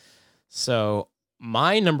 So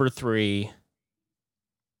my number 3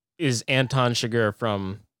 is Anton Chigurh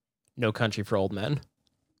from No Country for Old Men.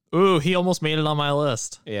 Ooh, he almost made it on my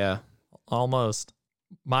list. Yeah. Almost.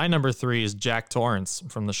 My number 3 is Jack Torrance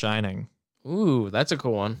from The Shining. Ooh, that's a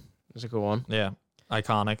cool one. That's a cool one. Yeah,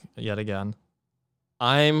 iconic yet again.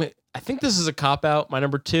 I think this is a cop-out, my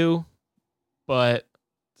number 2, but at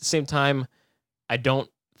the same time, I don't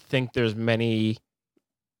think there's many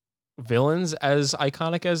villains as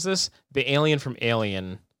iconic as this. The alien from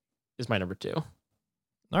Alien is my number 2. All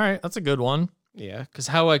right, that's a good one. Yeah, because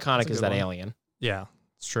how iconic is that alien? Yeah,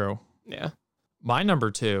 it's true. Yeah. My number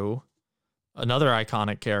 2, another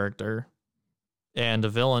iconic character, and a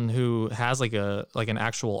villain who has like an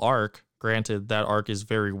actual arc. Granted, that arc is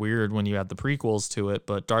very weird when you add the prequels to it,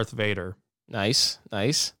 but Darth Vader. Nice.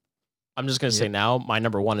 I'm just gonna say now, my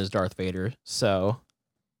number 1 is Darth Vader. So.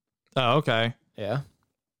 Oh, okay. Yeah.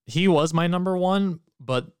 He was my number 1,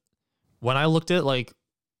 but when I looked at like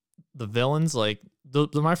the villains, like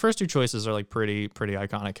my first 2 choices are like pretty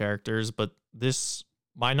iconic characters, but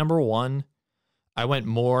my number 1, I went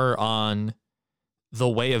more on the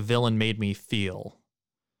way a villain made me feel,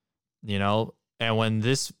 and when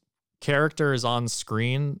this character is on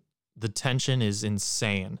screen, the tension is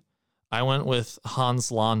insane. I went with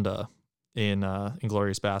Hans Landa in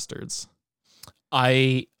Inglourious Bastards.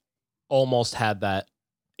 I almost had that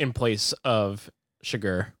in place of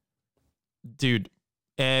Chigurh. Dude,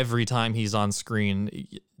 every time he's on screen,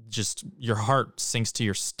 just your heart sinks to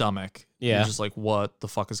your stomach. Yeah. You're just like, what the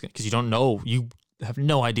fuck is going to... Because you don't know. You have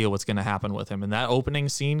no idea what's going to happen with him. And that opening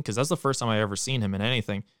scene, because that's the first time I've ever seen him in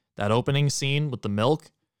anything. That opening scene with the milk,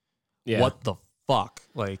 what the fuck?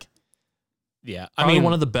 Like... Yeah, I mean,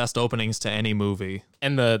 one of the best openings to any movie.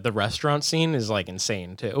 And the restaurant scene is like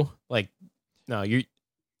insane too. Like, no, you.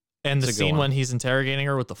 And the scene when he's interrogating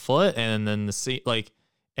her with the foot, and then the scene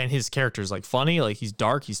and his character's like funny, like he's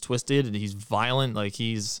dark, he's twisted, and he's violent. Like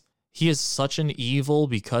he is such an evil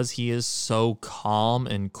because he is so calm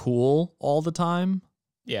and cool all the time.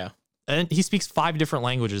 Yeah, and he speaks 5 different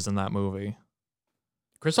languages in that movie.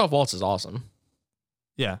 Christoph Waltz is awesome.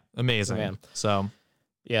 Yeah, amazing. Man. So.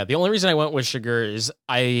 Yeah, the only reason I went with Chigurh is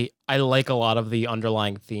I like a lot of the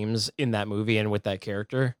underlying themes in that movie and with that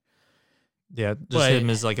character. Yeah, just him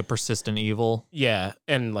as like a persistent evil. Yeah,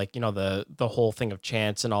 and like, the whole thing of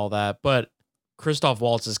chance and all that. But Christoph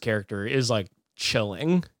Waltz's character is like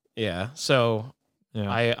chilling. Yeah, so yeah.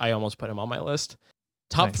 I almost put him on my list.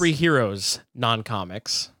 Top 3 heroes,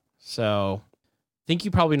 non-comics. So I think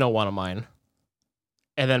you probably know one of mine.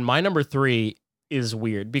 And then my number 3 is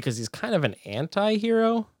weird because he's kind of an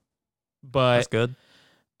anti-hero, but that's good.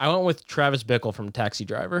 I went with Travis Bickle from Taxi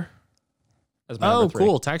Driver as my number 3.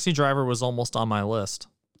 Cool. Taxi Driver was almost on my list.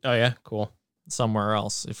 Oh yeah, cool. Somewhere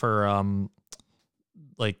else for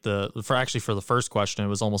for the first question, it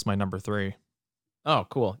was almost my number 3. Oh,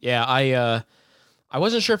 cool. Yeah, I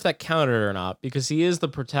wasn't sure if that counted or not because he is the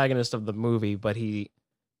protagonist of the movie, but he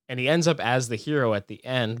ends up as the hero at the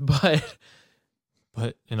end,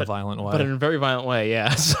 But in a violent way. But in a very violent way,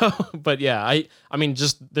 yeah. So, but yeah, I mean,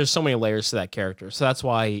 just there's so many layers to that character. So that's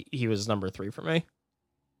why he was number 3 for me.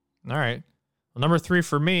 All right. Well, number 3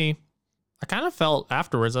 for me, I kind of felt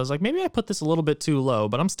afterwards, I was like, maybe I put this a little bit too low,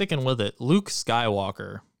 but I'm sticking with it. Luke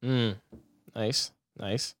Skywalker. Nice. A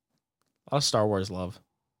lot of Star Wars love.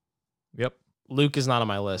 Yep. Luke is not on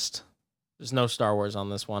my list. There's no Star Wars on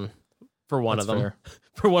this one. For one That's of them. fair.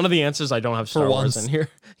 For one of the answers, I don't have Star Wars in here.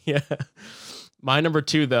 Yeah. My number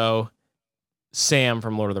 2, though, Sam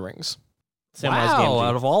from Lord of the Rings. Samwise Gamgee.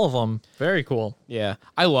 Out of all of them. Very cool. Yeah.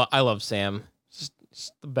 I love Sam. Just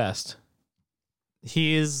the best.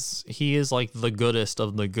 He is like the goodest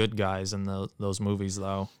of the good guys in those movies,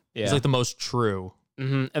 though. Yeah. He's like the most true.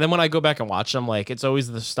 Mm-hmm. And then when I go back and watch them, like, it's always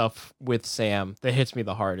the stuff with Sam that hits me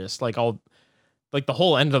the hardest. Like, the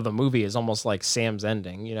whole end of the movie is almost like Sam's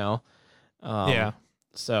ending, Yeah.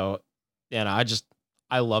 So,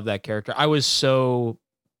 I love that character. I was so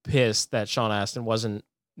pissed that Sean Astin wasn't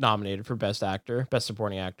nominated for Best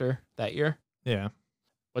Supporting Actor that year. Yeah.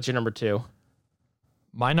 What's your number 2?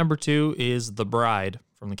 My number 2 is the Bride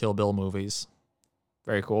from the Kill Bill movies.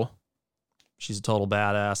 Very cool. She's a total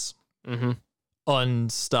badass. Mm-hmm.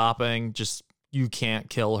 Unstopping. Just, you can't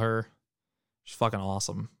kill her. She's fucking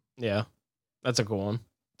awesome. Yeah. That's a cool one.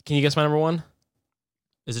 Can you guess my number 1?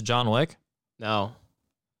 Is it John Wick? No.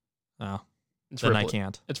 No. Then I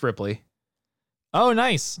can't. It's Ripley. Oh,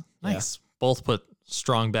 nice. Yeah. Both put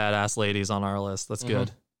strong, badass ladies on our list. That's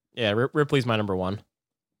good. Yeah, Ripley's my number 1.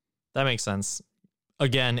 That makes sense.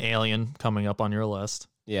 Again, Alien coming up on your list.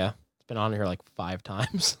 Yeah. It's been on here like 5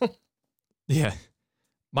 times. Yeah.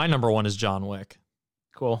 My number one is John Wick.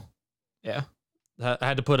 Cool. Yeah. I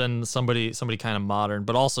had to put in somebody kind of modern,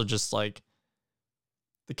 but also just like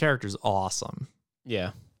the character's awesome.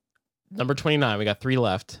 Yeah. Number 29. We got 3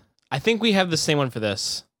 left. I think we have the same one for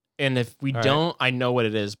this. And if we All don't, I know what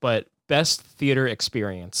it is, but best theater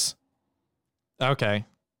experience. Okay.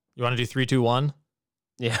 You want to do 3, 2, 1?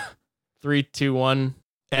 Yeah. 3, 2, 1.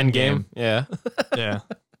 Endgame. Yeah. Yeah.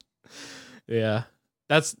 Yeah.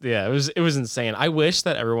 It was insane. I wish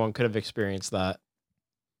that everyone could have experienced that.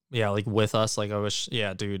 Yeah, like with us. Like I wish,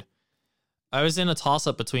 yeah, dude. I was in a toss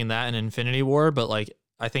up between that and Infinity War, but like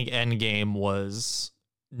I think Endgame was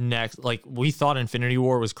next. Like we thought Infinity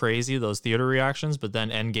War was crazy, those theater reactions, but then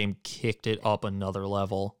Endgame kicked it up another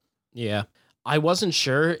level. Yeah. I wasn't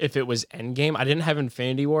sure if it was Endgame. I didn't have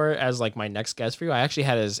Infinity War as like my next guess for you. I actually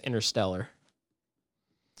had it as Interstellar.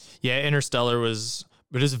 Yeah, Interstellar was,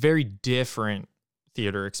 but it's a very different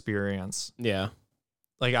theater experience. Yeah.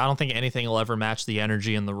 Like I don't think anything will ever match the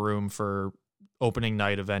energy in the room for opening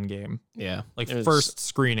night of Endgame. Yeah. Like first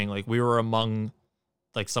screening, like we were among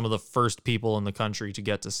like some of the first people in the country to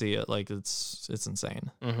get to see it. Like it's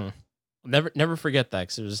insane. Mm-hmm. Never forget that,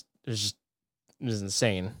 because it was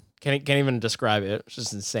insane. Can't even describe it. It's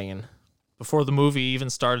just insane. Before the movie even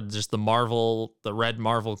started, just the red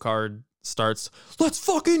Marvel card starts. Let's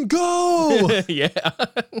fucking go! Yeah.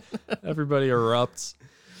 Everybody erupts.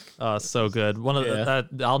 So good. One of that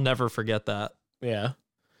I'll never forget that. Yeah.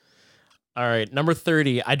 All right, number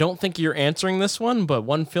 30. I don't think you're answering this one, but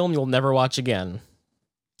one film you'll never watch again.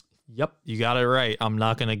 Yep, you got it right. I'm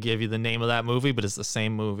not going to give you the name of that movie, but it's the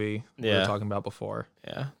same movie we were talking about before.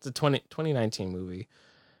 Yeah, it's a 2019 movie.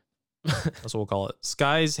 That's what we'll call it.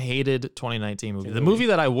 Sky's hated 2019 movie. The movie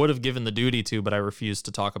that I would have given the duty to, but I refused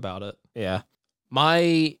to talk about it. Yeah.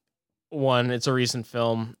 My one, it's a recent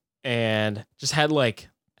film, and just had like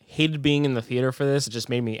hated being in the theater for this. It just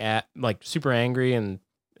made me like super angry and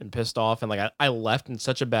pissed off, and like I left in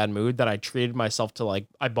such a bad mood that I treated myself to like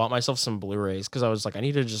I bought myself some Blu-rays because I was like I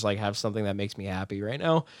need to just like have something that makes me happy right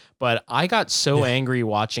now. But I got so angry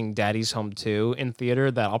watching Daddy's Home 2 in theater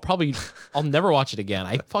that I'll never watch it again.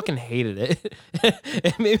 I fucking hated it.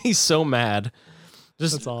 It made me so mad.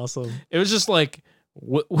 That's awesome. It was just like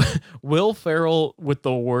Will Ferrell with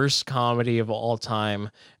the worst comedy of all time,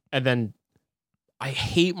 and then I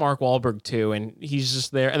hate Mark Wahlberg too, and he's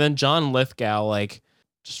just there, and then John Lithgow like.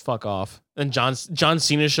 Just fuck off. And John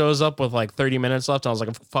Cena shows up with like 30 minutes left. And I was like,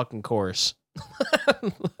 of fucking course.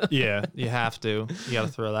 Yeah, you have to. You got to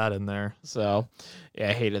throw that in there. So,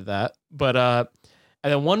 yeah, I hated that. But and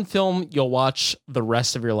then one film you'll watch the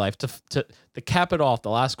rest of your life. To cap it off,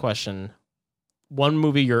 the last question. One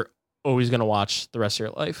movie you're always gonna watch the rest of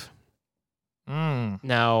your life.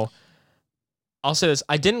 Now, I'll say this.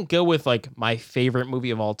 I didn't go with like my favorite movie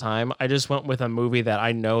of all time. I just went with a movie that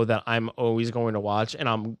I know that I'm always going to watch, and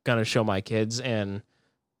I'm going to show my kids, and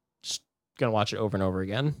just going to watch it over and over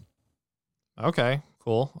again. Okay,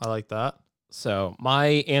 cool. I like that. So my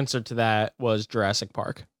answer to that was Jurassic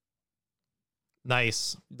Park.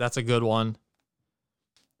 Nice. That's a good one.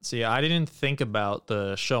 See, I didn't think about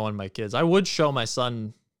the showing my kids. I would show my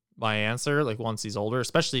son my answer like once he's older,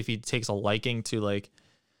 especially if he takes a liking to like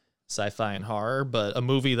sci-fi and horror, but a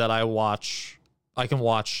movie that I can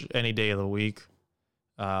watch any day of the week,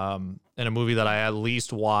 and a movie that I at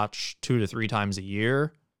least watch 2 to 3 times a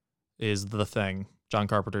year is The Thing. John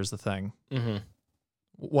Carpenter's The Thing. Mm-hmm.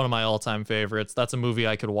 One of my all-time favorites. That's a movie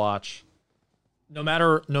I could watch no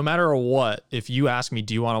matter what. If you ask me,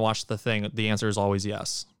 do you want to watch The Thing? The answer is always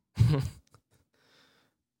yes. I'm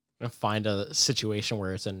gonna find a situation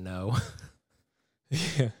where it's a no.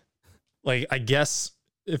 Yeah. Like, I guess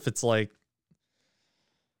if it's like,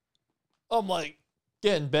 I'm like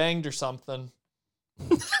getting banged or something.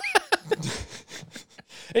 And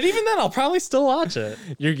even then, I'll probably still watch it.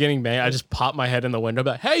 You're getting banged. I just pop my head in the window,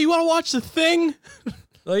 but hey, you want to watch The Thing?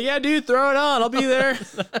 Like, yeah, dude, throw it on. I'll be there.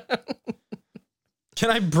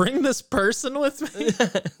 Can I bring this person with me?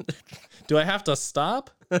 Do I have to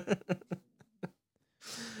stop?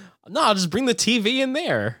 No, I'll just bring the TV in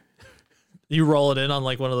there. You roll it in on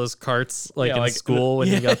like one of those carts, like in school when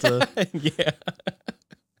you got to. Yeah.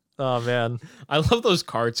 Oh man, I love those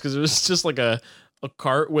carts because it was just like a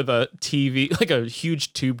cart with a TV, like a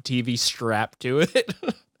huge tube TV strapped to it.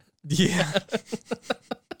 Yeah.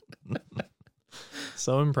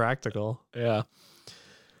 So impractical. Yeah.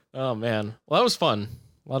 Oh man. Well, that was fun.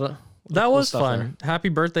 That was fun. There. Happy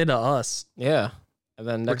birthday to us. Yeah. And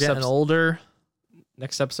then we're getting older.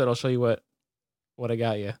 Next episode, I'll show you what I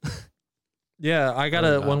got you. Yeah, I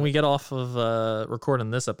gotta, when we get off of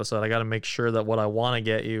recording this episode, I gotta make sure that what I want to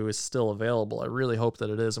get you is still available. I really hope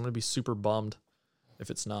that it is. I'm gonna be super bummed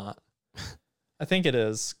if it's not. I think it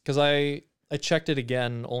is, because I checked it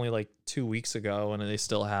again only like 2 weeks ago and they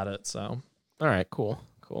still had it, so. All right, cool.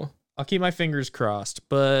 I'll keep my fingers crossed.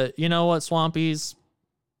 But you know what, Swampies?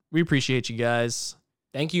 We appreciate you guys.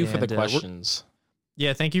 Thank you for the questions.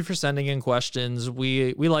 Yeah, thank you for sending in questions.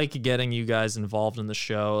 We like getting you guys involved in the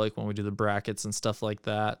show, like when we do the brackets and stuff like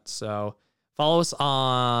that. So follow us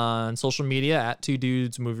on social media at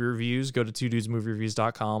 2Dudes Movie Reviews. Go to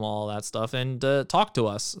 2dudesmoviereviews.com, all that stuff, and talk to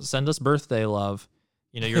us. Send us birthday love.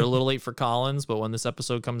 You know, you're a little late for Colin's, but when this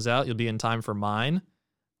episode comes out, you'll be in time for mine.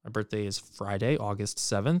 My birthday is Friday, August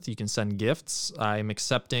 7th. You can send gifts. I'm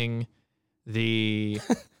accepting the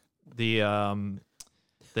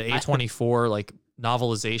A24 like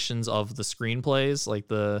novelizations of the screenplays, like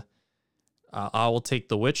the I Will Take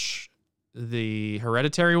the Witch, the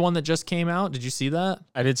Hereditary one that just came out. Did you see that?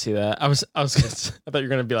 I did see that. I thought you were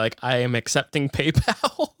gonna be like, I am accepting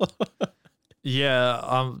PayPal.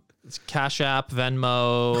 Yeah, it's Cash App,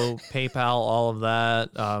 Venmo, PayPal, all of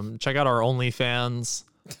that. Check out our OnlyFans.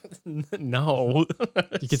 No,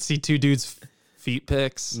 you can see 2 dudes' feet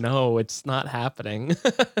pics. No, it's not happening.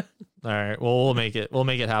 All right. Well, we'll make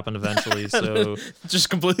it happen eventually. So just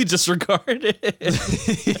completely disregard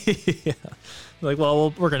it. Yeah. Like,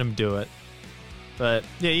 well, we're gonna do it. But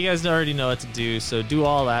yeah, you guys already know what to do. So do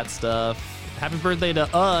all that stuff. Happy birthday to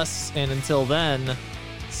us, and until then,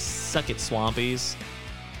 suck it, Swampies.